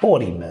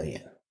 $40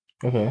 million.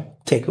 Okay.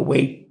 Take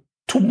away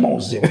 2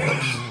 more zeros.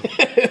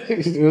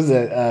 What was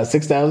that?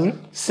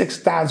 6,000.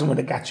 6,000 would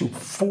have got you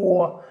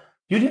 4.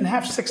 You didn't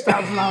have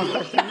 $6,000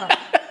 back then.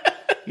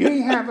 You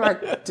didn't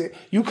have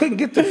you couldn't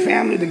get the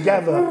family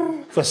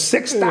together for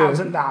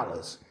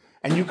 $6,000,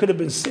 and you could have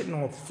been sitting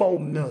on $4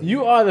 million.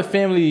 You are the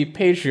family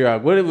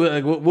patriarch. What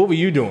were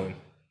you doing?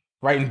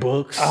 Writing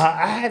books.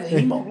 I had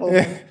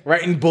hemoglobin.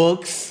 Writing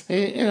books.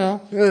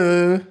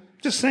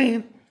 Just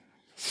saying.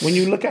 When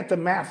you look at the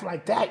math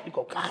like that, you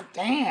go, God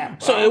damn.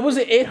 Bro. So it was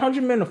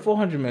 800 million or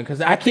 400 million? Because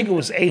I think it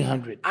was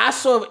 800. I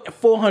saw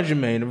 400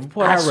 million. The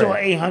report I saw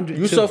 800.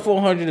 You saw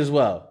 400 as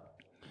well.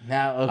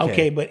 Now,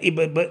 okay, but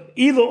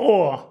either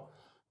or,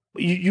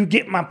 you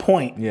get my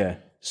point. Yeah.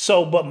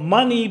 So, but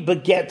money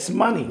begets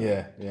money.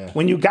 Yeah.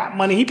 When you got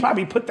money, he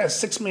probably put that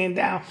 $6 million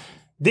down,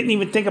 didn't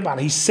even think about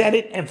it. He said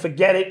it and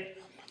forget it.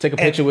 Took a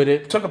picture with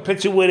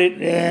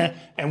it.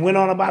 And went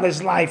on about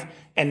his life.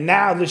 And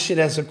now this shit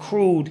has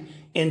accrued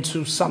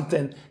into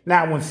something.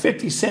 Now, when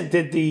 50 Cent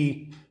did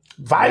the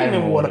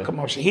vitamin water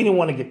commercial, he didn't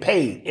want to get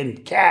paid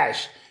in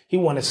cash. He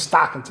wanted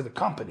stock into the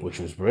company. Which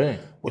was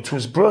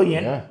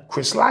brilliant. Yeah.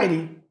 Chris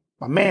Lighty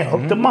My man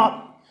hooked him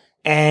up.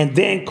 And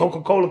then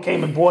Coca-Cola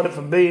came and bought it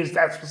for billions.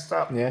 That's what's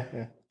up. Yeah.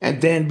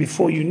 And then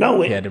before you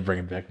know it. He had to bring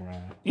it back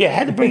around. Yeah,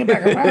 had to bring it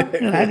back around.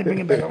 Had to bring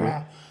it back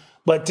around.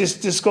 But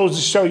this goes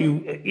to show you,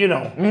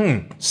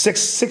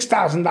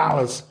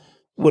 $6,000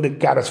 would have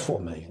got us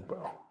 $4 million,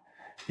 bro.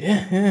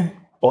 Yeah.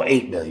 Or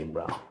 $8 million,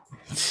 bro.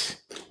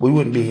 We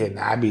wouldn't be here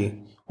now. I'd be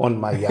on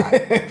my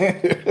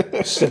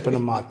yacht, sipping a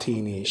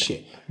martini and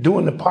shit,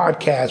 doing the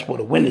podcast where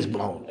the wind is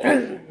blowing.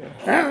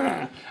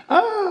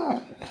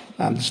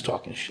 I'm just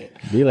talking shit.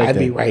 I'd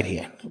be right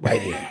here.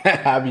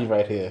 I'd be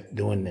right here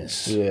doing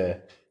this. Yeah.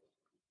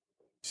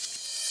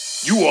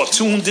 You are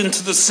tuned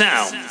into the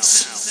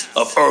sounds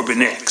of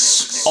Urban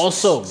X.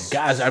 Also,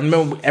 guys, I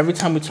remember every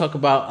time we talk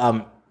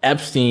about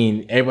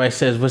Epstein, everybody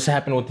says, what's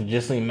happening with the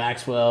Ghislaine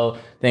Maxwell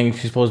thing?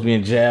 She's supposed to be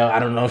in jail. I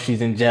don't know if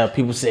she's in jail.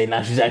 People say,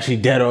 now she's actually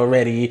dead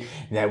already,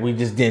 that we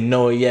just didn't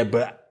know it yet.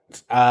 But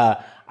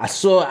I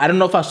don't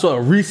know if I saw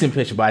a recent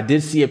picture, but I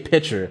did see a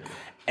picture.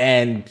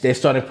 And they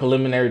started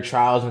preliminary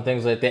trials and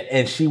things like that.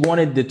 And she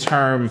wanted the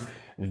term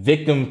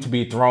victim to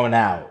be thrown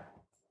out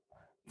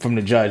from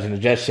the judge. And the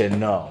judge said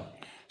no.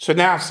 So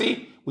now,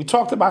 see, we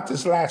talked about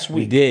this last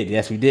week. We did.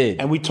 Yes, we did.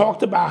 And we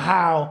talked about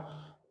how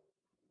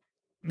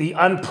the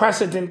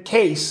unprecedented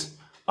case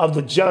of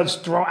the judge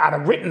thrown out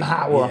of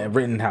Rittenhouse.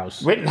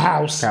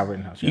 Rittenhouse. Kyle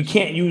Rittenhouse. You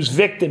can't use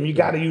victim. You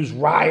got to use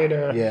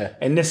rioter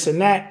and this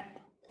and that.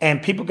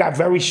 And people got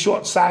very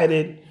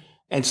short-sighted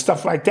and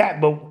stuff like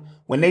that. But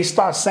when they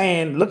start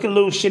saying, look at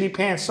Lil Shitty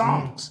Pants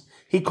songs,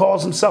 he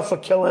calls himself a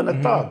killer and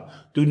a thug.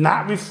 Do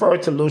not refer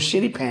to Lil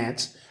Shitty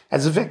Pants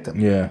as a victim.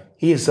 Yeah.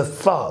 He is a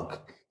thug.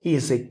 He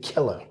is a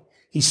killer.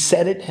 He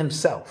said it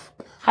himself.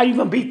 How you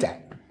gonna beat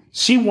that?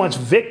 She wants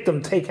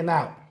victim taken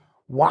out.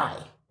 Why?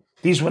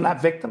 These were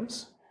not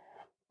victims?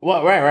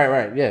 Well,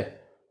 right, yeah.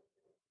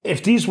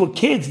 If these were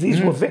kids, these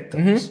were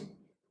victims.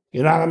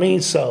 You know what I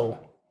mean? So,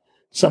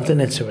 something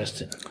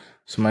interesting.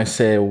 Somebody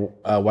said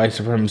white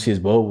supremacy is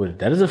bold with it.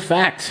 That is a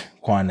fact,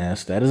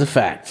 Quaness. That is a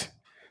fact.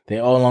 They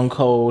all on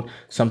code.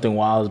 Something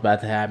wild is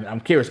about to happen.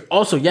 I'm curious.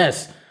 Also,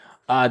 yes,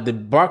 the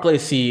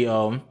Barclays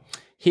CEO,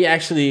 he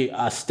actually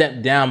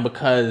stepped down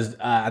because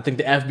I think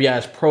the FBI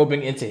is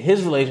probing into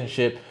his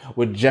relationship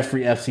with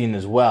Jeffrey Epstein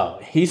as well.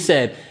 He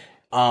said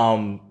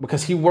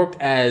because he worked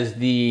as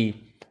the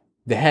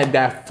head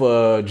guy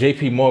for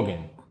JP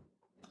Morgan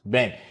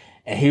Bank,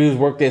 and he was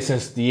worked there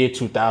since the year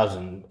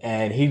 2000,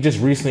 and he just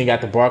recently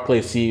got the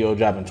Barclays CEO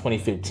job in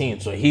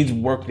 2015, so he's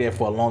worked there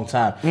for a long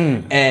time.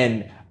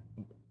 And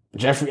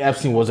Jeffrey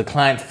Epstein was a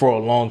client for a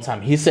long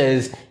time. He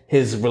says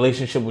his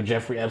relationship with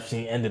Jeffrey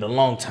Epstein ended a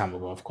long time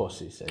ago. Of course,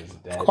 he says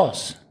that. Of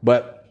course.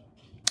 But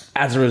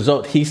as a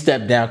result, he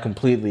stepped down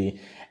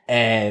completely,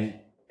 and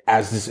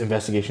as this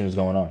investigation is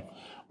going on.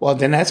 Well,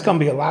 then that's going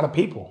to be a lot of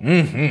people.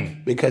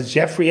 Because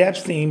Jeffrey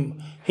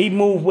Epstein, he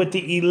moved with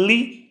the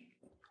elite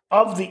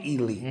of the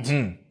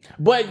elite.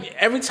 But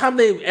every time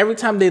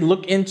they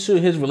look into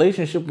his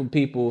relationship with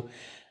people,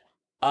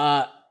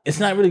 it's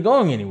not really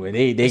going anywhere.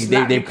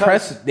 They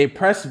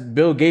press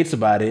Bill Gates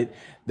about it.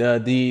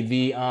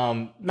 The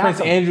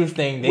Prince Andrews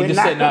thing, they just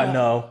said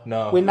no.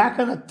 We're not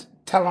going to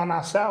tell on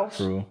ourselves.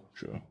 True.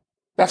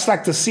 That's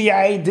like the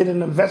CIA did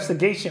an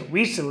investigation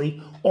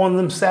recently on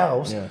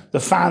themselves to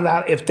find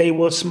out if they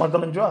were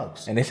smuggling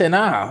drugs. And they said,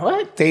 nah,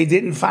 what? They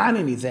didn't find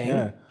anything.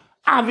 Yeah.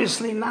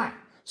 Obviously not.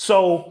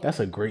 So that's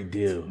a great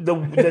deal.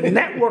 The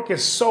network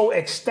is so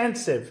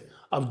extensive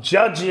of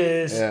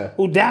judges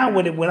who down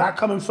with it. When I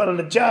come in front of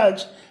the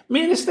judge,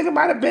 me and this nigga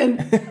might have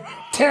been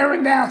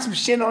tearing down some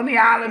shit on the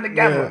island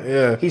together.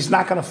 Yeah. He's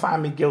not going to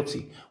find me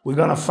guilty. We're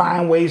going to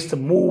find ways to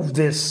move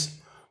this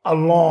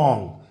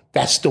along.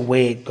 That's the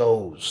way it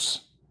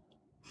goes.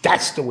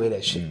 That's the way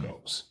that shit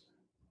goes.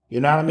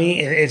 You know what I mean?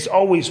 It's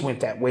always went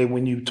that way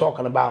when you're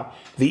talking about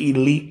the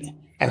elite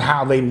and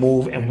how they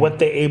move and what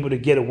they're able to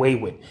get away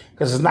with.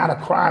 Because it's not a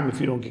crime if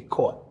you don't get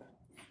caught.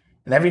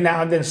 And every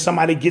now and then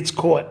somebody gets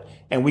caught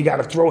and we got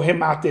to throw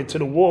him out there to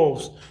the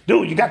wolves.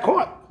 Dude, you got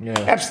caught. Yeah.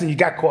 Epstein, you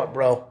got caught,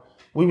 bro.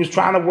 We was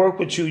trying to work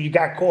with you. You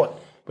got caught.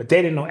 But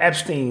they didn't know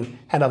Epstein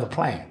had other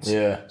plans.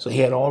 Yeah. So he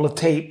had all the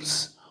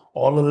tapes,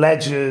 all the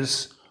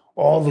ledgers,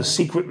 all the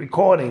secret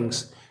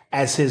recordings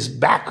as his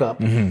backup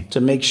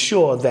to make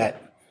sure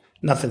that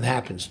nothing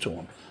happens to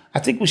him. I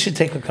think we should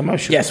take a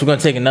commercial. Yes, we're going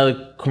to take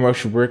another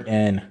commercial break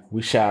and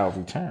we shall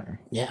return.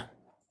 Yeah.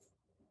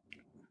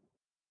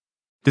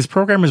 This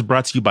program is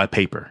brought to you by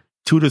Paper,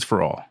 Tutors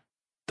for All.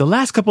 The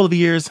last couple of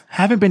years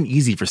haven't been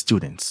easy for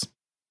students.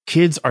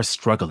 Kids are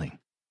struggling.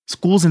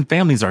 Schools and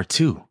families are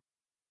too.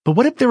 But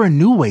what if there are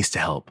new ways to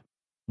help?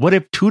 What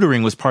if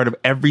tutoring was part of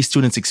every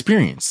student's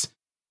experience?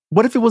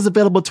 What if it was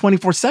available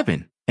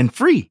 24/7 and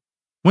free?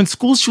 When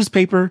schools choose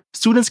Paper,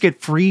 students get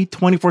free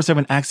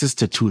 24/7 access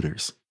to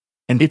tutors.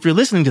 And if you're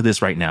listening to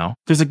this right now,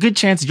 there's a good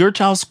chance your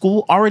child's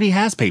school already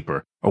has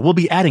Paper, or will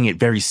be adding it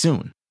very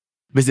soon.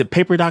 Visit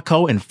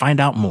paper.co and find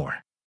out more.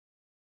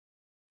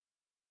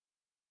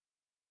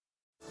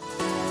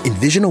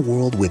 Envision a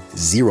world with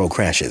zero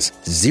crashes,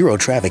 zero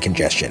traffic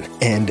congestion,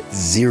 and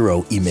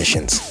zero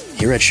emissions.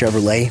 Here at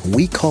Chevrolet,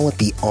 we call it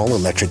the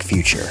all-electric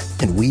future,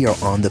 and we are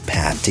on the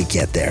path to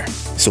get there.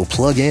 So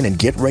plug in and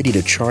get ready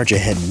to charge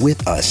ahead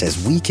with us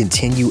as we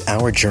continue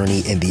our journey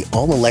in the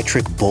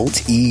all-electric Bolt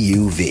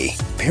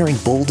EUV. Pairing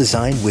bold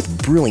design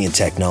with brilliant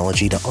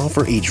technology to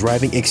offer a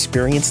driving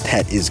experience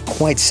that is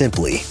quite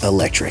simply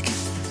electric.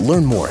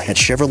 Learn more at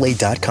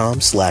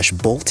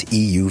Chevrolet.com/Bolt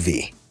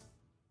EUV.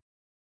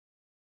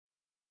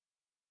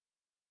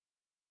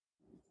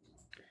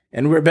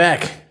 And we're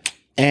back.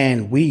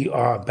 And we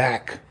are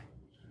back.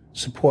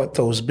 Support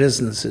those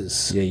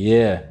businesses.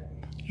 Yeah.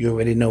 You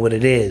already know what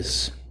it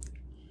is.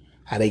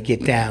 How they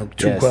get down.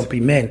 Two grumpy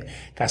men.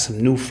 Got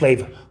some new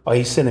flavor. Oh,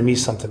 he's sending me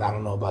something I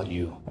don't know about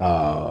you.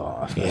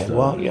 Oh, yeah.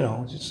 Well, you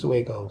know, it's just the way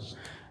it goes.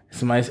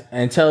 Somebody's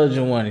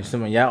intelligent one.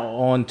 Somebody, y'all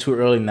on too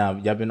early now.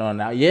 Y'all been on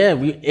now. Yeah,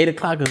 8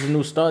 o'clock is the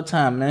new start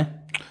time, man.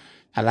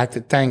 I'd like to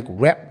thank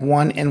Rep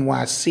 1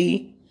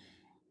 NYC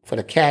for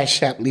the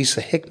Cash App.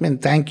 Lisa Hickman,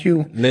 thank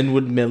you.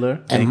 Linwood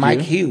Miller. And Mike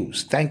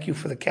Hughes, thank you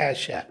for the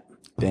Cash App.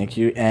 Thank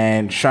you.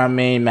 And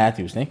Charmaine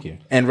Matthews, thank you.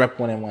 And Rep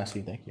 1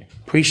 NYC, thank you.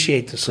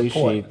 Appreciate the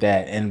support. Appreciate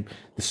that. And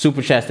the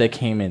super chats that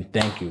came in,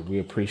 thank you. We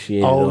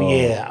appreciate it. Oh,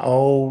 yeah.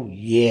 All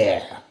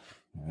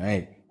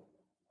right.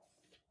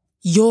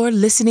 You're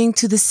listening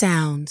to the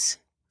sounds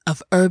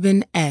of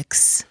Urban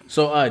X.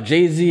 So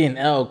Jay-Z and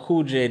LL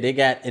Cool J, they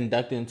got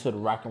inducted into the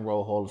Rock and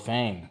Roll Hall of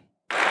Fame.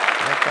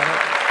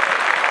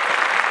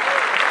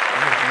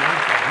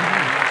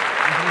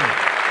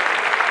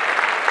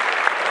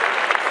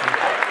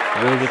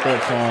 What are your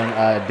thoughts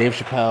on Dave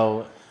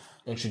Chappelle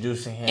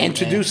introducing him?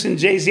 Introducing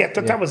Jay-Z. I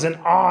thought that was an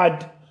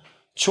odd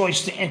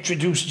choice to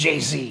introduce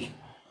Jay-Z.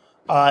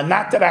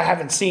 Not that I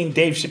haven't seen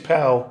Dave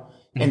Chappelle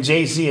and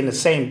Jay-Z in the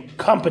same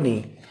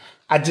company.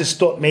 I just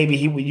thought maybe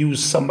he would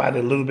use somebody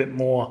a little bit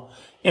more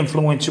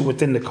influential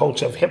within the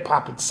culture of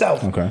hip-hop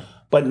itself. Okay.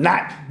 But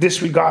not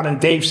disregarding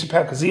Dave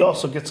Chappelle, because he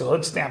also gets a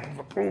hood stamp of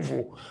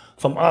approval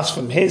from us,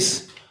 from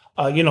his,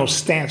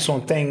 stance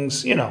on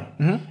things,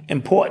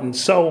 important.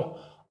 So,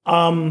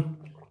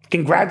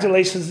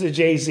 congratulations to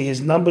Jay-Z.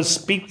 His numbers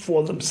speak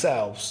for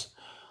themselves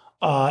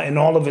and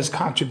all of his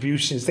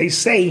contributions. They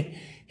say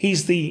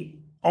he's the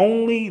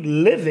only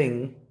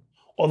living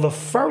or the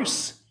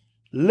first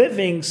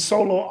living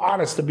solo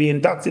artist to be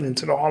inducted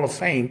into the Hall of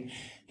Fame.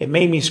 It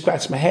made me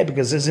scratch my head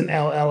because isn't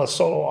LL a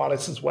solo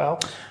artist as well?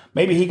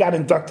 Maybe he got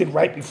inducted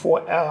right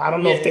before L. I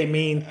don't know if they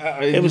mean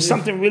it was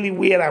something really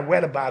weird. I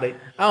read about it.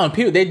 I don't know.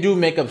 People, they do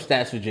make up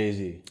stats for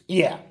Jay-Z.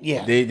 Yeah.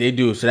 They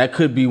do. So that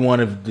could be one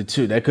of the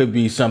two. That could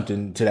be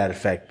something to that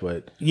effect.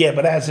 But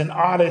as an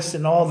artist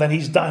and all that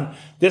he's done,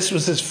 this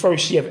was his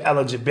first year of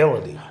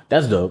eligibility.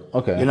 That's dope.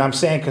 Okay. You know what I'm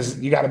saying? Because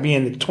you got to be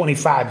in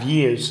 25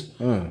 years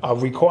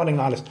of recording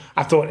artist.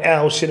 I thought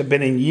L should have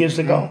been in years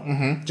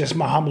ago. Just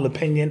my humble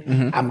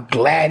opinion. I'm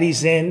glad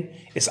he's in.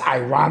 It's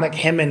ironic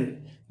him and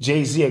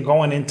Jay-Z are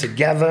going in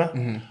together.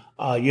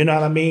 You know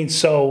what I mean?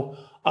 So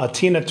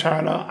Tina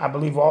Turner, I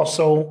believe,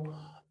 also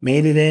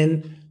made it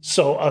in.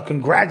 So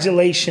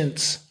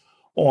congratulations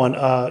on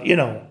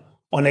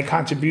on their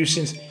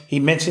contributions.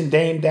 He mentioned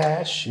Dame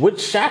Dash, which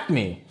shocked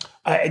me.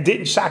 It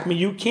didn't shock me.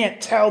 You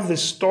can't tell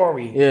this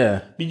story.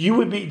 Yeah,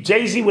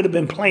 Jay-Z would have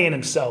been playing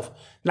himself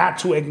not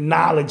to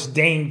acknowledge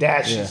Dame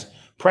Dash's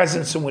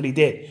presence and what he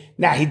did.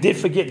 Now he did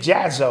forget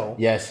Jazzo.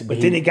 Yes,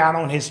 but then he got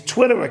on his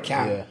Twitter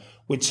account. Yeah.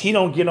 Which he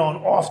don't get on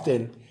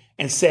often,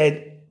 and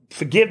said,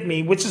 forgive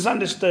me, which is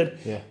understood.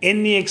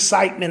 In the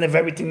excitement of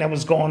everything that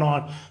was going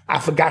on, I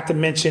forgot to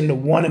mention the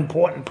one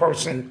important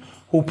person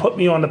who put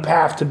me on the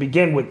path to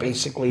begin with,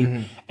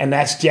 basically, and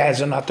that's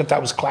Jazz, and I thought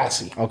that was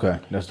classy. Okay,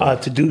 that's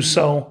dope. To do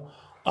so.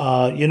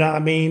 You know what I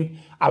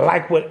mean? I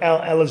like what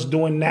LL is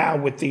doing now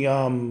with the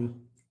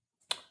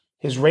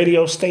his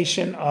radio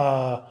station,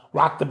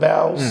 Rock the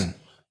Bells,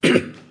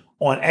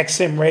 on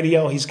XM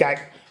Radio. He's got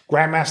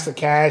Grandmaster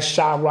Cash,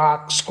 Sha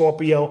Rock,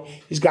 Scorpio.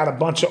 He's got a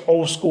bunch of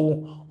old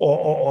school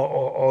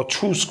or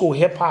true school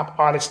hip hop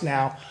artists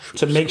now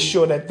to make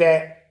sure that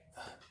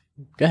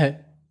Go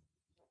ahead.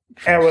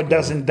 Era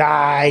doesn't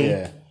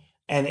die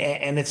and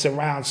it's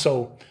around.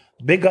 So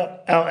big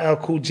up LL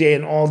Cool J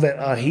and all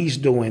that he's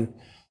doing.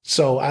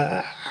 So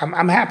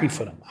I'm happy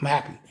for them. I'm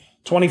happy.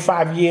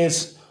 25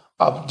 years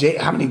of Jay.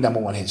 How many number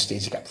one hits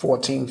Jay-Z got?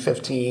 14,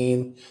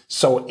 15.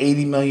 So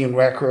 80 million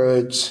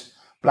records.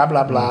 Blah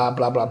blah blah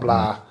blah blah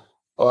blah.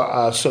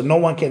 So no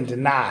one can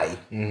deny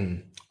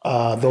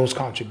those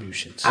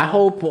contributions. I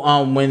hope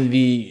when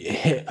the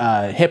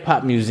Hip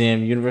Hop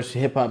Museum, University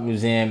Hip Hop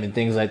Museum and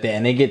things like that,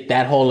 and they get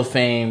that Hall of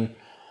Fame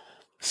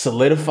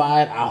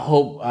solidified, I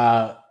hope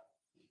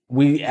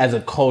we as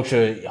a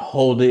culture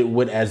hold it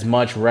with as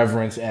much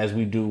reverence as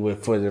we do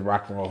for the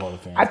Rock and Roll Hall of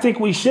Fame. I think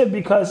we should,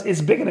 because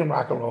it's bigger than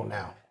rock and roll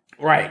now.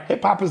 Right.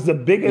 Hip hop is the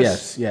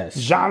biggest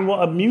genre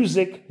of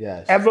music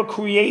ever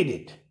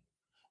created.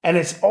 And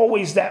it's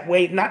always that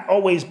way, not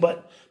always,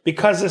 but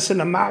because it's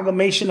an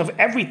amalgamation of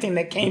everything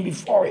that came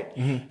before it.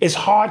 It's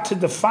hard to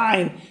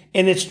define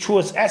in its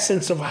truest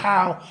essence of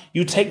how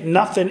you take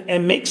nothing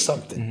and make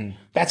something.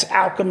 That's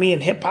alchemy,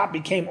 and hip hop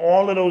became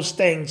all of those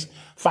things.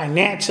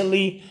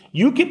 Financially,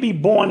 you could be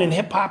born in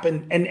hip hop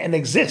and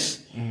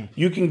exist.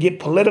 You can get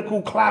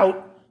political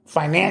clout,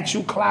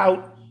 financial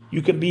clout.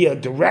 You could be a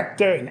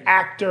director, an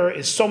actor.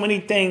 It's so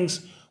many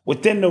things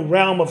within the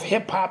realm of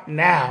hip hop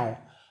now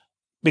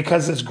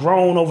because it's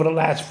grown over the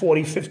last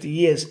 40, 50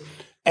 years.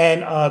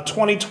 And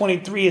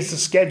 2023 is the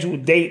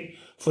scheduled date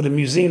for the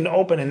museum to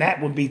open, and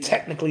that would be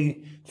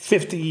technically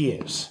 50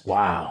 years.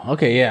 Wow.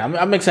 Okay, yeah,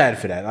 I'm excited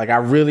for that. Like, I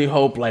really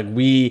hope like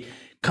we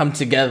come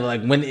together.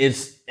 Like when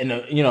it's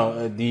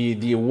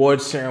the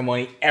awards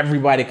ceremony,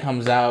 everybody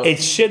comes out.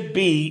 It should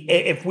be,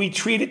 if we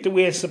treat it the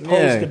way it's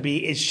supposed to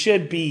be, it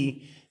should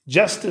be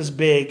just as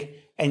big,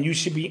 and you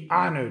should be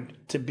honored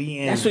to be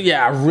in. That's what.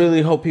 Yeah, I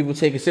really hope people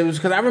take it serious,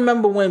 because I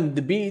remember when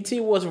the BET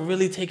wasn't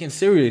really taken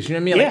serious. You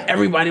know what I mean? Like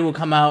everybody would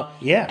come out.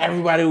 Yeah.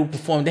 Everybody would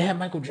perform. They had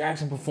Michael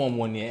Jackson perform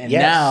one year, and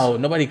now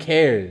nobody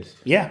cares.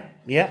 Yeah.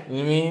 Yeah. You know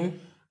what I mean?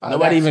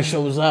 Nobody even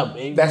shows up.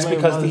 That's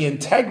because the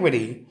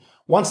integrity.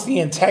 Once the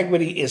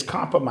integrity is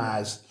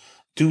compromised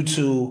due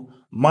to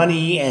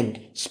money and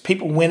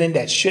people winning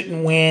that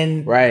shouldn't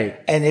win, right?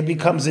 And it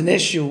becomes an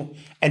issue,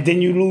 and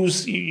then you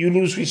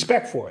lose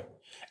respect for it.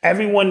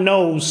 Everyone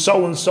knows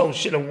so and so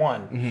should have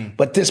won,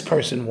 but this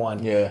person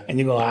won. Yeah, and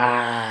you go,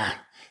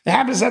 It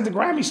happens at the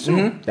Grammys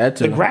too. That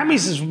too. The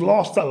Grammys has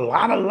lost a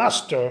lot of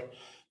luster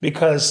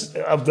because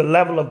of the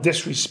level of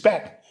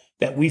disrespect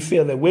that we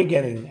feel that we're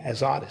getting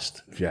as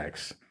artists.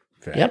 Facts.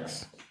 Yep.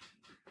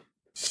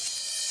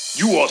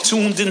 You are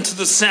tuned into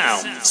the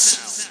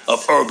sounds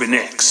of Urban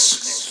X.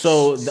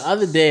 So the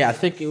other day, I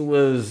think it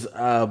was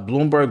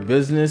Bloomberg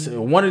Business,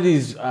 one of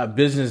these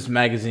business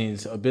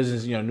magazines or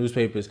business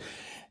newspapers.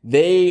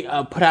 They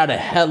put out a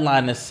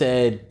headline that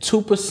said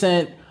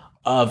 2%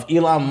 of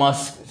Elon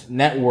Musk's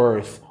net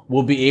worth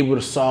will be able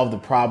to solve the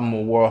problem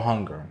of world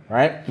hunger.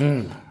 Right?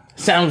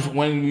 Sounds,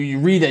 when you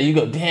read that, you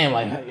go, damn,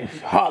 like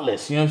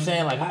heartless. You know what I'm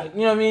saying? Like,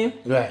 you know what I mean?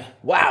 Right.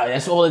 Wow,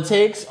 that's all it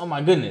takes. Oh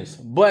my goodness.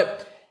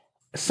 But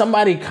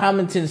somebody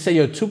commented and said,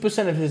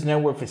 2% of his net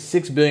worth is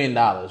 $6 billion,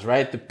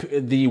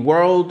 right? The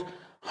World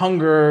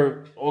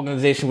Hunger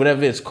Organization,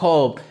 whatever it's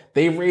called,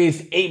 they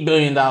raised $8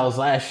 billion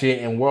last year,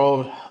 and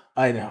world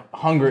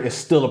hunger is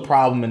still a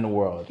problem in the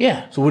world.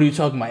 Yeah. So what are you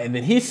talking about? And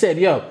then he said,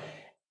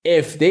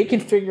 if they can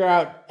figure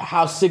out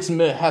how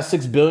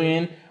 $6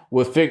 billion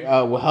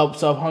will help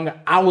solve hunger,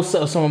 I will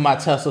sell some of my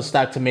Tesla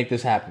stock to make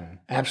this happen.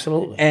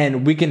 Absolutely.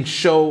 And we can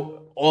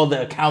show all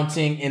the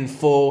accounting in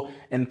full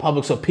in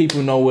public so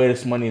people know where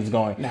this money is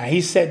going. Now,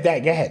 he said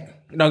that. Go ahead.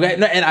 No,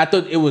 and I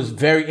thought it was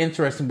very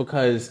interesting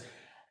because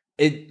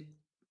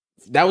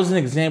that was an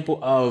example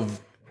of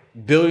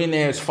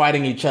billionaires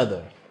fighting each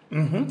other. You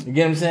get what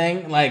I'm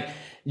saying? Like,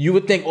 you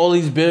would think all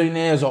these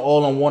billionaires are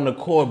all on one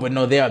accord, but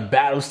no, there are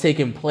battles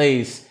taking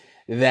place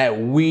that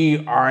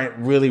we aren't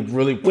really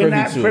privy to. We're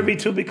not privy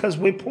to because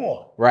we're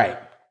poor. Right.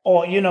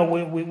 Or,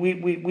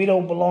 we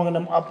don't belong in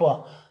them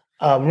upper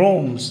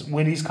rooms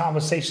where these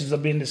conversations are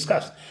being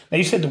discussed. Now,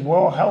 you said the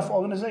World Health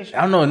Organization?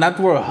 I don't know, not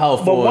the World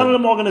Health. But one of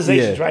them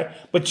organizations, right?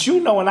 But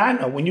and I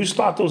know, when you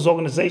start those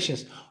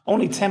organizations,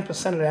 only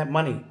 10% of that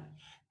money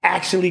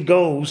actually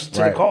goes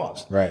to the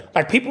cause. Right.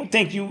 Like, people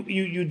think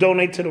you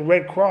donate to the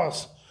Red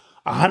Cross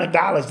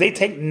 $100. They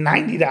take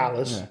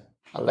 $90,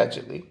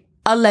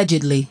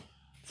 allegedly,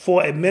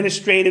 for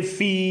administrative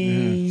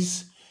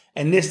fees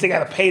and this. They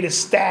got to pay the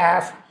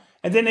staff,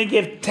 and then they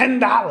give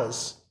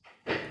 $10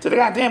 to the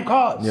goddamn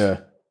cause.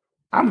 Yeah.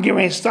 I'm getting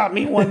ready to start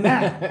me one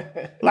now.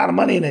 A lot of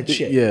money in that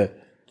shit. Yeah.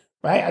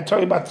 Right? I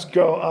told you about this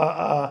girl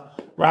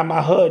around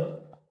my hood.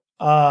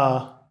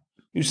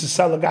 Used to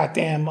sell a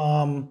goddamn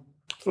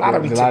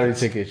lottery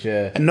tickets,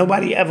 yeah. And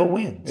nobody ever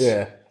wins.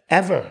 Yeah.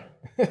 Ever.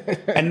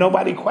 And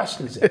nobody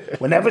questions it.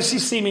 Whenever she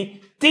see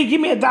me, D,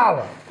 give me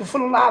 $1 for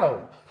the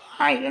lotto.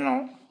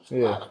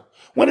 Yeah.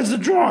 When is the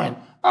drawing?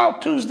 Oh,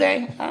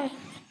 Tuesday.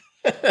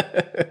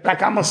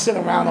 Like, I'm going to sit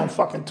around on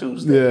fucking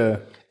Tuesday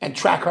and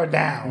track her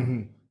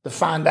down to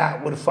find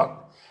out what the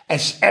fuck.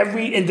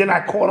 And then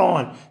I caught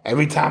on.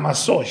 Every time I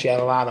saw her, she had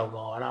a lotto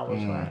going. I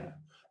was like,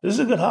 this is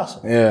a good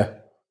hustle. Yeah.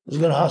 It's a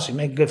good hustle. You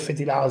make a good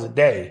 $50 a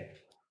day.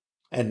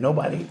 And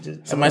nobody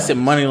just... Somebody said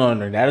money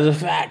laundering. That is a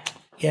fact.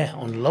 Yeah,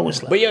 on the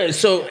lowest level. But yeah,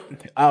 so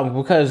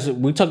because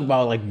we talk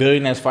about like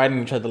billionaires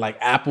fighting each other, like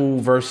Apple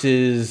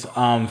versus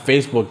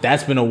Facebook,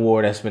 that's been a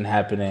war that's been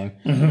happening.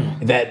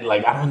 That,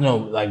 like, I don't know,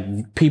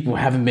 like, people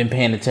haven't been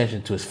paying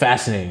attention to. It's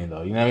fascinating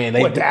though. You know what I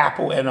mean? The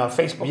Apple and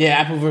Facebook? Yeah,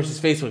 Apple versus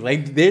Facebook.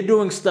 Like, they're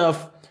doing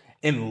stuff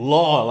in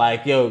law.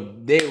 Like,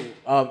 they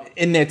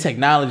in their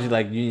technology,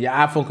 like, your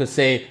iPhone could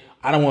say,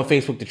 I don't want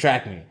Facebook to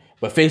track me.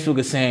 But Facebook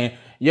is saying,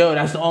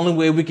 that's the only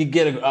way we could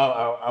get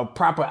a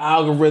proper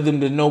algorithm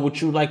to know what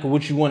you like or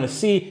what you want to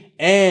see.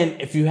 And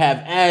if you have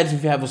ads,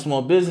 if you have a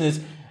small business,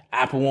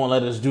 Apple won't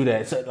let us do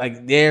that. So,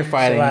 like, they're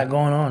fighting. There's a lot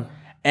going on.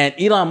 And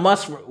Elon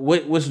Musk,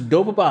 what's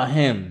dope about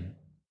him,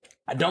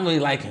 I don't really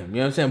like him. You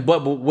know what I'm saying?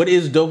 But what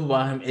is dope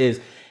about him is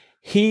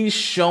he's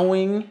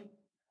showing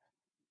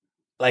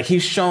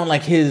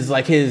his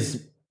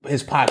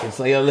pockets.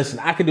 Like, yo, listen,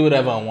 I can do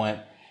whatever I want.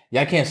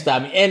 Y'all can't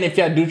stop me. And if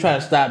y'all do try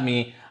to stop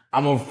me,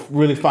 I'm gonna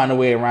really find a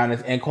way around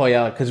this and call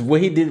y'all. Because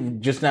what he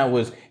did just now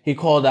was he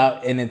called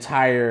out an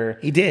entire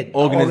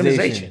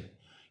organization.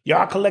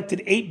 Y'all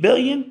collected $8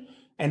 billion,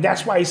 and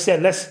that's why he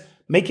said, let's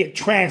make it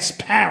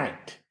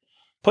transparent.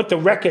 Put the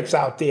records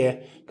out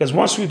there. Because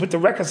once we put the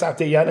records out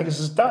there, y'all niggas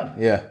is done.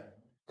 Yeah.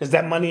 Because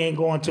that money ain't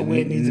going to where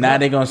it needs to go. Now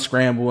they're gonna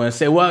scramble and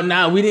say,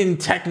 well, we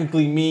didn't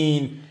technically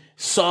mean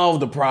solve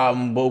the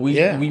problem, but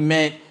we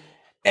meant.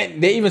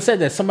 And they even said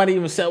that. Somebody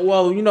even said,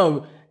 well,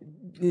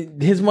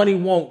 his money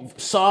won't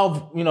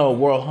solve,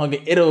 world hunger.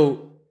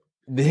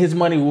 His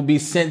money will be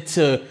sent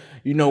to,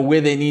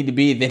 where they need to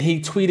be. Then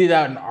he tweeted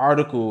out an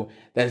article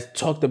that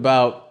talked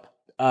about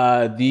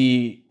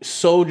the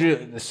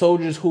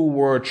soldiers who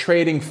were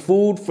trading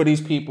food for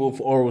these people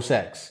for oral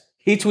sex.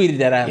 He tweeted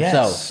that out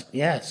himself.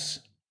 Yes.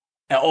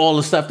 And all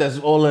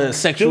the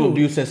sexual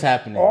abuse that's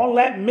happening. All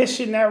that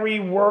missionary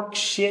work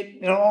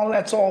shit, all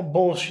that's all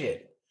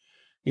bullshit.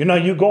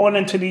 You're going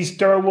into these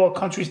third world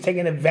countries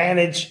taking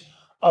advantage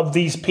of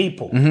these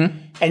people. Mm-hmm.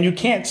 And you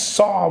can't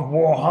solve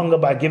world hunger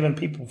by giving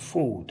people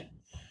food.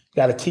 You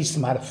got to teach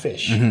them how to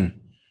fish,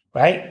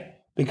 right?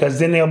 Because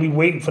then they'll be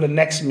waiting for the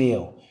next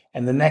meal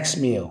and the next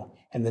meal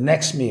and the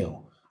next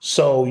meal.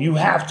 So you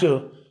have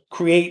to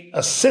create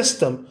a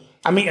system.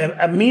 I mean,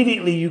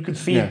 immediately you can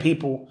feed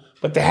people,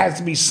 but there has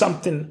to be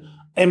something,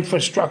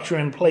 infrastructure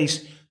in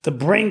place to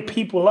bring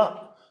people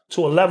up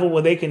to a level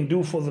where they can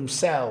do for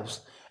themselves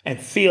and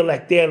feel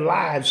like their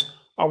lives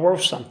are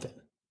worth something.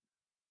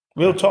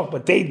 Real talk,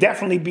 but they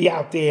definitely be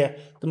out there.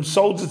 Them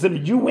soldiers,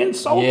 them UN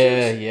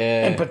soldiers,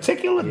 in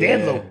particular,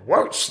 they're the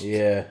worst.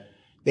 Yeah,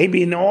 they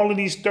be in all of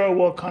these third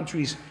world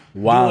countries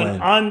doing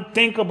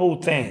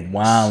unthinkable things.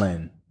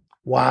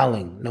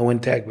 Wilding, no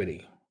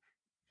integrity.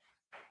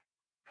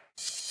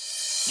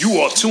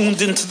 You are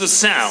tuned into the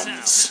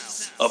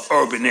sounds of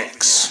Urban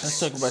X. Let's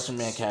talk about your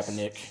man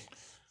Kaepernick.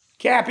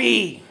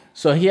 Cappy.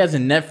 So he has a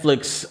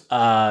Netflix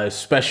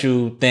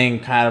special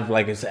thing, kind of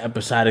like it's an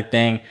episodic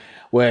thing,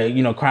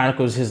 where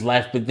chronicles his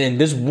life. But then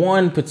this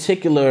one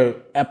particular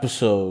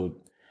episode,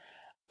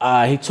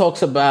 he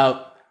talks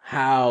about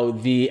how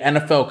the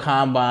NFL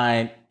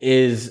Combine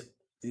is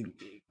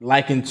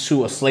likened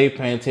to a slave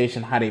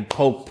plantation. How they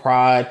poke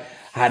prod,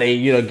 how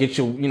they get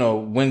your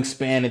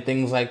wingspan and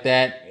things like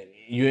that.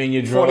 You and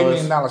your drawers.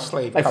 $40 million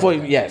slave. Like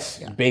 40,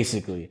 yes,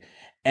 basically.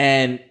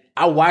 And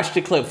I watched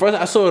the clip. First,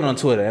 I saw it on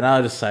Twitter, and I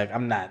was just like,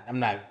 I'm not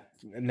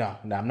doing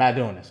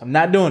this. I'm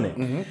not doing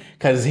it.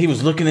 Because he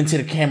was looking into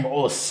the camera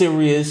all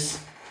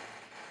serious.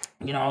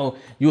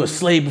 You a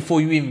slave before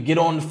you even get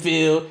on the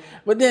field.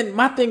 But then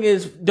my thing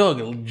is,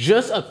 dog,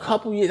 just a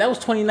couple years, that was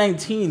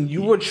 2019.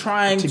 You were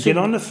trying to get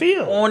on the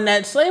field. On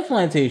that slave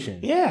plantation.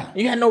 Yeah.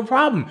 You had no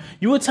problem.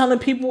 You were telling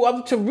people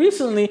up to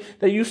recently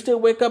that you still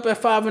wake up at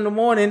 5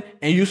 a.m.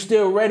 and you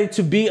still ready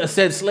to be a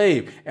said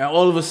slave. And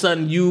all of a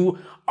sudden you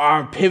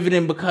are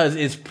pivoting because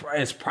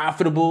it's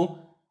profitable.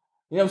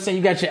 You know what I'm saying?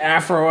 You got your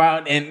afro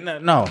out, and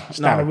it's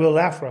not a real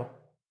afro.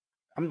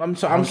 I'm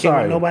sorry.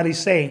 What nobody's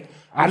saying.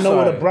 I know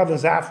what a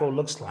brother's afro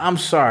looks like. I'm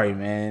sorry,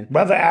 man.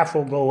 Brother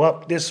afro go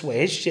up this way.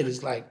 His shit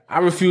is like. I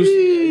refuse.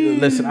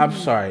 Listen, I'm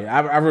sorry.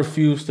 I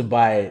refuse to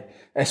buy it,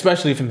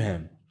 especially from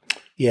him.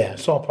 Yeah,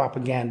 it's all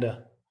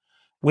propaganda.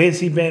 Where's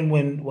he been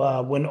when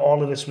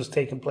all of this was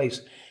taking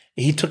place?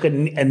 He took a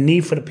knee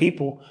for the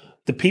people.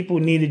 The people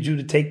needed you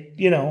to take,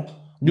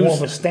 more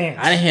of a stance.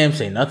 I didn't hear him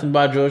say nothing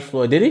about George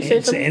Floyd. Did he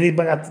say something?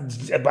 Anybody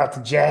about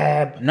the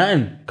jab?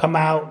 Nothing. Come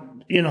out,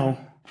 And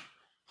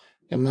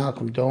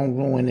Malcolm, don't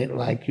ruin it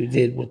like you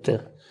did with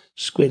the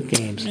Squid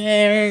Games.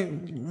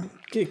 Man,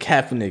 get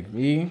Kaepernick,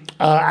 man.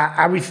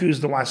 I refuse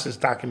to watch this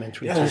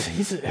documentary.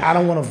 I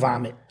don't want to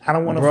vomit. I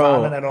don't want to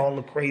vomit at all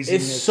the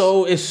craziness.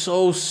 It's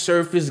so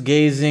surface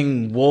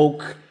gazing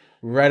woke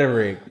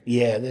rhetoric.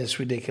 Yeah, that's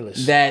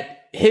ridiculous. That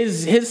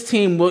his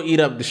team will eat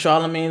up the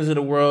Charlemagnes of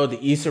the world,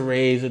 the Issa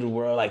Raes of the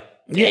world. Like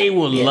they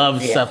will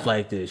love stuff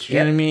like this. You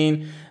know what I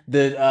mean?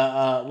 The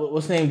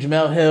what's his name,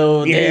 Jamel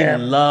Hill. They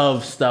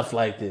love stuff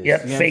like this.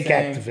 Yep, you know fake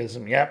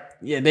activism. Yep.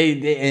 Yeah,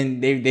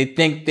 they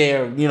think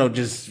they're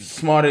just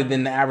smarter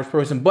than the average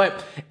person.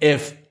 But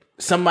if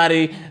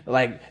somebody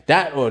like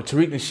that or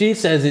Tariq Nasheed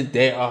says it,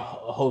 they are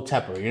a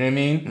hotepper. You know what I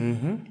mean?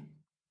 Mm-hmm.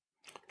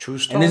 True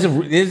story.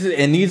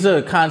 And these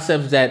are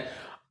concepts that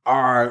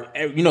are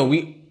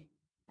we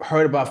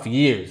heard about for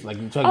years. Like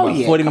you talk about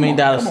 $40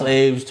 million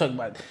slaves. Talk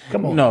about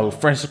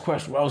French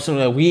sequestration.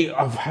 Like we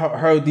have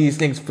heard these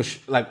things for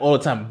all the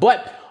time.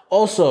 But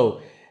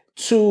also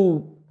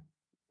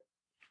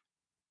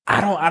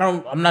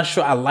I'm not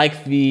sure I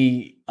like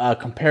the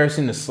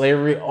comparison to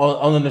slavery,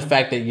 other than the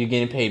fact that you're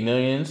getting paid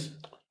millions.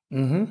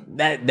 Mm-hmm.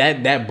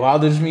 That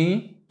bothers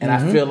me, and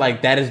I feel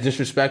like that is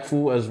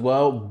disrespectful as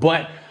well.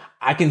 But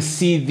I can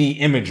see the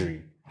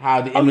imagery,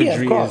 how the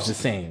imagery is the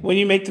same. When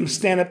you make them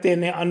stand up there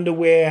in their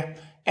underwear,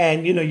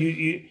 and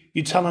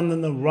you telling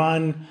them to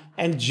run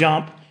and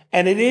jump,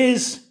 and it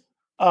is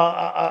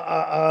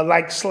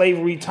like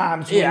slavery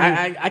times.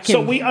 Yeah, I can.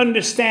 So we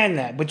understand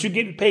that, but you're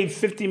getting paid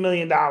 $50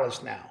 million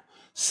now,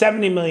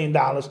 $70 million.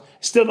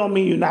 Still don't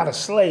mean you're not a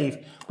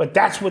slave, but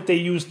that's what they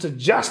use to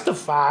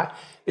justify.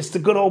 It's the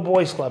good old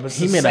boys club. It's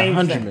he the made same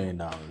 $100 thing.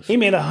 million. He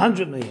made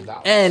 $100 million.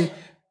 And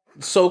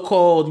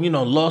so-called,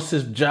 lost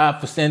his job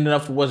for standing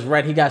up for what's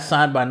right. He got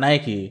signed by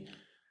Nike.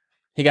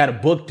 He got a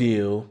book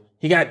deal.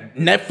 He got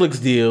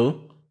Netflix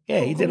deal. Yeah,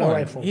 he did all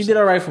right for himself. He did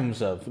all right for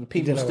himself. And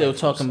people still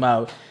talking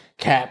about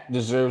Cap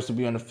deserves to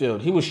be on the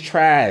field. He was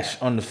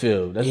trash on the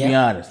field. Let's be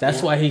honest.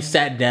 That's why he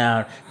sat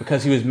down,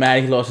 because he was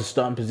mad he lost his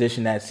starting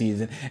position that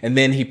season. And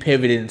then he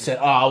pivoted and said,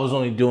 I was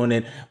only doing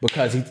it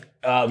because he,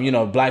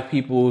 black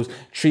people's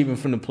treatment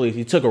from the police.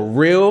 He took a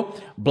real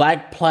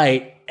black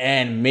plight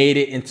and made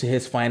it into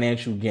his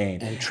financial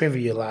gain. And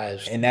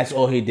trivialized. And that's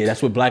all he did.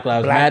 That's what Black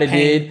Lives Matter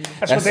did.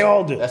 That's what they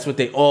all do. That's what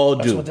they all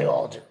do. That's what they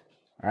all do.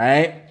 All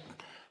right?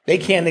 They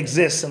can't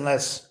exist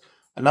unless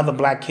another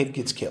black kid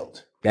gets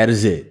killed. That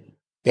is it.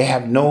 They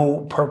have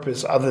no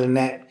purpose other than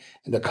that,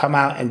 and to come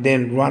out and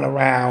then run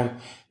around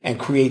and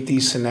create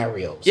these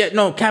scenarios. Yeah,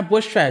 no, Cap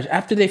was trash.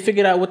 After they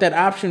figured out what that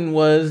option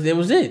was, that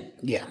was it.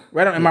 Yeah.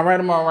 Right? Am I right?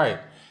 Am I right?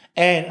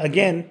 And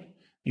again,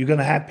 you're going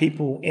to have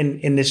people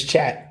in this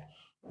chat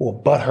who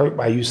are butthurt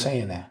by you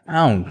saying that.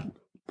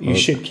 You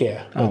should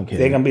care. I don't care.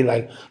 They're going to be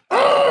like,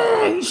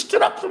 oh, you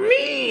stood up for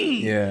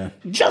me. Yeah.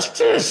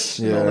 Justice.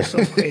 Yeah. And all this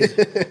stuff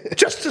crazy.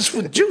 Justice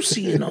for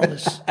Juicy and all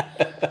this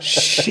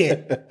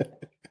shit.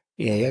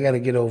 Yeah, you got to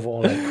get over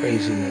all that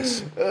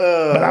craziness.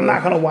 But I'm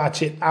not going to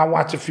watch it. I'll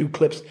watch a few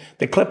clips.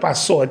 The clip I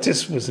saw, it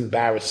just was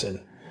embarrassing.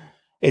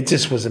 It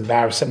just was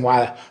embarrassing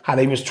how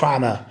they was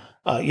trying to,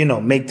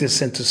 make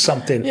this into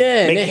something.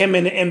 Yeah, make him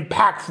an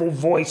impactful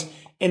voice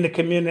in the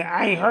community.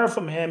 I ain't heard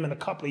from him in a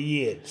couple of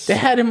years. They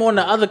had him on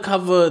the other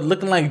cover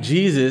looking like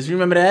Jesus. You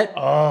remember that?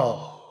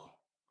 Oh,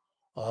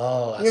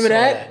 I remember saw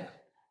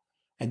that?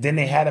 And then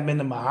they had him in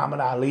the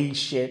Muhammad Ali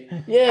shit.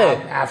 Yeah.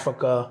 Out in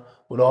Africa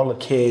with all the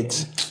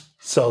kids.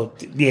 So,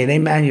 yeah, they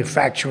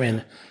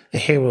manufacturing a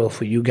hero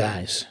for you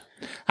guys.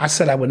 I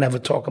said I would never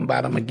talk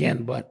about him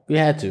again, but... We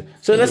had to.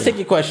 So let's take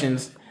your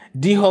questions.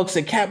 D-Hawk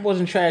said Cap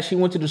wasn't trash. He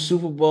went to the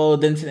Super Bowl,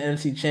 then to the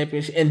NFC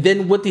Championship. And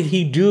then what did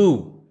he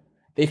do?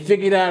 They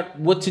figured out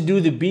what to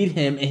do to beat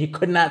him, and he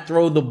could not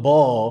throw the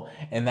ball,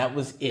 and that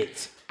was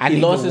it.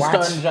 He lost his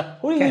starting job.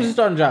 Who did he lose his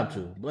starting job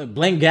to?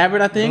 Blaine Gabbert,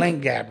 I think?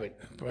 Blaine Gabbert.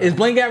 Bro. Is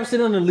Blaine Gabbert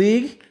still in the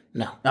league?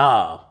 No.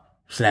 Oh,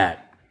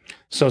 snap.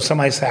 So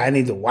somebody said, I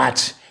need to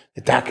watch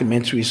the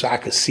documentary so I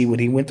could see what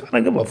he went through. I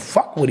don't give a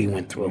fuck what he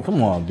went through.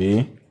 Come on,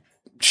 B.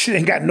 Shit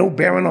ain't got no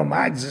bearing on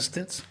my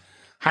existence.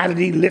 How did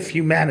he lift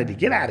humanity?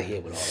 Get out of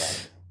here with all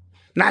that.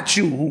 Not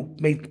you who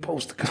made the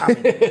post a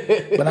comment.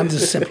 But I'm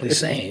just simply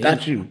saying.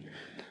 Not you.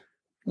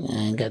 I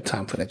ain't got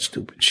time for that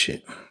stupid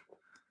shit.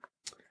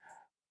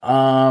 He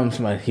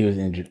was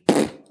injured.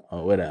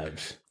 Oh,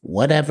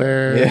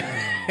 whatever.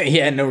 Yeah. He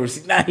had no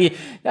receipt.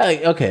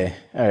 Okay.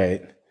 All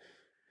right.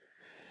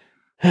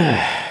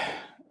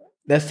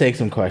 Let's take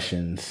some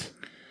questions.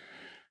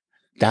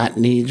 Dot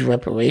needs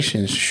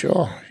reparations.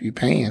 Sure. You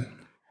paying.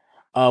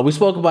 We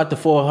spoke about the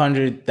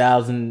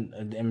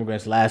 400,000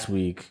 immigrants last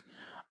week.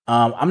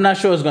 I'm not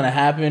sure it's going to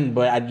happen,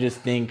 but I just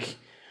think...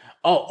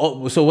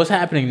 So what's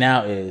happening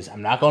now is,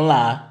 I'm not going to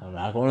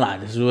lie.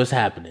 This is what's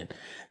happening.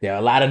 There are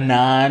a lot of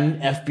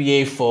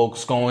non-FBA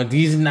folks going,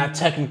 these are not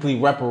technically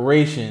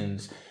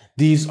reparations.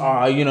 These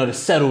are, to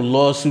settle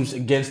lawsuits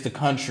against the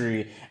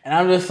country. And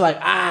I'm just like,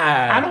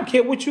 I don't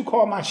care what you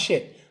call my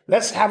shit.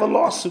 Let's have a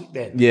lawsuit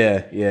then.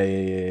 Yeah.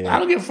 I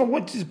don't give a fuck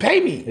what you pay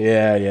me.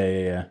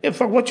 Yeah. If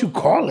fuck what you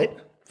call it.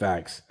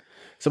 Facts.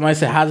 Somebody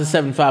said, how's the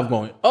 75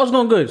 going? Oh, it's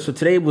going good. So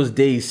today was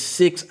day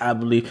 6, I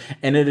believe.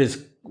 And it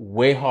is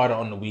way harder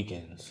on the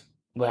weekends.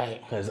 Right.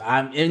 Because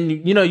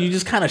you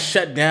just kind of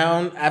shut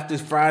down after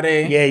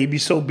Friday. Yeah, you be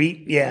so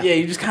beat. Yeah. Yeah,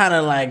 you just kind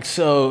of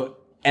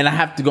and I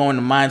have to go in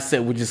the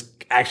mindset with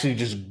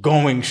just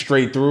going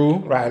straight through.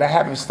 Right. I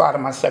haven't started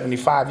my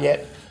 75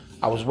 yet.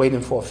 I was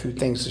waiting for a few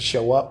things to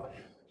show up.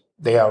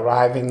 They are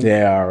arriving.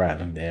 They are.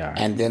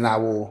 And then I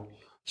will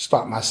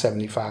start my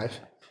 75.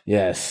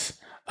 Yes.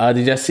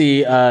 Did y'all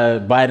see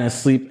Biden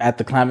sleep at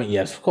the climate?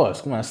 Yes, of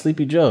course. Come on,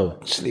 Sleepy Joe.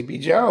 Sleepy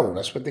Joe.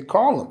 That's what they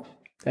call him.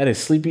 That is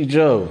Sleepy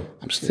Joe.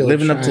 I'm still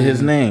living up to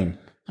his name.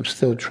 I'm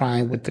still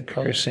trying with the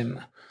cursing.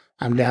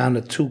 I'm down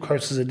to 2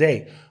 curses a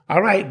day.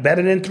 All right,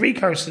 better than 3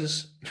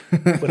 curses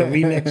for the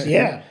remix.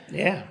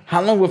 Yeah.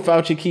 How long will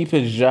Fauci keep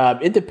his job?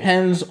 It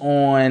depends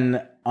on...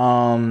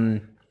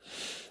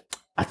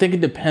 I think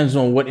it depends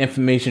on what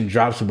information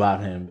drops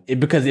about him.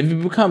 Because if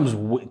it becomes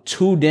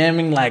too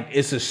damning, like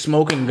it's a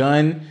smoking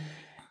gun,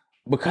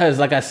 because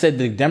like I said,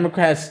 the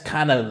Democrats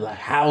kind of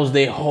house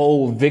their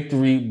whole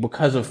victory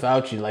because of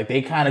Fauci. Like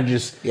they kind of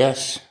just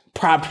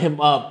propped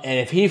him up. And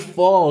if he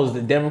falls,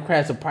 the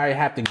Democrats will probably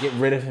have to get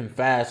rid of him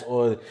fast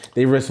or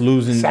they risk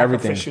losing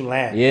everything. Sacrificial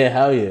lamb. Yeah,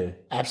 hell yeah.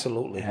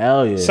 Absolutely.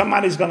 Hell yeah.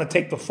 Somebody's going to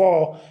take the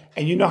fall.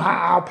 And you know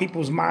how our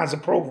people's minds are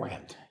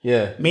programmed.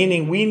 Yeah.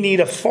 Meaning we need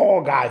a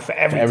fall guy for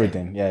everything. For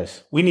everything,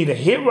 yes. We need a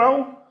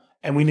hero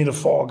and we need a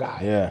fall guy.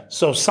 Yeah.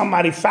 So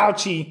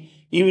Fauci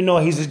even though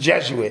he's a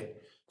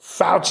Jesuit,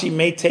 Fauci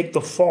may take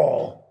the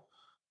fall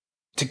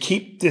to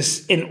keep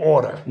this in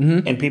order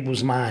in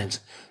people's minds.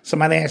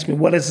 Somebody asked me,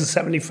 what is the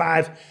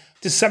 75?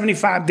 The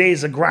 75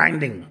 days of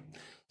grinding,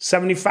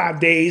 75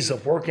 days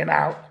of working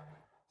out,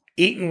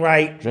 eating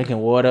right, drinking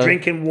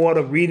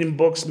water, reading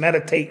books,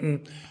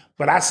 meditating.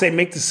 But I say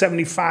make the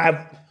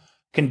 75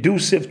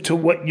 conducive to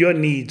what your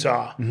needs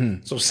are.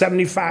 So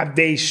 75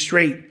 days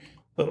straight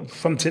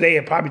from today,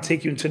 it'll probably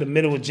take you into the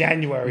middle of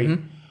January,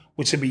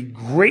 which would be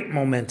great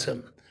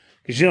momentum.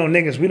 Because, you know,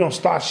 niggas, we don't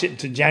start shit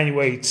until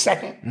January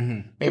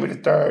 2nd, maybe the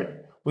 3rd.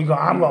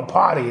 I'm going to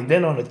party. And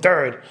then on the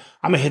 3rd,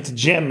 I'm going to hit the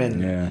gym.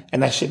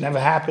 And that shit never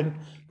happened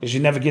because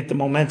you never get the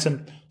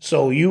momentum.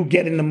 So you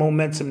getting the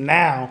momentum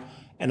now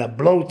and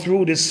blow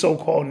through this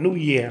so-called new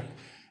year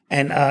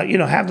and, you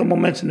know, have the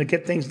momentum to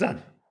get things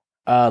done.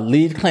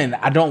 Lead Clinton,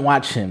 I don't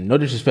watch him. No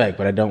disrespect,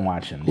 but I don't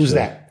watch him. Who's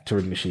that?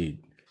 Tariq Nasheed.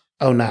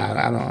 Oh, nah,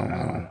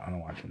 I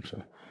don't watch him.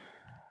 So,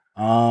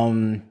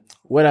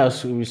 what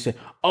else would we say?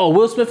 Oh,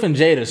 Will Smith and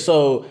Jada.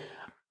 So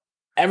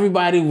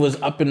everybody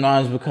was up in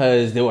arms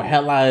because there were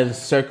headlines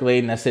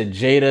circulating that said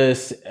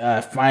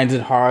Jada finds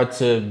it hard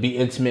to be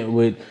intimate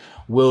with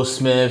Will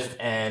Smith,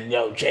 and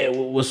yo,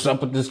 Jada, what's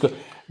up with this?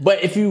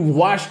 But if you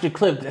watch the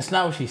clip, that's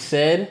not what she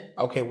said.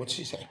 Okay, what'd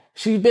she say?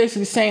 She's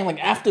basically saying,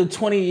 like, after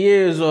 20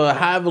 years or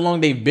however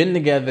long they've been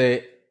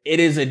together, it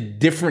is a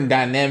different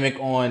dynamic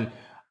on,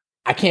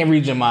 I can't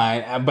read your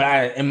mind,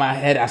 but in my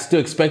head, I still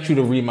expect you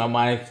to read my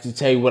mind to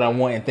tell you what I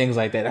want and things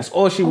like that. That's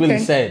all she really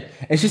said.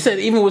 And she said,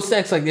 even with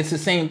sex, like, it's the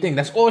same thing.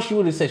 That's all she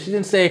really said. She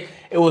didn't say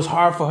it was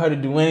hard for her to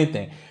do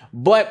anything.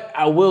 But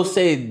I will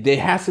say there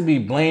has to be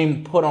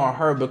blame put on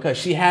her because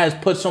she has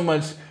put so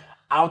much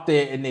out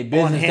there in their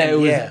business that it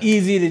was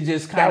easy to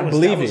just kind of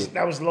believe it.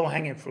 That was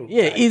low-hanging fruit.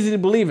 Yeah, right? Easy to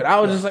believe it. I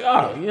was just like,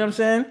 oh, you know what I'm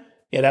saying?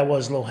 Yeah, that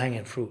was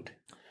low-hanging fruit.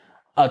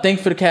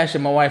 Thanks for the cash,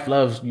 and my wife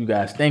loves you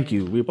guys. Thank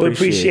you. We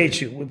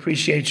appreciate you. We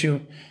appreciate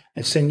you.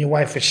 And send your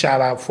wife a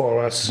shout-out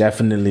for us.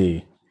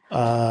 Definitely.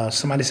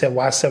 Somebody said,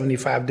 why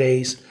 75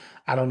 days?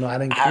 I don't know. I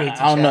didn't create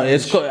the I don't know. challenge.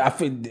 It's cool.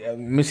 Let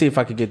me see if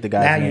I could get the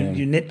guy's name. Now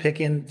you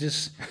nitpicking.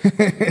 Just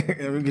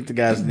let me get the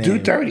guy's name. Do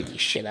 30.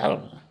 Shit, I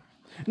don't know.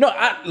 No,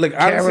 look.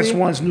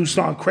 KRS-One's new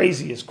song,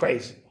 "Crazy," is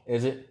crazy.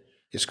 Is it?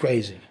 It's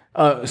crazy.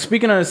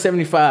 Speaking of the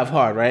 75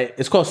 Hard, right?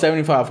 It's called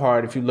 75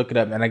 Hard if you look it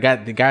up. And I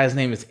got the guy's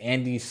name is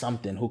Andy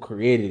something who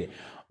created it.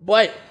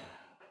 But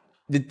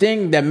the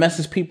thing that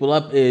messes people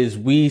up is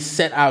we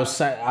set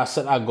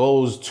our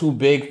goals too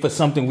big for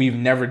something we've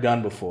never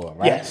done before,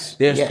 right? Yes.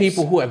 There's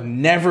people who have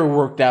never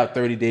worked out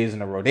 30 days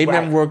in a row. They've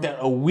never worked out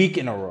a week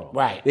in a row.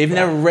 Right. They've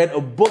never read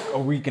a book a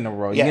week in a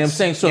row. You know what I'm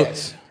saying? So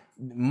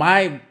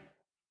my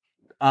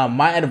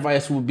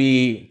advice would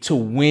be to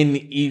win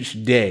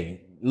each day.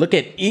 Look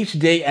at each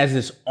day as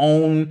its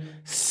own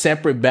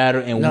separate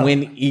battle and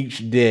win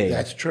each day.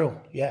 That's true.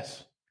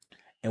 Yes.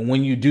 And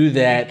when you do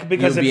that,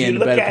 because you'll be in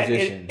a better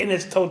position. It in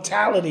its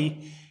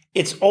totality,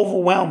 it's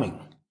overwhelming.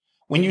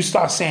 When you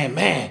start saying,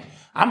 man,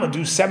 I'm going to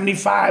do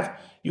 75,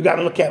 you got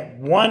to look at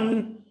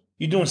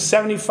you're doing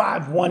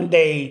 75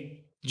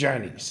 one-day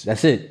journeys.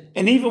 That's it.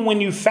 And even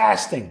when you're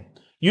fasting,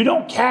 you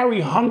don't carry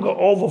hunger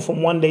over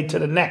from one day to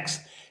the next.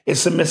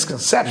 It's a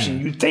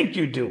misconception. You think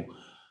you do.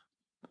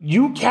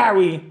 You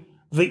carry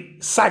the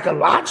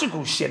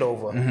psychological shit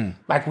over.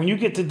 Like when you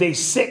get to day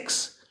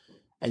 6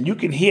 and you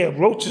can hear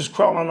roaches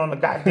crawling on the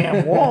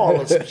goddamn wall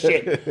or some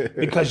shit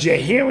because your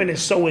hearing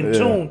is so in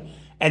tune.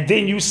 And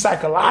then you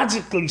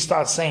psychologically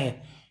start saying,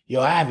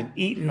 yo, I haven't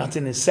eaten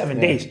nothing in 7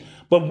 days.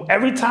 But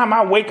every time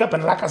I wake up,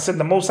 and like I said,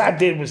 the most I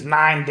did was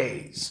 9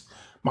 days.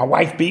 My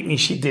wife beat me.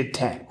 She did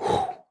 10.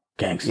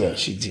 Gangster. Yeah,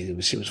 she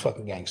did. She was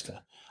fucking gangster.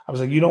 I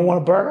was like, you don't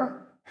want a burger?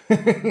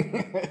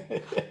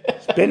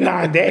 It's been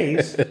 9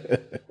 days.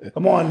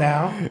 Come on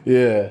now.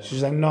 Yeah.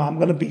 She's like, no, I'm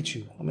going to beat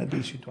you. I'm going to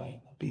beat you,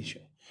 Dwayne. I'll beat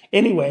you.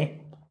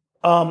 Anyway,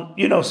 so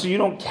you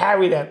don't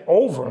carry that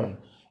over.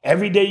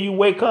 Every day you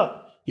wake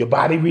up, your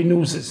body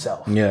renews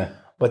itself. Yeah.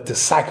 But the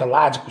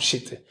psychological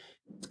shit,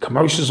 the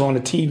commercials on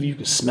the TV, you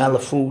can smell the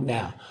food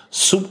now.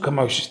 Soup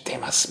commercials,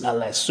 damn, I smell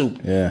that soup.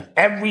 Yeah.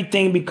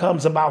 Everything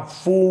becomes about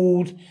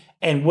food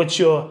and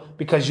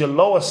because your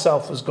lower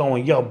self is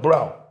going, yo,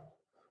 bro,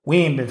 we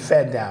ain't been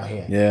fed down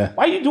here. Yeah.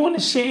 Why you doing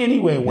this shit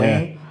anyway,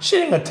 Wayne? Yeah.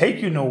 Shit ain't gonna take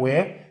you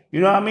nowhere. You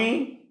know what I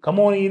mean? Come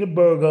on and eat a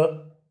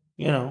burger,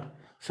 you know.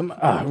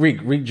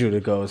 Reek Judah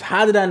goes,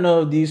 how did I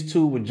know these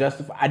two would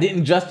justify? I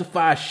didn't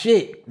justify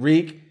shit,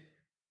 Reek.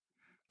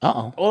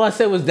 All I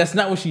said was, that's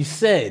not what she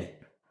said.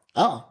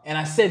 And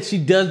I said she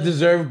does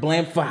deserve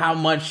blame for how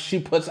much she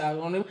puts out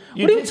on it.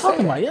 What are you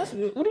talking about? Yes.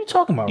 What are you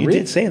talking about, You Reek?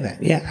 did say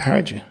that. Yeah, I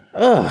heard you.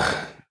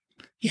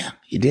 Yeah,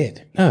 you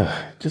did.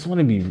 Just want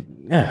to be.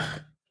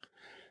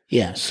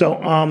 Yeah.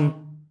 So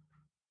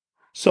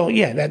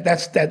yeah,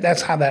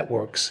 that's how that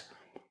works.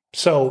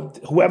 So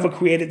whoever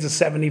created the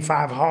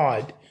 75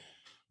 Hard,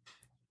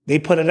 they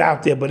put it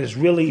out there, but it's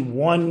really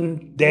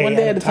one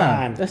day at a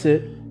time. That's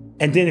it.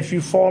 And then if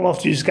you fall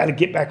off, you just got to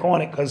get back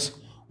on it because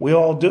we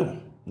all do.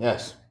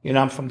 Yes. You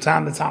know, from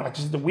time to time, like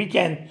just the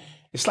weekend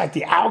It's like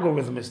the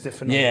algorithm is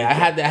different. Yeah, I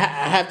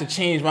have to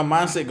change my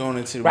mindset going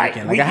into the Right,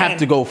 weekend. Like I have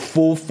to go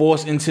full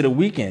force into the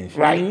weekend.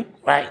 Right.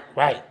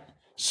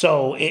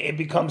 So it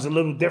becomes a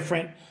little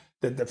different.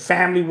 The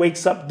family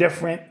wakes up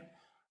different.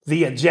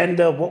 The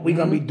agenda of what we're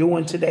gonna be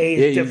doing today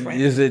is different.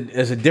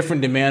 There's a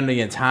different demand on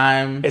your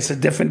time. It's a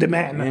different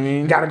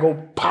demand. Got to go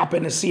pop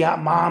in and see how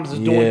moms is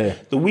doing.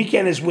 The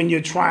weekend is when you're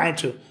trying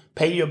to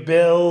pay your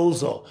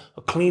bills or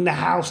clean the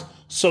house,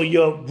 so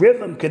your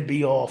rhythm could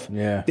be off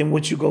than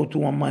what you go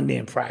through on Monday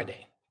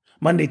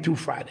through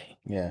Friday.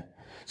 Yeah.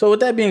 So with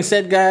that being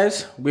said,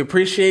 guys, we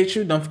appreciate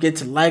you. Don't forget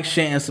to like,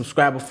 share, and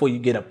subscribe before you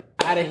get up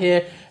out of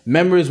here.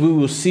 Members, we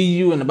will see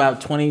you in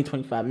about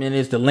 20-25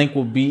 minutes. The link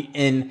will be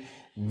in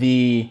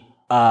the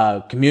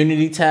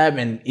community tab,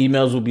 and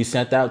emails will be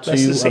sent out to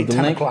you. Let's say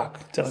 10 link.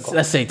 o'clock. 10 o'clock.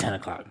 Let's say 10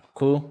 o'clock.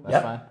 Cool?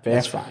 That's fine. Fair.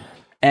 That's fine.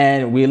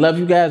 And we love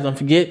you guys. Don't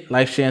forget,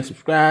 like, share, and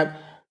subscribe.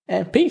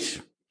 And peace.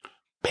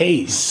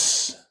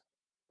 Peace.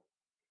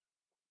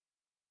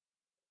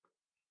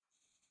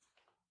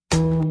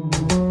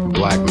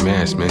 Black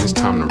mass, man, it's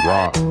time to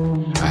rock.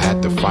 I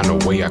had to find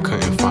a way, I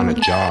couldn't find a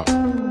job.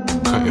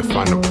 Couldn't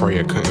find a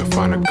prayer, couldn't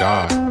find a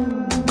God.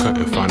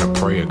 Couldn't find a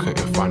prayer,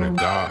 couldn't find a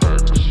God.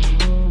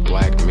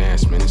 Black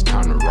mass, man, it's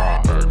time to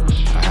rock.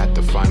 I had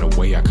to find a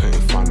way, I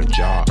couldn't find a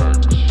job.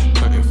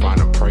 Couldn't find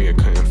a prayer,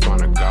 couldn't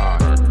find a God.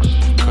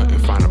 Couldn't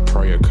find a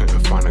prayer,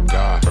 couldn't find a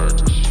God.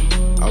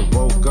 I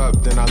woke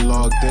up, then I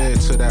logged in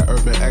to that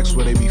Urban X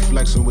where they be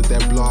flexing with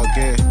that blog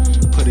in.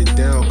 Put it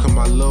down, cause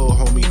my little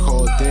homie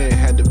called in.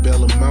 Had to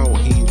bail him out,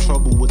 he in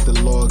trouble with the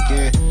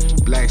login.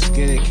 Black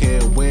skin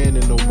can't win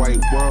in the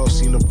white world.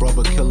 Seen a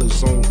brother kill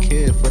his own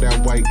kid for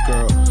that white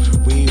girl.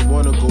 We ain't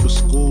wanna go to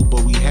school,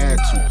 but we had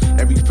to.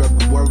 Every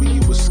February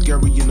it was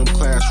scary in them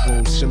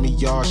classrooms. Shimmy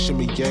y'all,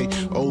 shimmy yay.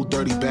 Old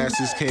dirty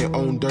bastards can't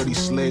own dirty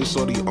slaves,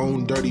 so they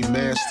own dirty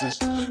masters.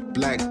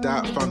 Black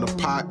Dot found a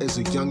pot as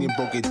a youngin',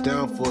 broke it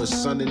down for his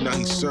son, and now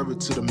he serve it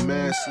to the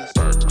masses.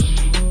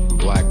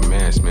 Black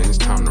mass, man, it's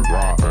time to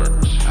rock.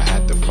 I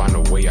had to find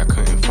a way, I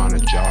couldn't find a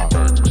job.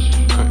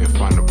 Couldn't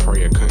find a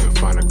prayer, couldn't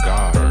find a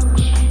God.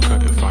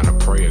 Couldn't find a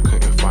prayer,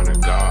 couldn't find a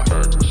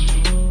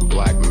God.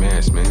 Black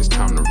mass, man, it's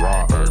time to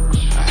rock.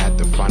 I had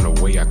to find a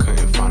way, I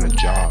couldn't find a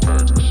job.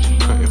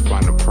 Couldn't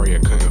find a prayer,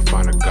 couldn't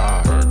find a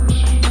God.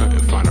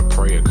 Couldn't find a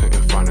prayer,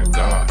 couldn't find a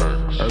God.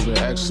 Urban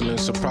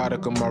excellence, a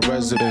product of my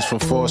residence. From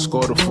 40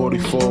 to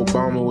 44,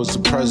 Obama was the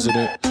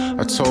president.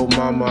 I told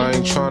mama I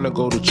ain't trying to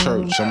go to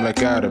church. I'm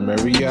like Adam,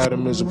 every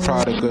Adam is a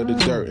product of the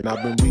dirt. And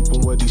I've been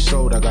reaping what he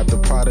sowed. I got the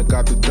product,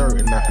 got the dirt.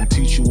 And I can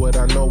teach you what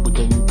I know, but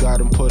then you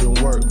gotta put in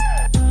work.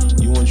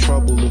 You in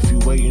trouble if you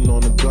waiting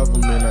on the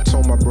government. I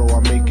told my bro I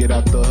make it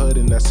out the hood,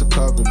 and that's a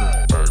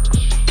covenant.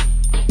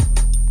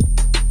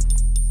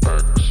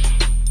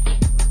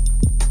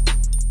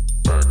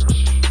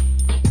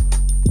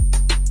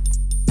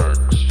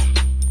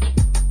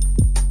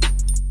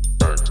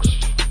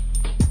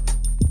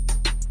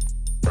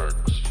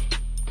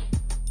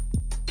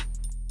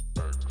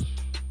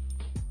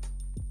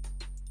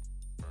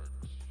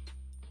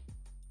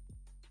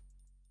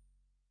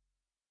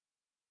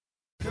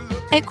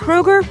 At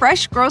Kroger,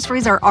 fresh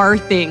groceries are our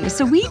thing,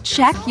 so we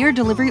check your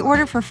delivery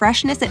order for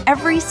freshness at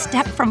every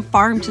step from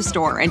farm to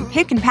store and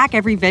pick and pack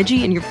every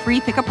veggie in your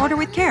free pickup order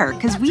with care,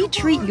 because we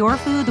treat your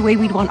food the way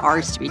we'd want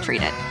ours to be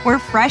treated. We're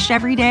fresh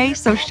every day,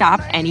 so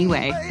shop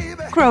anyway.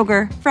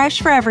 Kroger,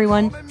 fresh for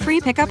everyone. Free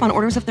pickup on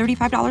orders of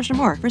 $35 or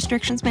more.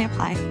 Restrictions may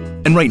apply.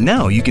 And right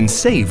now, you can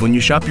save when you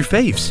shop your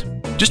faves.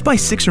 Just buy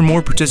 6 or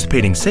more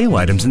participating sale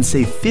items and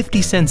save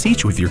 50 cents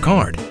each with your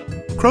card.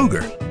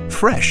 Kroger,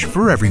 fresh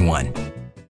for everyone.